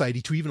advanced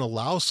society to even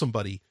allow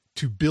somebody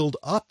to build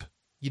up,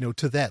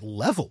 to that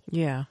level.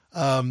 Yeah.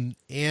 And,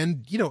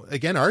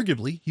 again,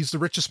 arguably, he's the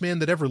richest man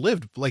that ever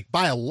lived, like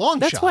by a long shot.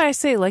 That's why I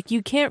say, like,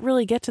 you can't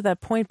really get to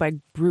that point by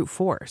brute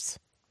force.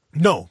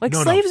 No. Like,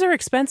 slaves are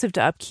expensive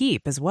to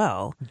upkeep as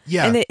well.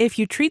 Yeah. And if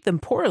you treat them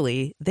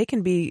poorly, they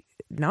can be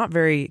not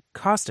very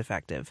cost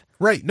effective.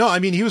 Right. No, I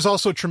mean, he was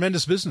also a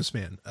tremendous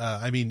businessman.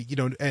 And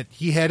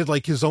he had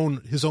like his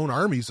own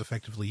armies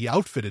effectively. He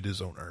outfitted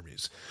his own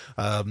armies.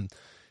 I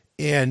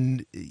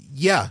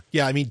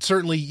mean,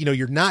 certainly,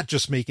 you're not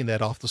just making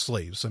that off the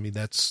slaves. I mean,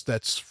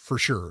 that's for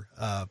sure.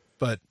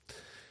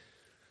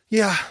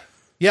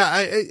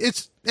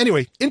 It's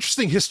anyway,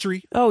 interesting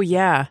history. Oh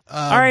yeah.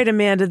 All right,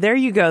 Amanda, there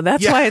you go.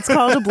 That's why it's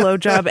called a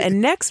blowjob.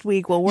 And next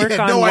week we'll work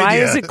on why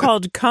is it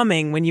called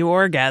coming when you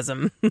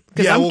orgasm?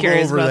 Because I'm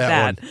curious about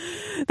that.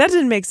 That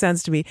didn't make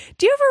sense to me.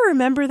 Do you ever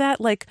remember that?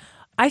 Like,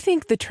 I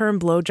think the term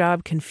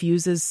blowjob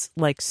confuses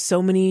like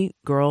so many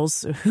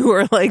girls who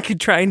are like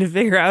trying to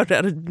figure out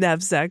how to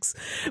have sex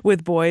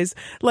with boys.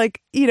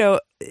 Like, I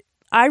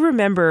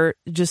remember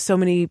just so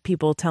many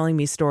people telling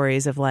me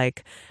stories of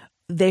like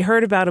they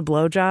heard about a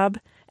blowjob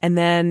and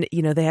then,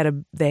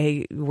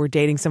 they were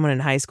dating someone in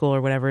high school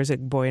or whatever, as a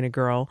boy and a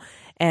girl.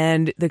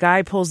 And the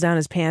guy pulls down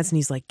his pants and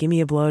he's like, "Give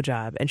me a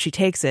blowjob." And she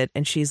takes it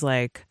and she's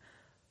like,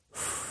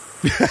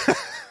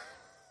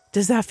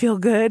 "Does that feel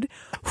good?"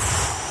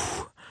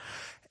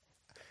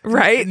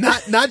 Right?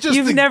 Not just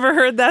You've never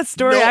heard that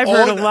story. No, I've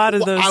heard a lot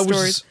of those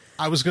stories.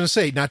 I was going to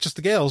say, not just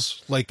the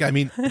gals. Like, I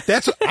mean,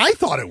 that's what I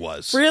thought it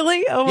was.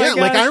 Really? Oh my God.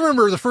 Like I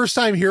remember the first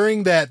time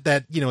hearing that,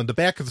 in the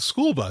back of the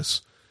school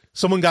bus,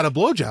 someone got a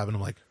blowjob and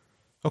I'm like,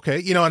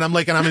 okay, and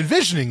I'm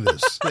envisioning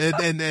this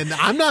and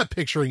I'm not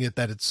picturing it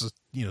that it's,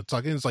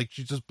 tugging. It's like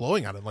she's just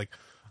blowing on it. I'm like,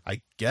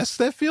 I guess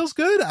that feels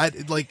good.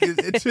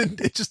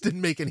 It just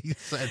didn't make any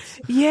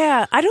sense.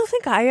 Yeah. I don't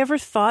think I ever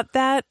thought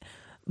that.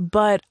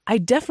 But I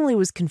definitely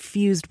was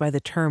confused by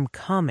the term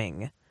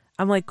coming.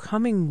 I'm like,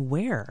 coming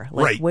where?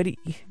 Like, right.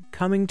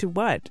 Coming to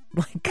what?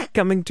 Like,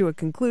 coming to a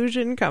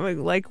conclusion?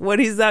 What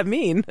does that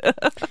mean?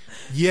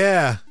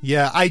 Yeah.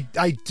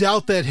 I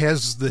doubt that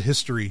has the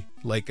history.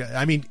 Like,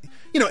 I mean,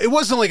 it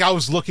wasn't like I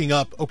was looking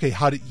up, okay,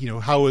 where did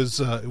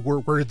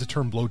the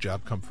term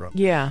blowjob come from?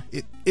 Yeah.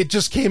 It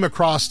just came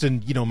across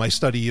in, my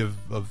study of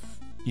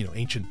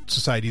ancient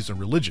societies and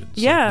religions.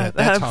 Yeah.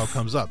 That's how it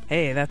comes up.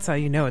 Hey, that's how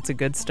you know it's a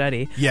good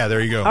study. Yeah, there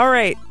you go. All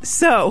right.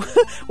 So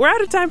we're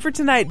out of time for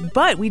tonight,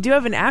 but we do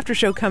have an after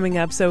show coming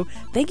up. So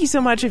thank you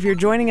so much if you're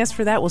joining us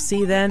for that. We'll see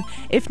you then.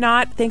 If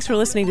not, thanks for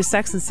listening to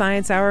Sex and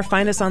Science Hour.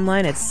 Find us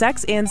online at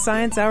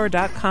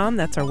sexandsciencehour.com.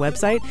 That's our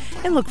website.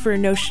 And look for a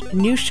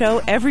new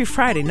show every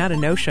Friday. Not a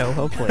no-show,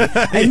 hopefully.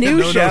 A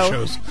new show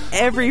no-shows.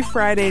 Every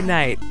Friday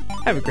night.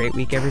 Have a great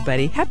week,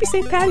 everybody. Happy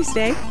St. Paddy's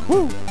Day.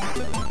 Woo!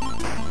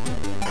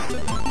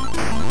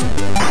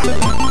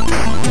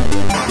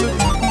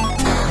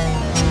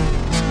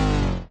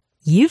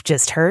 You've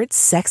just heard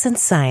Sex and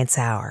Science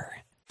Hour.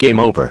 Game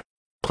over.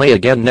 Play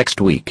again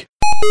next week.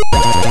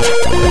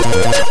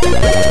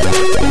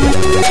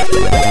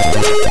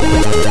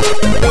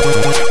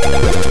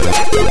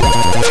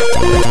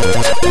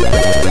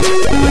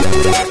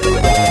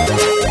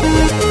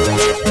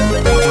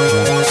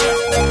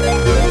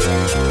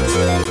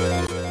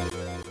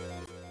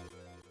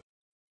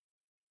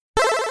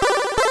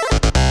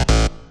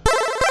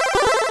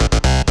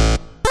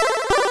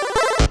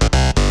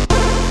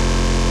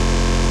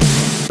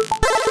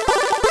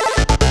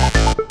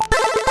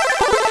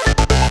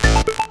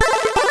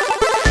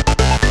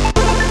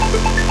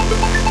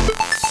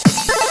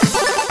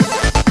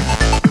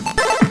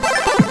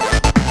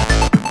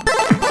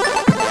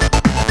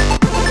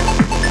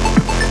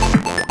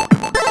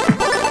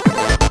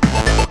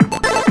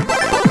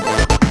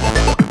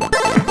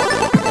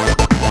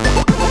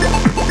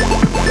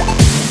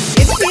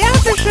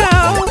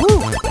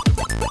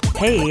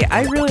 Hey,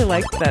 I really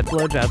liked that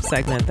blowjob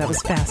segment. That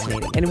was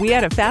fascinating. And we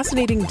had a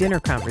fascinating dinner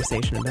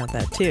conversation about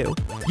that, too.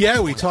 Yeah,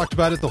 we talked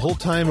about it the whole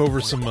time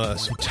over some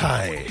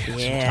Thai. Yeah. Some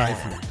Thai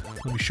food.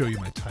 Let me show you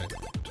my Thai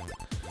food.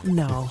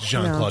 No.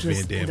 Jean-Claude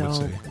just Van Damme would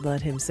say. Don't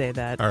let him say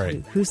that. All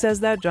right. Who says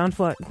that?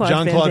 Jean-Claude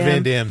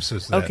Van Damme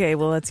says that. Okay,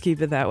 well, let's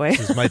keep it that way.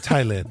 This is my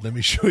Thailand. Let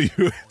me show you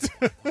it.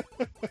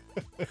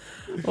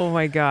 Oh,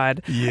 my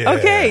God. Yeah.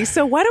 Okay,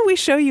 so why don't we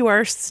show you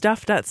our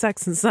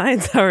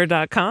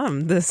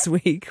stuff.sexandsciencehour.com this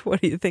week?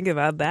 What do you think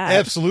about that?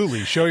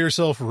 Absolutely. Show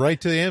yourself right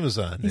to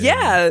Amazon.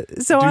 Yeah.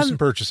 So do some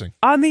purchasing.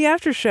 On the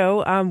after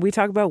show, we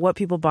talk about what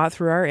people bought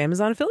through our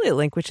Amazon affiliate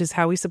link, which is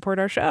how we support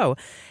our show.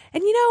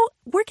 And,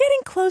 we're getting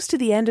close to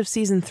the end of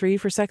season 3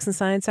 for Sex and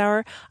Science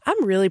Hour.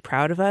 I'm really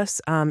proud of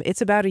us.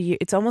 It's about a year.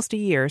 It's almost a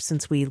year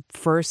since we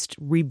first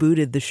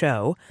rebooted the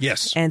show.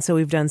 Yes. And so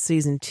we've done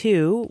season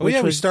 2.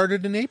 We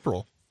started in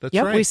April. That's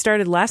right. We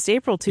started last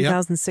April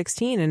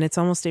 2016, and it's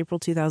almost April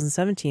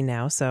 2017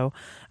 now. So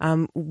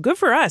good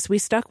for us. We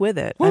stuck with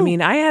it. Woo. I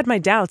mean, I had my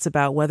doubts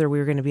about whether we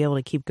were going to be able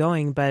to keep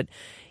going, but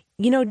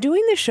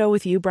doing the show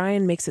with you,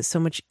 Brian, makes it so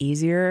much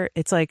easier.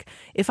 It's like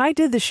if I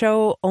did the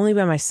show only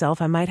by myself,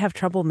 I might have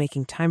trouble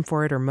making time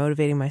for it or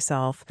motivating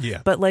myself.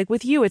 Yeah. But like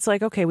with you, it's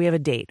like, okay, we have a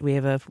date. We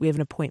have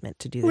an appointment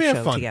to do the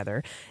show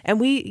together. And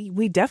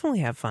we definitely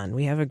have fun.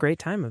 We have a great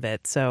time of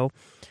it. So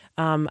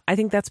I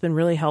think that's been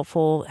really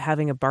helpful,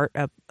 having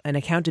an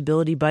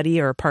accountability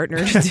buddy or a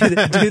partner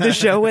to do the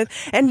show with.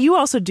 And you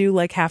also do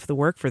like half the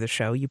work for the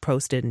show. You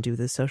post it and do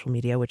the social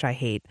media, which I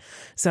hate.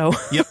 So,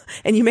 yep.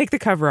 And you make the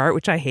cover art,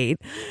 which I hate.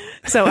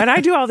 So, and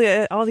I do all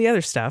the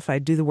other stuff. I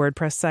do the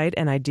WordPress site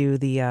and I do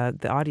the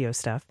audio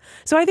stuff.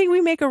 So I think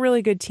we make a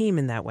really good team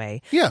in that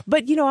way. Yeah.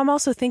 But I'm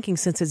also thinking,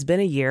 since it's been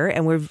a year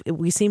and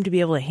we seem to be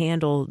able to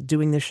handle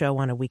doing the show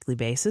on a weekly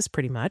basis,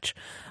 pretty much,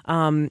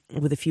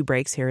 with a few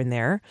breaks here and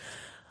there.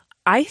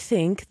 I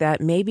think that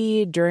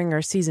maybe during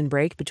our season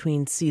break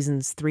between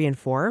seasons 3 and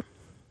 4,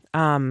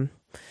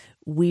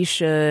 we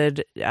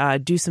should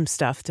do some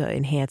stuff to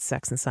enhance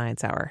Sex and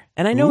Science Hour.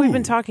 And I know we've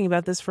been talking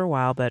about this for a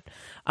while, but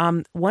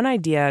one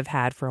idea I've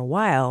had for a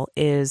while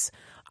is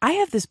I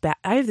have this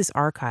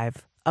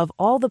archive of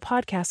all the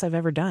podcasts I've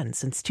ever done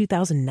since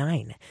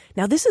 2009.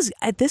 Now,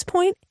 at this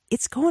point,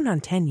 it's going on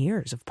 10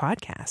 years of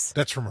podcasts.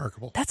 That's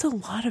remarkable. That's a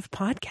lot of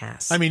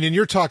podcasts. I mean, and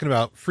you're talking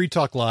about Free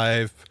Talk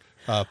Live,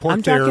 Pork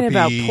I'm Therapy. talking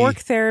about Pork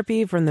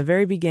Therapy from the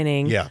very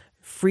beginning. Yeah.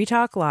 Free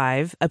Talk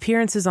Live,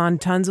 appearances on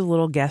tons of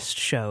little guest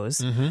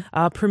shows.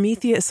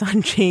 Prometheus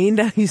Unchained,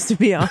 I used to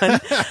be on.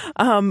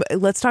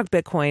 Let's Talk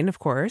Bitcoin, of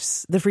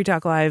course. The Free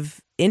Talk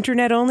Live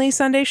internet-only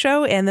Sunday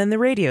show, and then the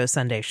radio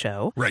Sunday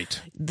show. Right.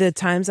 The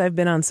times I've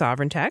been on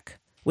Sovereign Tech,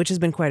 which has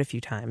been quite a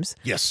few times.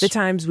 Yes. The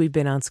times we've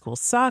been on School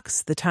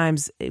Sucks. The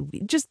times,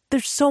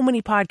 there's so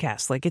many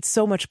podcasts. Like, it's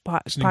so much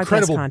it's an podcast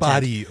incredible content.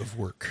 Body of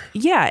work.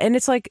 Yeah, and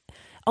it's like,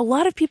 a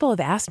lot of people have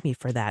asked me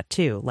for that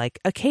too. Like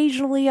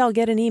occasionally I'll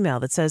get an email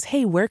that says,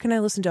 hey, where can I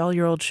listen to all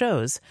your old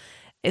shows?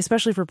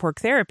 Especially for Pork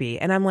Therapy.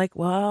 And I'm like,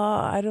 well,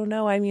 I don't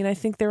know. I mean, I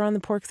think they're on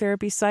the Pork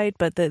Therapy site,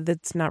 but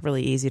that's not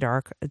really easy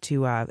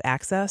to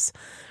access.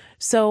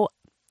 So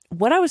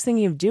what I was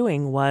thinking of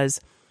doing was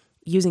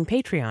using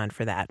Patreon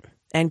for that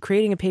and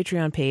creating a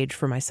Patreon page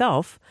for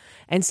myself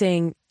and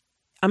saying,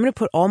 I'm going to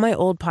put all my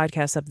old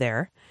podcasts up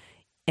there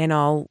and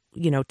I'll,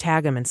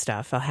 tag them and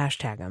stuff. I'll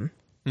hashtag them.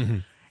 Mm-hmm.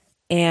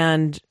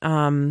 And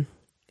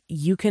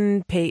you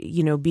can pay,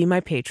 be my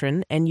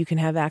patron, and you can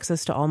have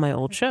access to all my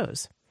old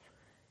shows.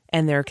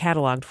 And they're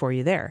cataloged for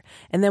you there.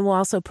 And then we'll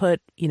also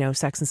put,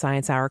 Sex and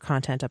Science Hour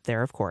content up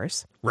there, of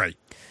course. Right.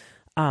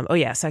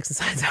 Sex and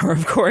Science Hour,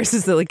 of course,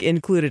 is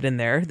included in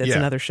there. That's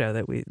another show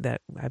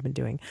that I've been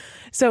doing.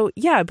 So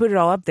yeah, I put it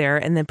all up there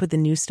and then put the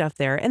new stuff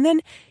there. And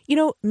then,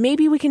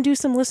 maybe we can do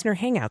some listener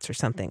hangouts or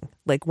something.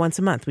 Like once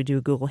a month, we do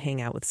a Google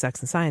Hangout with Sex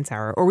and Science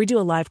Hour, or we do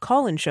a live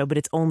call-in show, but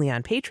it's only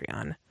on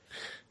Patreon.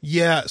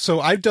 Yeah,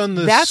 so I've done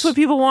this. That's what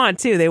people want,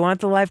 too. They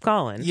want the live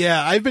call-in.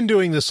 Yeah, I've been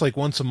doing this like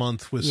once a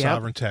month with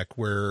Sovereign Tech,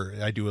 where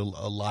I do a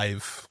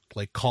live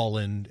like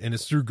call-in, and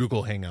it's through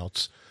Google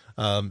Hangouts.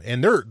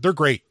 And they're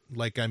great.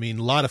 Like, I mean,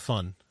 a lot of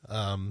fun.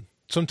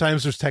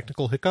 Sometimes there's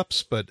technical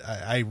hiccups, but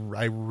I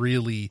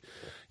really,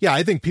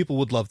 I think people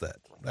would love that.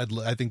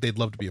 I think they'd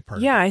love to be a part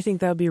of it. Yeah, I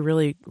think that would be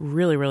really,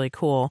 really, really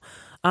cool.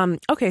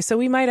 Okay, so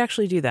we might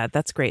actually do that.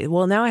 That's great.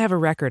 Well, now I have a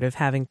record of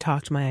having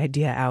talked my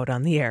idea out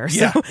on the air.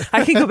 So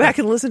I can go back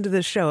and listen to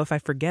this show if I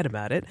forget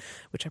about it,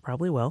 which I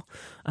probably will.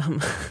 And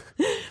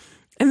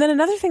then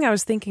another thing I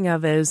was thinking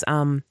of is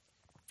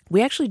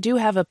we actually do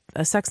have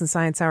a Sex and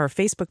Science Hour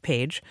Facebook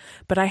page,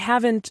 but I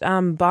haven't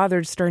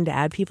bothered starting to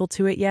add people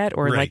to it yet,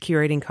 or like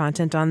curating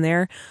content on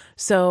there.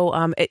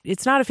 So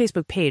it's not a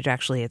Facebook page,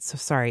 actually. It's a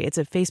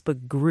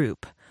Facebook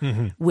group,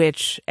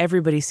 which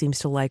everybody seems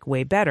to like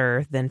way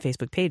better than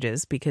Facebook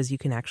pages, because you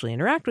can actually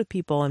interact with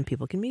people and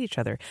people can meet each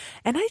other.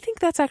 And I think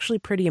that's actually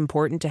pretty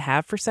important to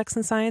have for Sex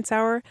and Science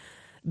Hour,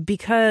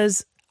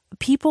 because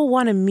people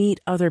want to meet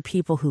other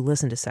people who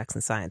listen to Sex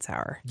and Science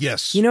Hour.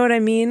 Yes. You know what I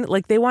mean?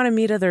 Like they want to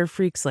meet other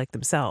freaks like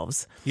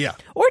themselves. Yeah.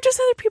 Or just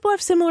other people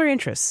have similar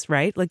interests,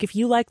 right? Like if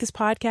you like this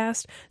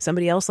podcast,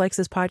 somebody else likes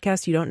this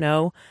podcast you don't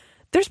know,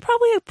 there's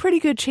probably a pretty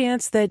good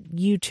chance that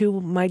you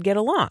two might get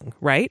along,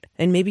 right?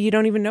 And maybe you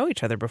don't even know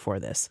each other before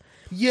this.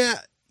 Yeah.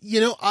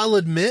 I'll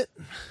admit,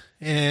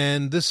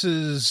 and this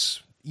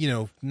is,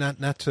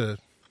 not to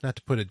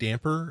put a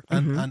damper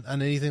on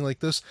anything like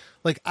this.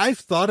 Like I've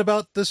thought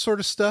about this sort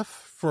of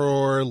stuff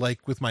for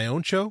like with my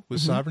own show with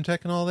Sovereign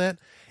Tech and all that.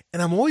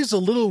 And I'm always a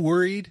little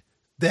worried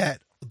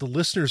that the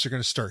listeners are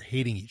going to start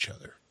hating each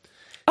other.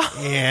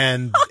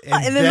 And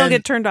then they'll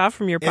get turned off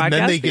from your podcast. And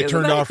then they get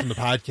turned off from the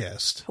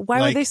podcast.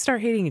 Why would they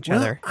start hating each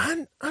other?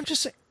 I'm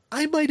just saying,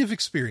 I might have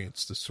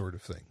experienced this sort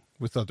of thing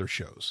with other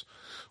shows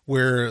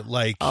where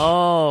like,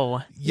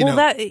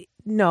 it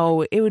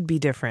would be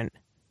different.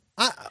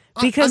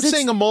 Because I'm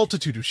saying a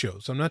multitude of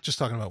shows. I'm not just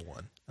talking about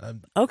one.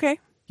 Okay.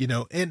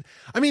 And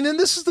I mean, and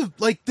this is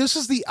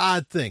the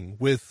odd thing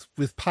with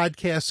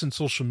podcasts and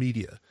social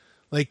media.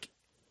 Like,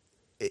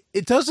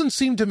 it doesn't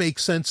seem to make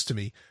sense to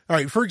me. All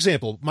right. For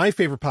example, my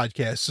favorite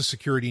podcast is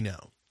Security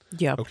Now.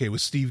 Yeah. Okay.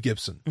 With Steve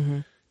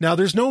Gibson. Now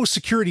there's no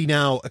Security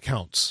Now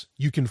accounts.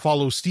 You can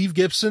follow Steve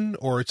Gibson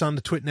or it's on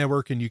the Twit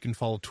network and you can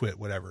follow Twit,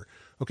 whatever.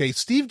 Okay.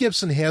 Steve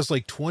Gibson has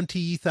like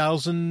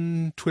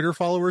 20,000 Twitter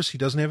followers. He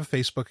doesn't have a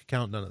Facebook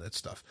account, none of that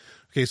stuff.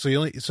 Okay. So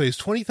he has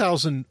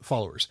 20,000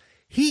 followers.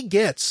 He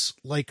gets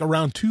like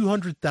around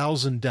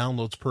 200,000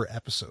 downloads per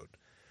episode,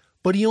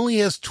 but he only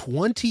has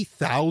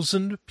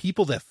 20,000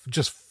 people that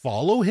just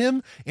follow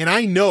him. And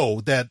I know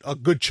that a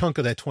good chunk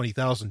of that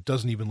 20,000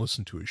 doesn't even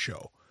listen to his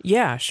show.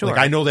 Yeah, sure. Like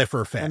I know that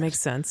for a fact. That makes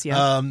sense.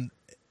 Yeah.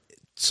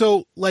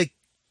 So like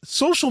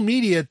social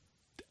media,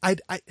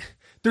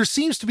 there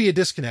seems to be a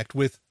disconnect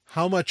with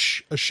how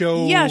much a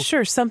show. Yeah,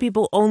 sure. Some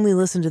people only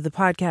listen to the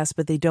podcast,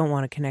 but they don't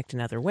want to connect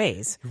in other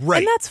ways. Right.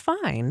 And that's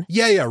fine.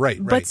 Yeah, right.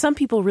 But some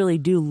people really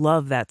do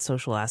love that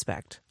social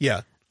aspect.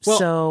 Yeah. Well,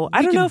 so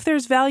I don't know if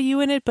there's value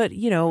in it, but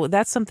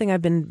that's something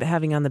I've been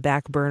having on the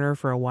back burner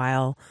for a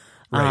while.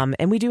 Right.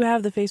 And we do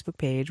have the Facebook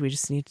page. We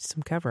just need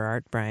some cover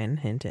art, Brian.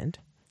 Hint, hint.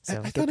 So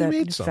I thought I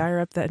made some. Fire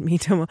up that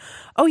MeToo.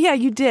 Oh yeah,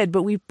 you did,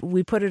 but we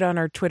put it on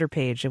our Twitter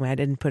page, and I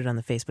didn't put it on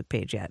the Facebook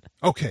page yet.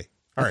 Okay.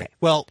 All right.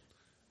 Well,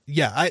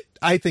 yeah,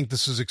 I think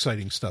this is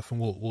exciting stuff,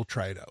 and we'll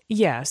try it out.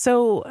 Yeah.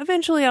 So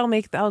eventually,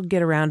 I'll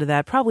get around to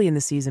that. Probably in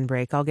the season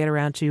break, I'll get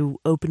around to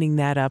opening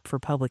that up for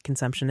public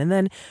consumption, and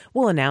then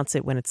we'll announce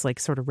it when it's like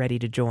sort of ready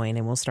to join,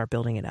 and we'll start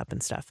building it up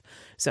and stuff.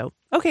 So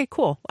okay,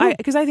 cool.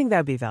 Because I think that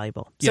would be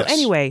valuable. So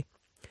anyway,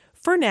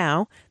 for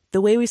now,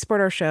 the way we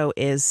support our show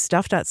is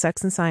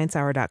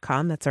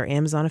stuff.sexandsciencehour.com. That's our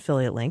Amazon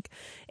affiliate link.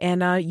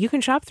 And you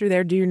can shop through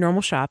there, do your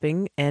normal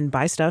shopping, and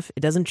buy stuff. It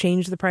doesn't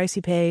change the price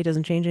you pay. It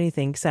doesn't change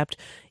anything, except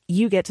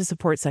you get to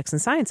support Sex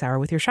and Science Hour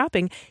with your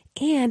shopping.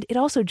 And it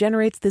also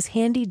generates this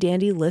handy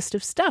dandy list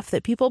of stuff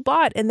that people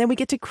bought. And then we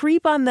get to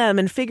creep on them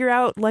and figure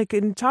out,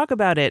 and talk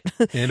about it.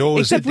 And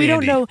except we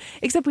don't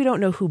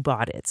know who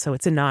bought it. So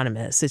it's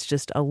anonymous. It's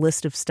just a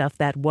list of stuff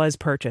that was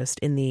purchased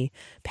in the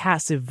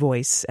passive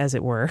voice, as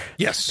it were.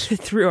 Yes.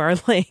 Through our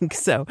link.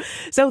 So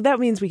that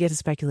means we get to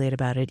speculate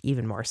about it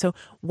even more. So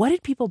what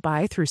did people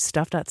buy through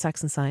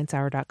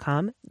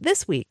stuff.sexandsciencehour.com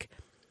this week?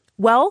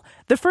 Well,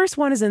 the first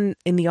one is in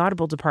the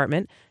Audible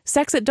department,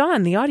 Sex at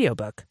Dawn, the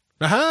audiobook.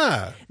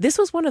 Aha! This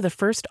was one of the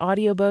first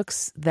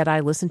audiobooks that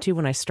I listened to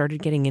when I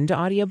started getting into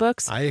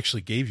audiobooks. I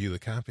actually gave you the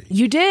copy.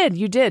 You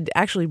did.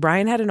 Actually,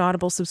 Brian had an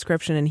Audible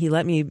subscription and he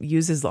let me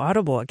use his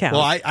Audible account.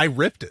 Well, I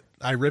ripped it.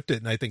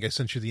 And I think I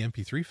sent you the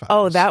MP3 file.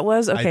 Oh, that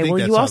was? Okay, well,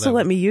 you also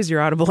let me use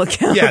your Audible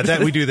account.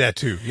 Yeah, we do that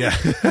too. Yeah.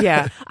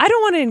 Yeah. I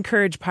don't want to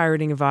encourage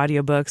pirating of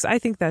audiobooks. I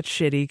think that's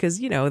shitty because,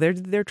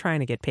 they're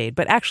trying to get paid.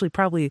 But actually,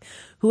 probably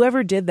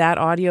whoever did that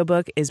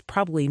audiobook is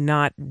probably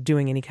not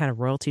doing any kind of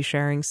royalty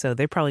sharing. So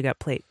they probably got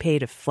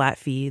paid a flat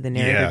fee, the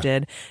narrator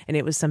did. And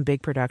it was some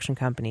big production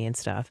company and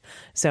stuff.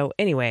 So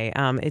anyway,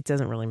 it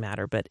doesn't really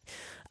matter. But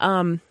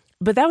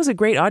that was a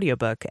great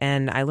audiobook,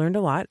 and I learned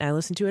a lot. I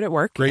listened to it at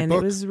work, Great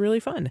book. It was really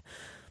fun.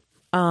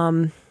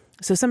 So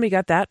somebody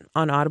got that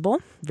on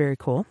Audible. Very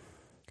cool.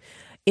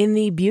 In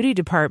the beauty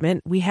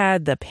department, we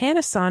had the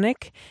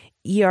Panasonic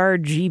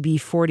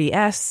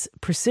ERGB40S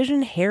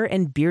Precision Hair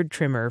and Beard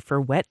Trimmer for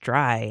wet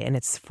dry, and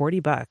it's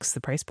 $40, the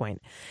price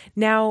point.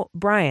 Now,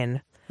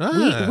 Brian, we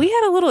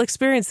had a little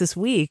experience this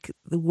week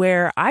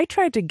where I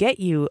tried to get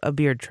you a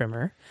beard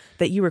trimmer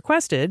that you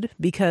requested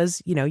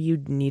because, you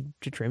need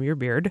to trim your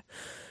beard.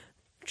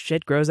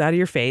 Shit grows out of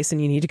your face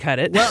and you need to cut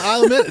it. Well,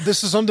 I'll admit,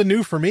 this is something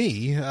new for me.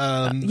 You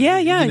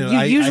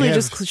usually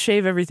just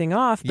shave everything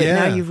off, but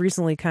now you've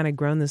recently kind of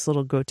grown this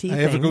little goatee thing.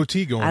 I have a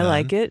goatee going on. I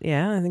like it.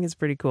 Yeah, I think it's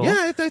pretty cool.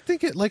 Yeah, I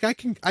think it,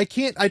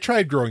 I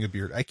tried growing a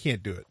beard. I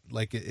can't do it.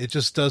 Like, it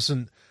just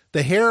doesn't,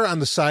 the hair on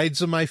the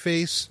sides of my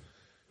face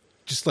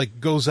just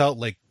goes out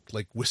like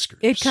whiskers.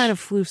 It kind of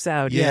floofs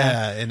out.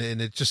 Yeah, and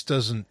it just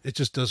doesn't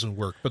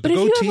work. But the if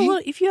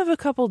goatee, if you have a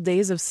couple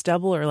days of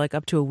stubble or like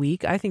up to a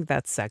week, I think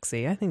that's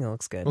sexy. I think it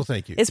looks good. Well,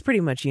 thank you. It's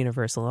pretty much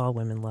universal. All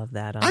women love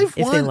that. If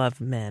they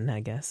love men, I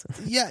guess.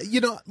 Yeah,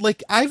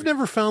 like I've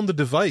never found the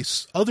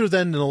device other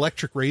than an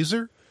electric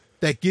razor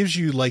that gives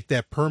you like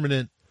that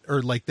permanent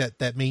or like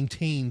that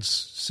maintains,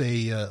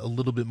 say, a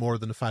little bit more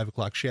than a 5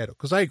 o'clock shadow.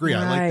 Because I agree,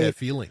 I like that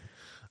feeling.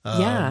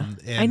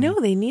 I know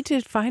they need to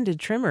find a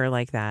trimmer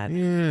like that.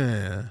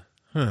 Yeah.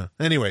 Huh.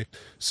 Anyway,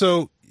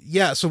 so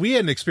we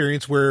had an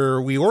experience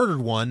where we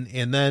ordered one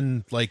and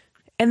then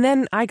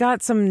I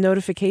got some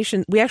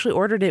notification. We actually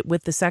ordered it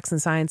with the Sex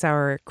and Science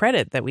Hour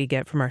credit that we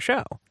get from our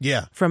show.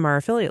 Yeah. From our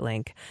affiliate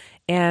link.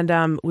 And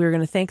we were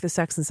going to thank the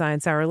Sex and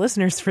Science Hour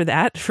listeners for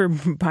that, for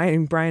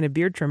buying Brian a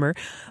beard trimmer.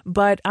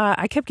 But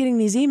I kept getting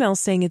these emails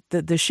saying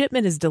that the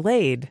shipment is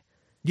delayed.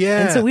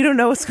 Yeah. And so we don't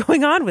know what's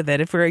going on with it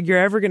if you're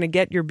ever going to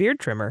get your beard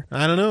trimmer.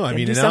 I don't know. I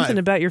mean, do something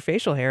about your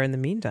facial hair in the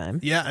meantime.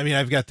 Yeah. I mean,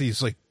 I've got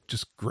these like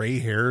just gray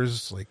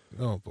hairs. Like,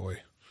 oh boy.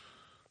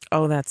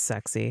 Oh, that's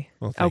sexy.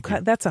 Well,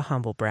 that's a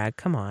humble brag.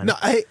 Come on. No,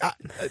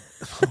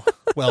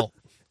 well,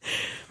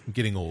 I'm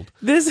getting old.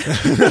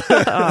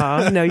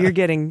 No, you're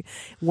getting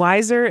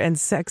wiser and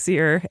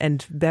sexier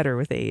and better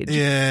with age.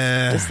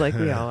 Yeah. Just like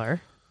we all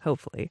are,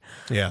 hopefully.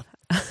 Yeah.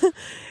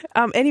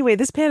 Anyway,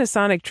 this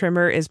Panasonic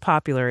trimmer is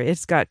popular.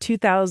 It's got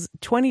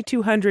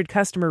 2,200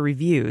 customer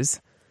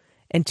reviews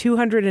and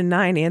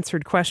 209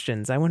 answered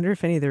questions. I wonder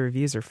if any of the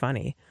reviews are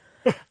funny.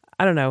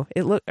 I don't know.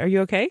 Are you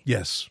okay?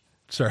 Yes.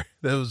 Sorry.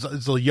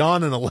 It's a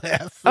yawn and a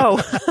laugh.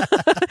 Oh,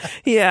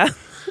 yeah.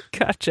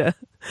 Gotcha.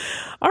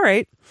 All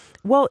right.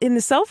 Well, in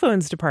the cell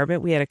phones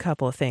department, we had a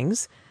couple of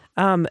things.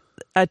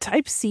 A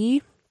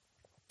Type-C,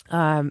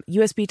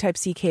 USB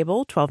Type-C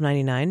cable,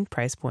 $12.99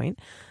 price point.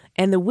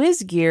 And the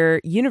WizGear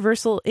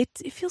Universal, it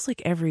feels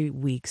like every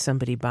week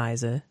somebody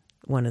buys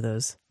one of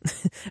those.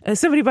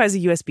 Somebody buys a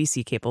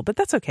USB-C cable, but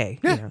that's okay.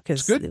 Yeah,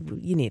 because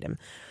you need them.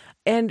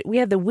 And we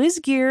had the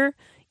WizGear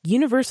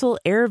Universal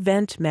Air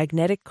Vent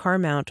Magnetic Car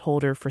Mount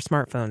Holder for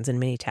smartphones and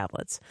mini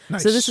tablets.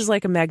 Nice. So this is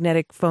like a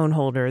magnetic phone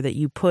holder that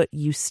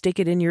you stick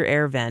it in your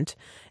air vent,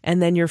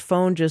 and then your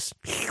phone just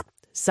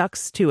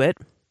sucks to it.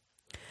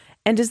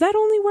 And does that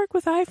only work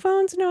with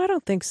iPhones? No, I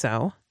don't think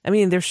so. I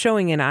mean, they're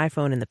showing an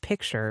iPhone in the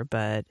picture,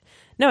 but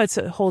no, it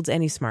holds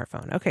any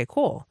smartphone. Okay,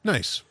 cool.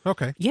 Nice.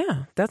 Okay.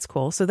 Yeah, that's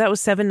cool. So that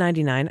was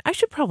 $7.99. I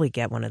should probably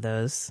get one of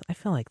those. I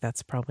feel like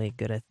that's probably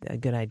a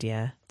good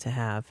idea to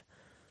have.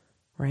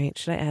 Right?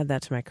 Should I add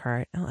that to my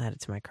cart? I'll add it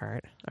to my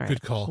cart. All right.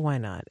 Good call. Why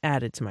not?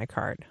 Add it to my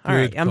cart. All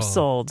right. I'm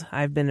sold.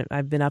 I've been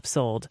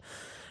upsold.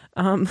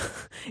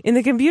 In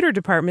the computer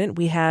department,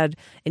 we had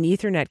an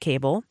Ethernet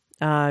cable,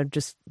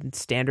 just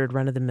standard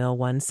run-of-the-mill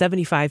one,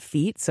 75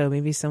 feet. So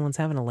maybe someone's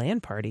having a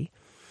LAN party.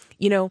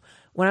 When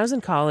I was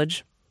in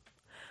college,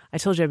 I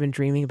told you I've been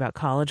dreaming about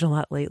college a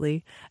lot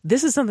lately.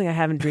 This is something I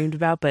haven't dreamed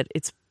about, but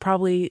it's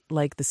probably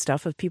like the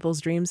stuff of people's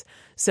dreams.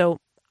 So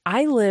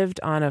I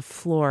lived on a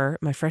floor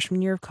my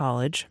freshman year of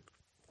college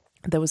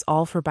that was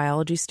all for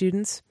biology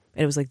students.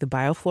 It was like the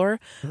bio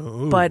floor.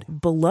 Ooh. But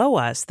below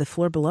us, the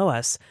floor below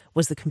us,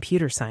 was the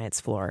computer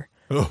science floor.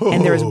 Oh.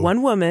 And there was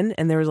one woman,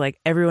 and there was like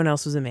everyone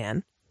else was a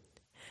man.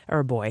 Or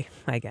a boy,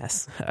 I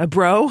guess. A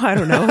bro, I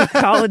don't know, a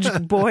college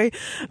boy,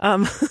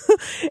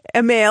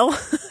 a male.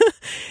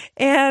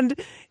 And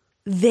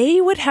they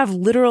would have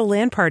literal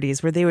LAN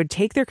parties where they would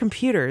take their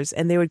computers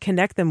and they would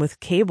connect them with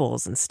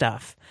cables and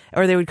stuff.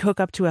 Or they would hook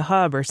up to a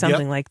hub or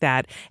something like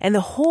that. And the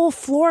whole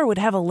floor would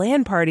have a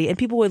LAN party and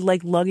people would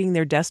like lugging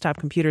their desktop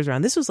computers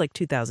around. This was like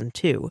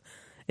 2002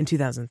 and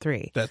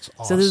 2003. That's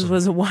awesome. So this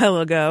was a while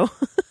ago.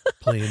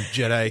 Playing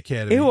Jedi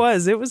Academy. It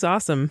was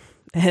awesome.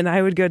 And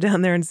I would go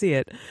down there and see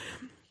it.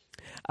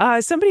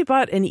 Somebody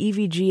bought an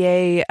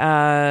EVGA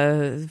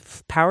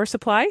power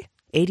supply,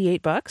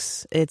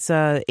 $88. It's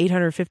a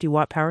 850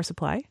 watt power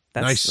supply.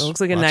 Nice. It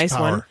looks like a nice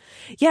one.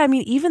 Yeah, I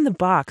mean, even the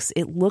box,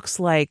 it looks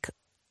like,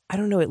 I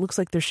don't know, it looks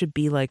like there should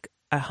be like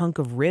a hunk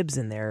of ribs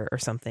in there or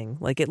something.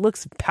 Like it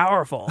looks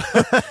powerful.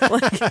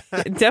 Like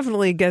it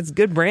definitely gets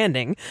good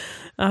branding.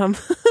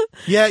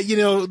 Yeah,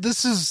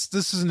 this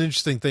is an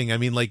interesting thing. I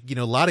mean, like,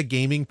 a lot of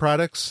gaming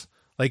products,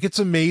 like it's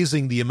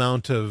amazing the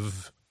amount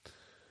of,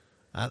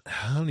 I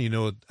don't even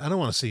know, I don't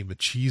want to say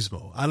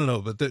machismo. I don't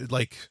know, but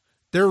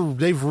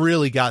they've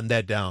really gotten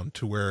that down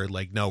to where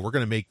like, no, we're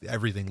going to make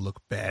everything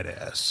look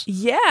badass.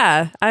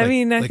 Yeah. I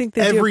mean, I think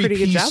they do a pretty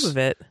good job of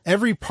it.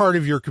 Every part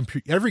of your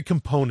every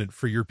component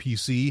for your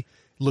PC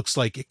looks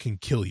like it can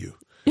kill you.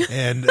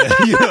 And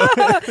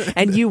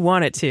and you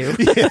want it to.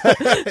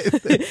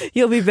 Yeah.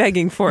 You'll be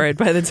begging for it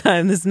by the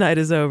time this night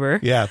is over.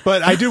 Yeah,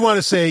 but I do want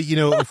to say,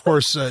 of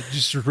course,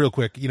 just real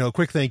quick, a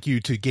quick thank you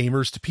to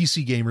gamers, to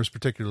PC gamers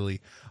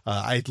particularly.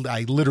 I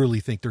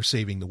literally think they're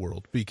saving the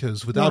world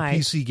because without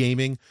PC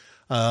gaming,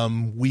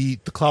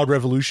 the cloud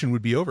revolution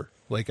would be over.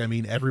 Like, I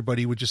mean,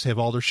 everybody would just have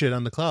all their shit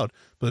on the cloud.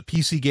 But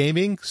PC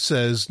gaming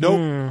says,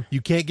 nope,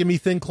 you can't give me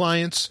thin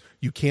clients.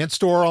 You can't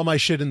store all my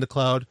shit in the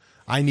cloud.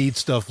 I need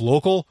stuff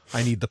local.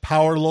 I need the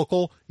power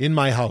local in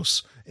my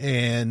house.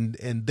 and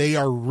they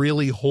are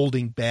really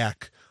holding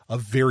back a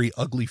very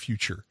ugly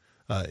future.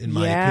 In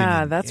my opinion.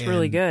 Yeah, that's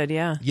really good.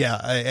 Yeah. Yeah.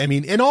 I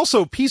mean, and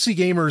also PC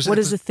gamers. What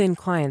is a thin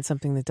client?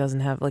 Something that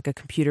doesn't have like a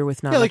computer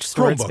with not like much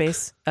storage Chromebook.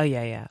 space? Oh,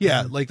 yeah.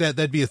 Yeah. Like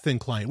that'd be a thin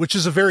client, which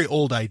is a very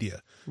old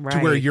idea. Right. To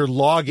where you're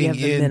logging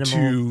you have the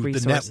into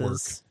the network.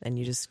 And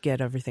you just get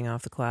everything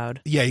off the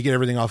cloud. Yeah. You get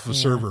everything off of a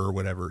server or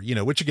whatever,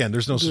 which again,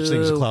 there's no such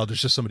thing as a cloud.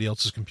 There's just somebody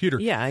else's computer.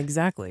 Yeah,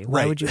 exactly.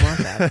 Why Right. would you want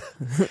that?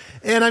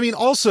 And I mean,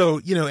 also,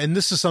 and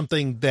this is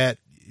something that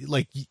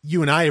like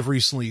you and I have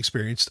recently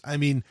experienced. I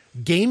mean,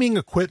 gaming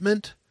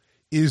equipment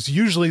is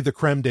usually the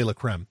creme de la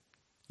creme.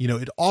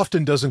 It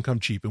often doesn't come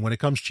cheap, and when it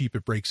comes cheap,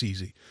 it breaks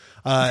easy.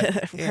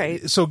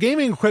 Right. So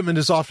gaming equipment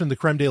is often the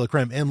creme de la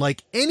creme, and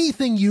like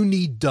anything you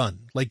need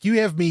done, like you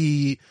have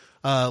me,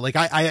 like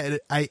I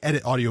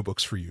edit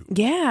audiobooks for you.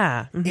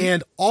 Yeah. Mm-hmm.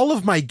 And all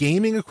of my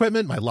gaming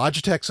equipment, my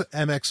Logitech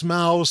MX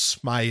mouse,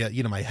 my,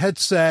 my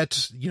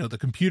headset, the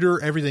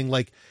computer, everything,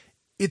 like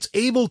it's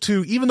able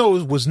to, even though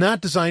it was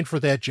not designed for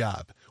that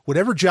job,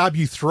 whatever job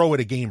you throw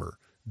at a gamer,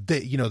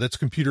 that, that's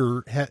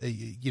computer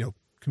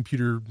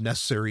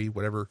necessary,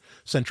 whatever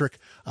centric,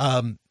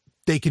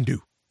 they can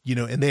do,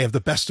 and they have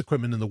the best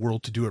equipment in the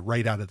world to do it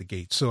right out of the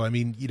gate. So, I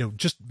mean,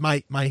 just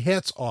my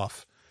hat's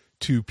off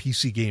to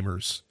PC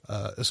gamers,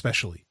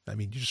 especially. I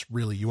mean,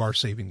 you are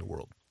saving the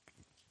world.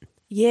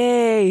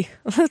 Yay.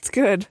 That's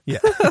good. Yeah.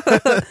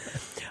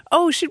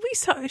 Oh, should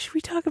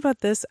we talk about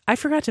this? I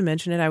forgot to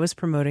mention it. I was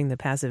promoting the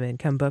passive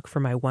income book for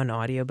my one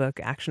audiobook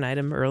action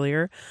item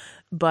earlier,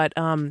 but,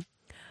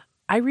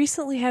 I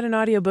recently had an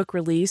audiobook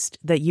released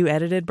that you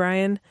edited,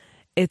 Brian.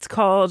 It's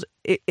called,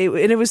 and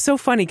it was so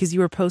funny because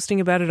you were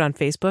posting about it on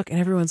Facebook and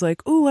everyone's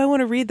like, ooh, I want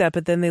to read that.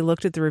 But then they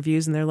looked at the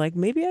reviews and they're like,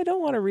 maybe I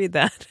don't want to read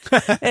that.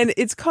 And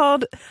it's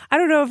called, I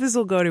don't know if this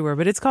will go anywhere,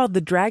 but it's called The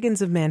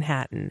Dragons of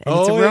Manhattan. And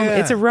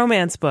it's a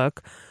romance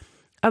book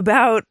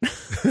about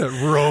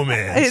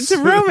romance. It's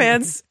a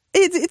romance.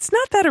 It's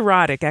not that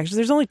erotic, actually.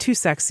 There's only 2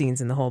 sex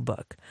scenes in the whole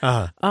book.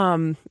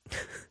 And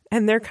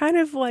they're kind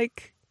of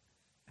like,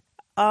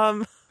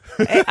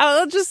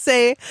 I'll just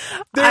say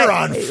they're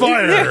on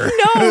fire.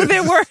 No,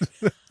 they weren't.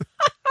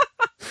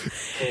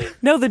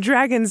 No, the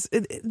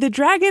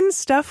dragon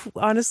stuff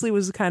honestly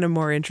was kind of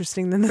more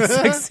interesting than the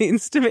sex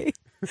scenes to me.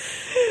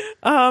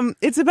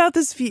 It's about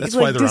this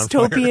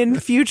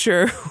dystopian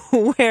future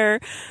where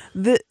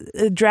the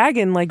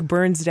dragon like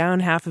burns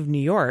down half of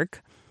New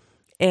York,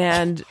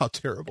 and how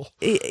terrible.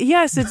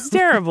 Yes, it's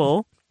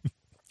terrible.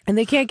 And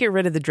they can't get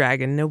rid of the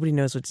dragon. Nobody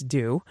knows what to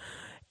do.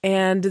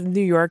 And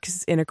New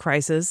York's in a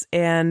crisis,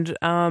 and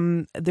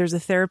there's a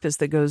therapist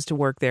that goes to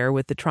work there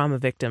with the trauma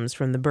victims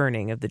from the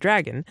burning of the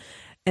dragon.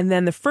 And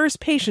then the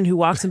first patient who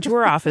walks into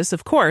her office,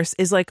 of course,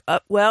 is like,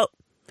 well,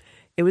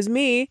 it was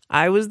me.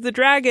 I was the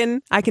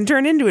dragon. I can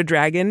turn into a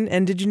dragon.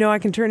 And did you know I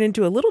can turn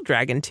into a little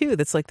dragon, too,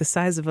 that's like the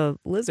size of a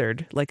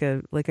lizard, like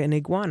an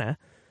iguana.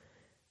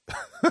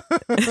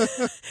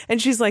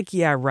 And she's like,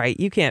 yeah, right.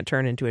 You can't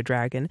turn into a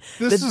dragon.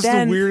 This is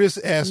the weirdest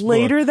ass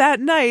later book. That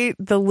night,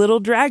 the little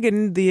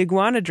dragon, the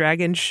iguana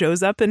dragon,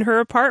 shows up in her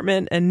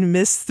apartment and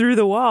mists through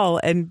the wall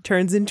and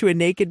turns into a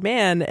naked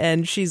man.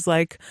 And she's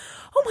like,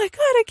 oh my God,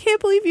 I can't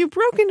believe you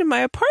broke into my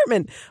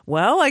apartment.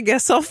 Well, I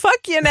guess I'll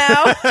fuck you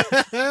now.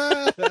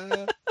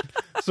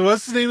 So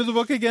what's the name of the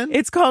book again?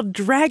 It's called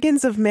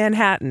Dragons of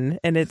Manhattan,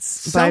 and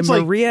it's by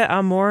Maria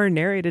Amor,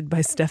 narrated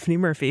by Stephanie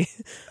Murphy.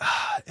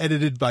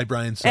 Edited by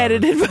Brian Sovereign.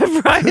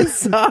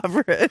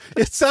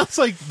 It sounds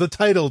like the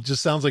title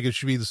just sounds like it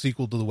should be the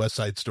sequel to the West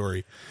Side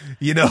Story.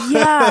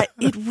 Yeah,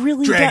 it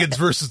really Dragons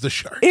versus the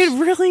Sharks. It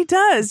really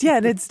does. Yeah,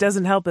 and it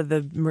doesn't help that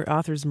the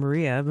author's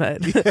Maria,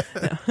 but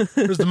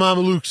There's the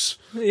Mamalukes.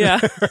 Yeah.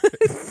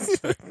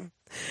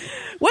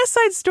 West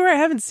Side Story, I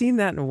haven't seen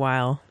that in a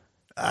while.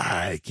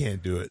 I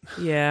can't do it.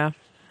 Yeah,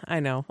 I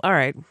know. All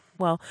right.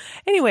 Well,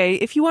 anyway,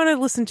 if you want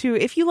to listen to,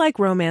 if you like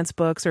romance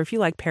books or if you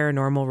like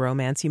paranormal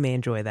romance, you may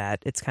enjoy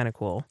that. It's kind of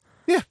cool.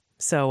 Yeah.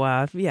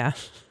 So, yeah.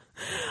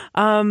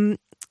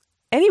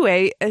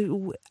 Anyway,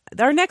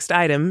 our next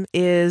item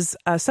is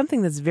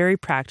something that's very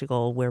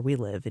practical where we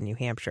live in New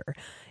Hampshire.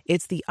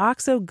 It's the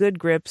OXO Good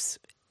Grips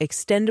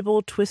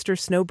extendable twister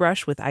snow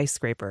brush with ice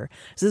scraper.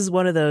 So this is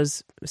one of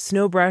those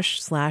snow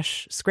brush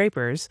 /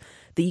 scrapers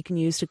that you can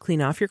use to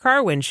clean off your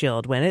car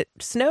windshield when it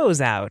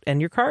snows out and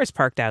your car is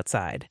parked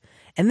outside.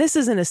 And this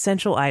is an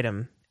essential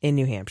item in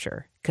New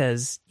Hampshire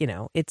because,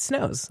 it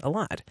snows a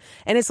lot.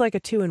 And it's like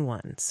a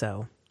 2-in-1,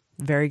 so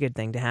very good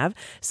thing to have.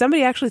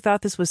 Somebody actually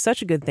thought this was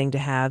such a good thing to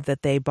have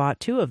that they bought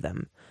 2 of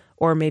them.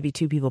 Or maybe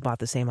 2 people bought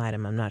the same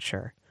item, I'm not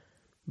sure.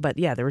 But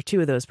yeah, there were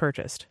 2 of those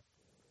purchased.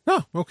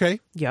 Oh,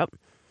 okay. Yep.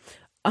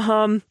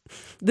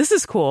 This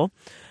is cool.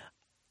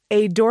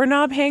 A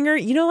doorknob hanger.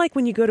 Like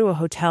when you go to a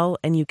hotel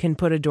and you can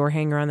put a door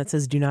hanger on that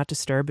says "Do not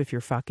disturb" if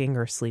you're fucking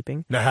or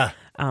sleeping,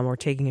 or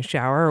taking a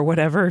shower or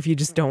whatever. If you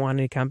just don't want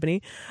any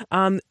company.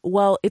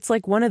 Well, it's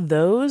like one of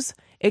those,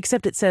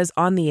 except it says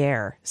 "on the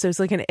air." So it's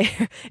like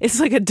it's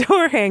like a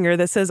door hanger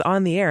that says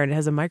 "on the air" and it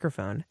has a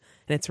microphone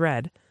and it's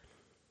red.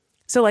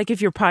 So like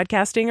if you're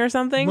podcasting or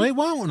something, Might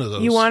want one of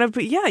those. you want to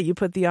put, you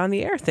put the on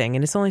the air thing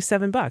and it's only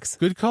 $7.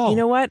 Good call. You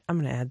know what? I'm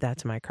going to add that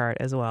to my cart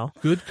as well.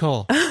 Good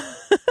call.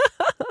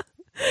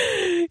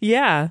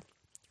 Yeah.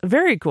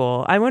 Very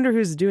cool. I wonder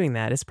who's doing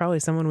that. It's probably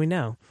someone we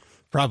know.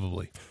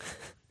 Probably.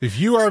 If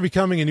you are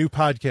becoming a new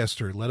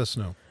podcaster, let us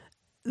know.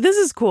 This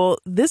is cool.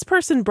 This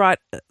person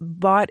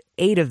bought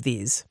 8 of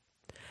these.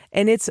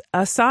 And it's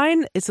a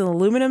sign, it's an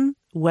aluminum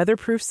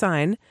weatherproof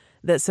sign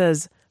that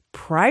says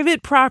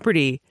private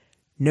property,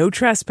 no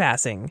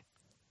trespassing.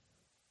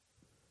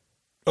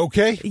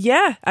 Okay.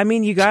 Yeah. I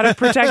mean, you got to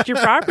protect your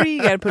property.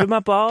 You got to put them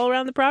up all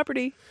around the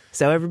property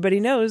so everybody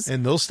knows.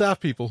 And they'll stop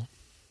people.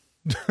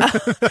 Well,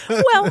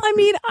 I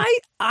mean,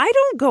 I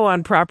don't go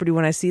on property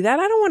when I see that.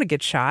 I don't want to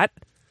get shot,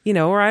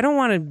 or I don't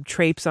want to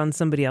traipse on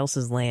somebody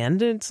else's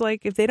land. It's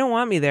like, if they don't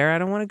want me there, I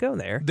don't want to go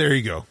there. There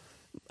you go.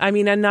 I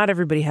mean, and not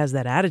everybody has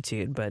that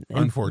attitude, but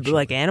unfortunately,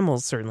 like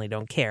animals certainly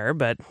don't care,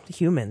 but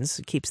humans,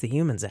 it keeps the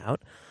humans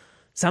out.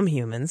 Some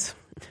humans.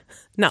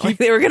 Not like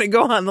they were going to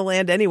go on the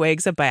land anyway,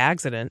 except by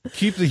accident.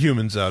 Keep the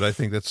humans out. I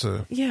think that's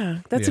a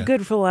a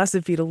good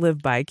philosophy to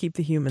live by. Keep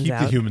the humans out.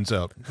 Keep the humans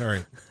out. All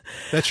right.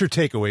 That's your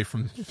takeaway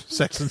from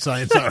Sex and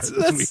Science Hour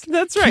this week.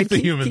 That's right. Keep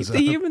the humans out.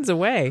 Keep the humans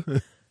away.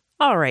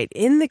 All right.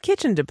 In the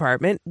kitchen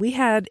department, we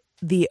had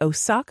the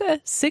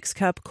Osaka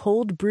 6-cup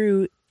cold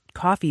brew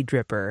coffee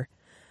dripper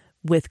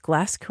with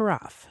glass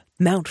carafe.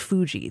 Mount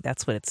Fuji.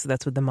 That's what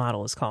the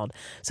model is called.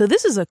 So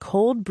this is a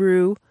cold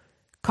brew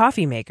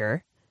coffee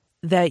maker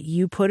that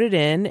you put it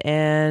in,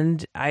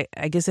 and I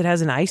guess it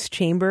has an ice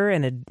chamber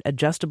and an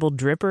adjustable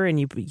dripper, and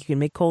you can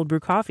make cold brew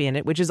coffee in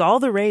it, which is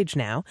all the rage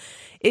now.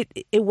 It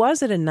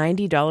was at a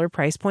 $90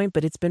 price point,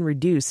 but it's been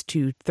reduced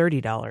to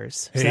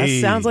 $30. So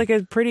that sounds like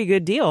a pretty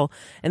good deal.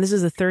 And this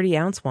is a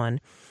 30-ounce one.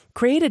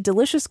 Create a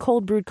delicious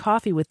cold brewed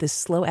coffee with this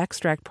slow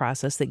extract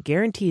process that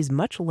guarantees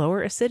much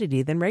lower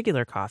acidity than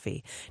regular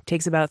coffee. It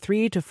takes about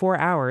 3 to 4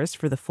 hours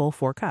for the full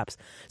 4 cups.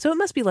 So it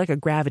must be like a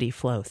gravity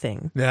flow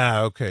thing.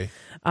 Yeah, okay.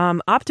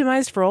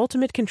 Optimized for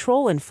ultimate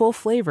control and full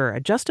flavor,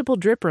 adjustable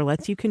dripper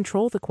lets you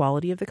control the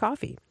quality of the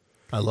coffee.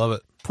 I love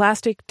it.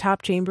 Plastic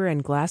top chamber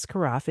and glass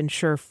carafe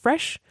ensure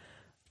fresh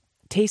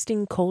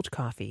tasting cold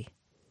coffee.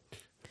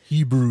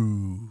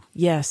 Hebrew.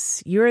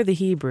 Yes, you're the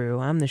Hebrew.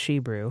 I'm the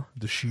she-brew.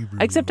 The she-brew.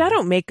 Except I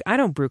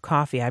don't brew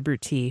coffee. I brew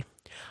tea.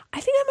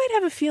 I think I might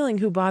have a feeling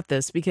who bought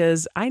this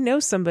because I know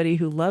somebody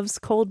who loves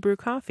cold brew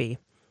coffee.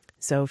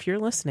 So if you're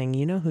listening,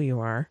 you know who you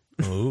are.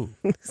 Oh.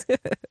 You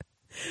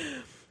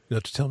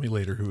have to tell me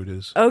later who it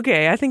is.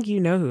 Okay, I think you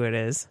know who it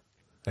is.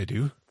 I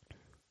do?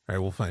 All right,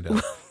 we'll find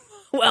out.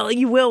 Well,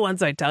 you will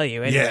once I tell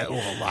you. Anyway. Yeah,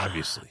 well,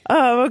 obviously.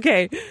 Oh,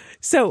 okay.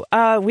 So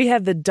we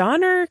have the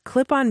Donner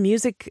clip-on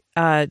music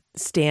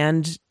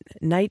stand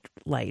night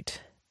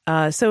light.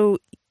 So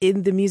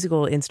in the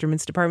musical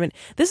instruments department,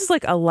 this is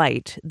like a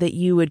light that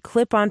you would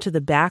clip onto the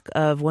back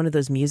of one of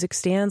those music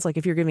stands. Like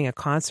if you're giving a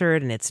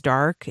concert and it's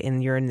dark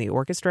and you're in the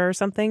orchestra or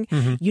something,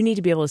 you need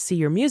to be able to see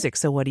your music.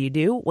 So what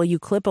do? Well, you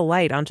clip a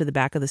light onto the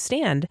back of the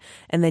stand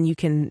and then you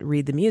can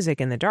read the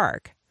music in the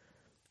dark.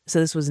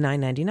 So this was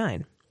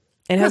 $9.99.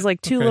 And it has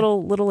like two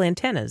little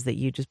antennas that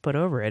you just put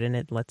over it, and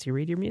it lets you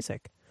read your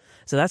music.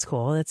 So that's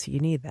cool. You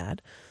need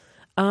that.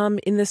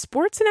 In the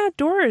sports and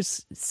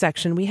outdoors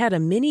section, we had a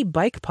mini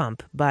bike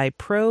pump by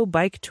Pro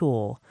Bike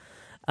Tool.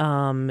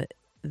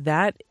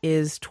 That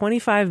is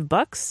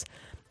 $25,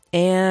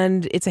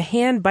 and it's a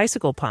hand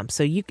bicycle pump.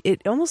 So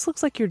it almost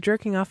looks like you're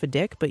jerking off a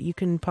dick, but you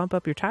can pump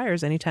up your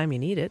tires anytime you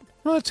need it.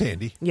 Well, that's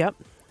handy. Yep,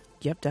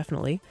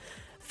 definitely.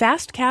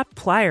 Fast Cap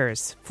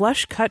pliers,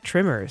 flush cut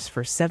trimmers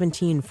for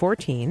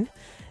 $17.14.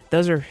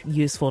 Those are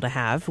useful to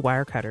have,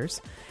 wire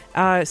cutters.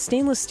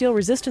 Stainless steel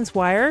resistance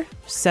wire,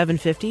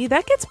 $7.50.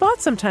 That gets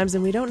bought sometimes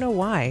and we don't know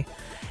why.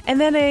 And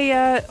then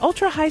a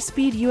ultra high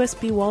speed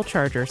USB wall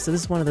charger. So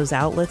this is one of those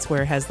outlets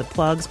where it has the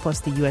plugs plus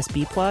the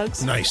USB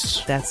plugs.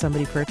 Nice. That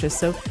somebody purchased.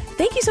 So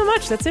thank you so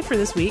much. That's it for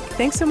this week.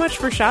 Thanks so much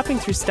for shopping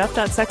through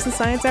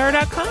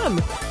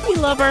stuff.sexandsciencehour.com. We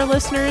love our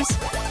listeners.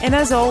 And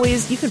as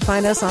always, you can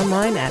find us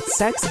online at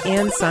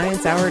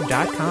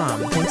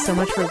sexandsciencehour.com. Thanks so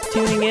much for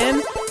tuning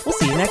in. We'll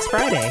see you next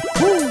Friday.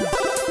 Woo!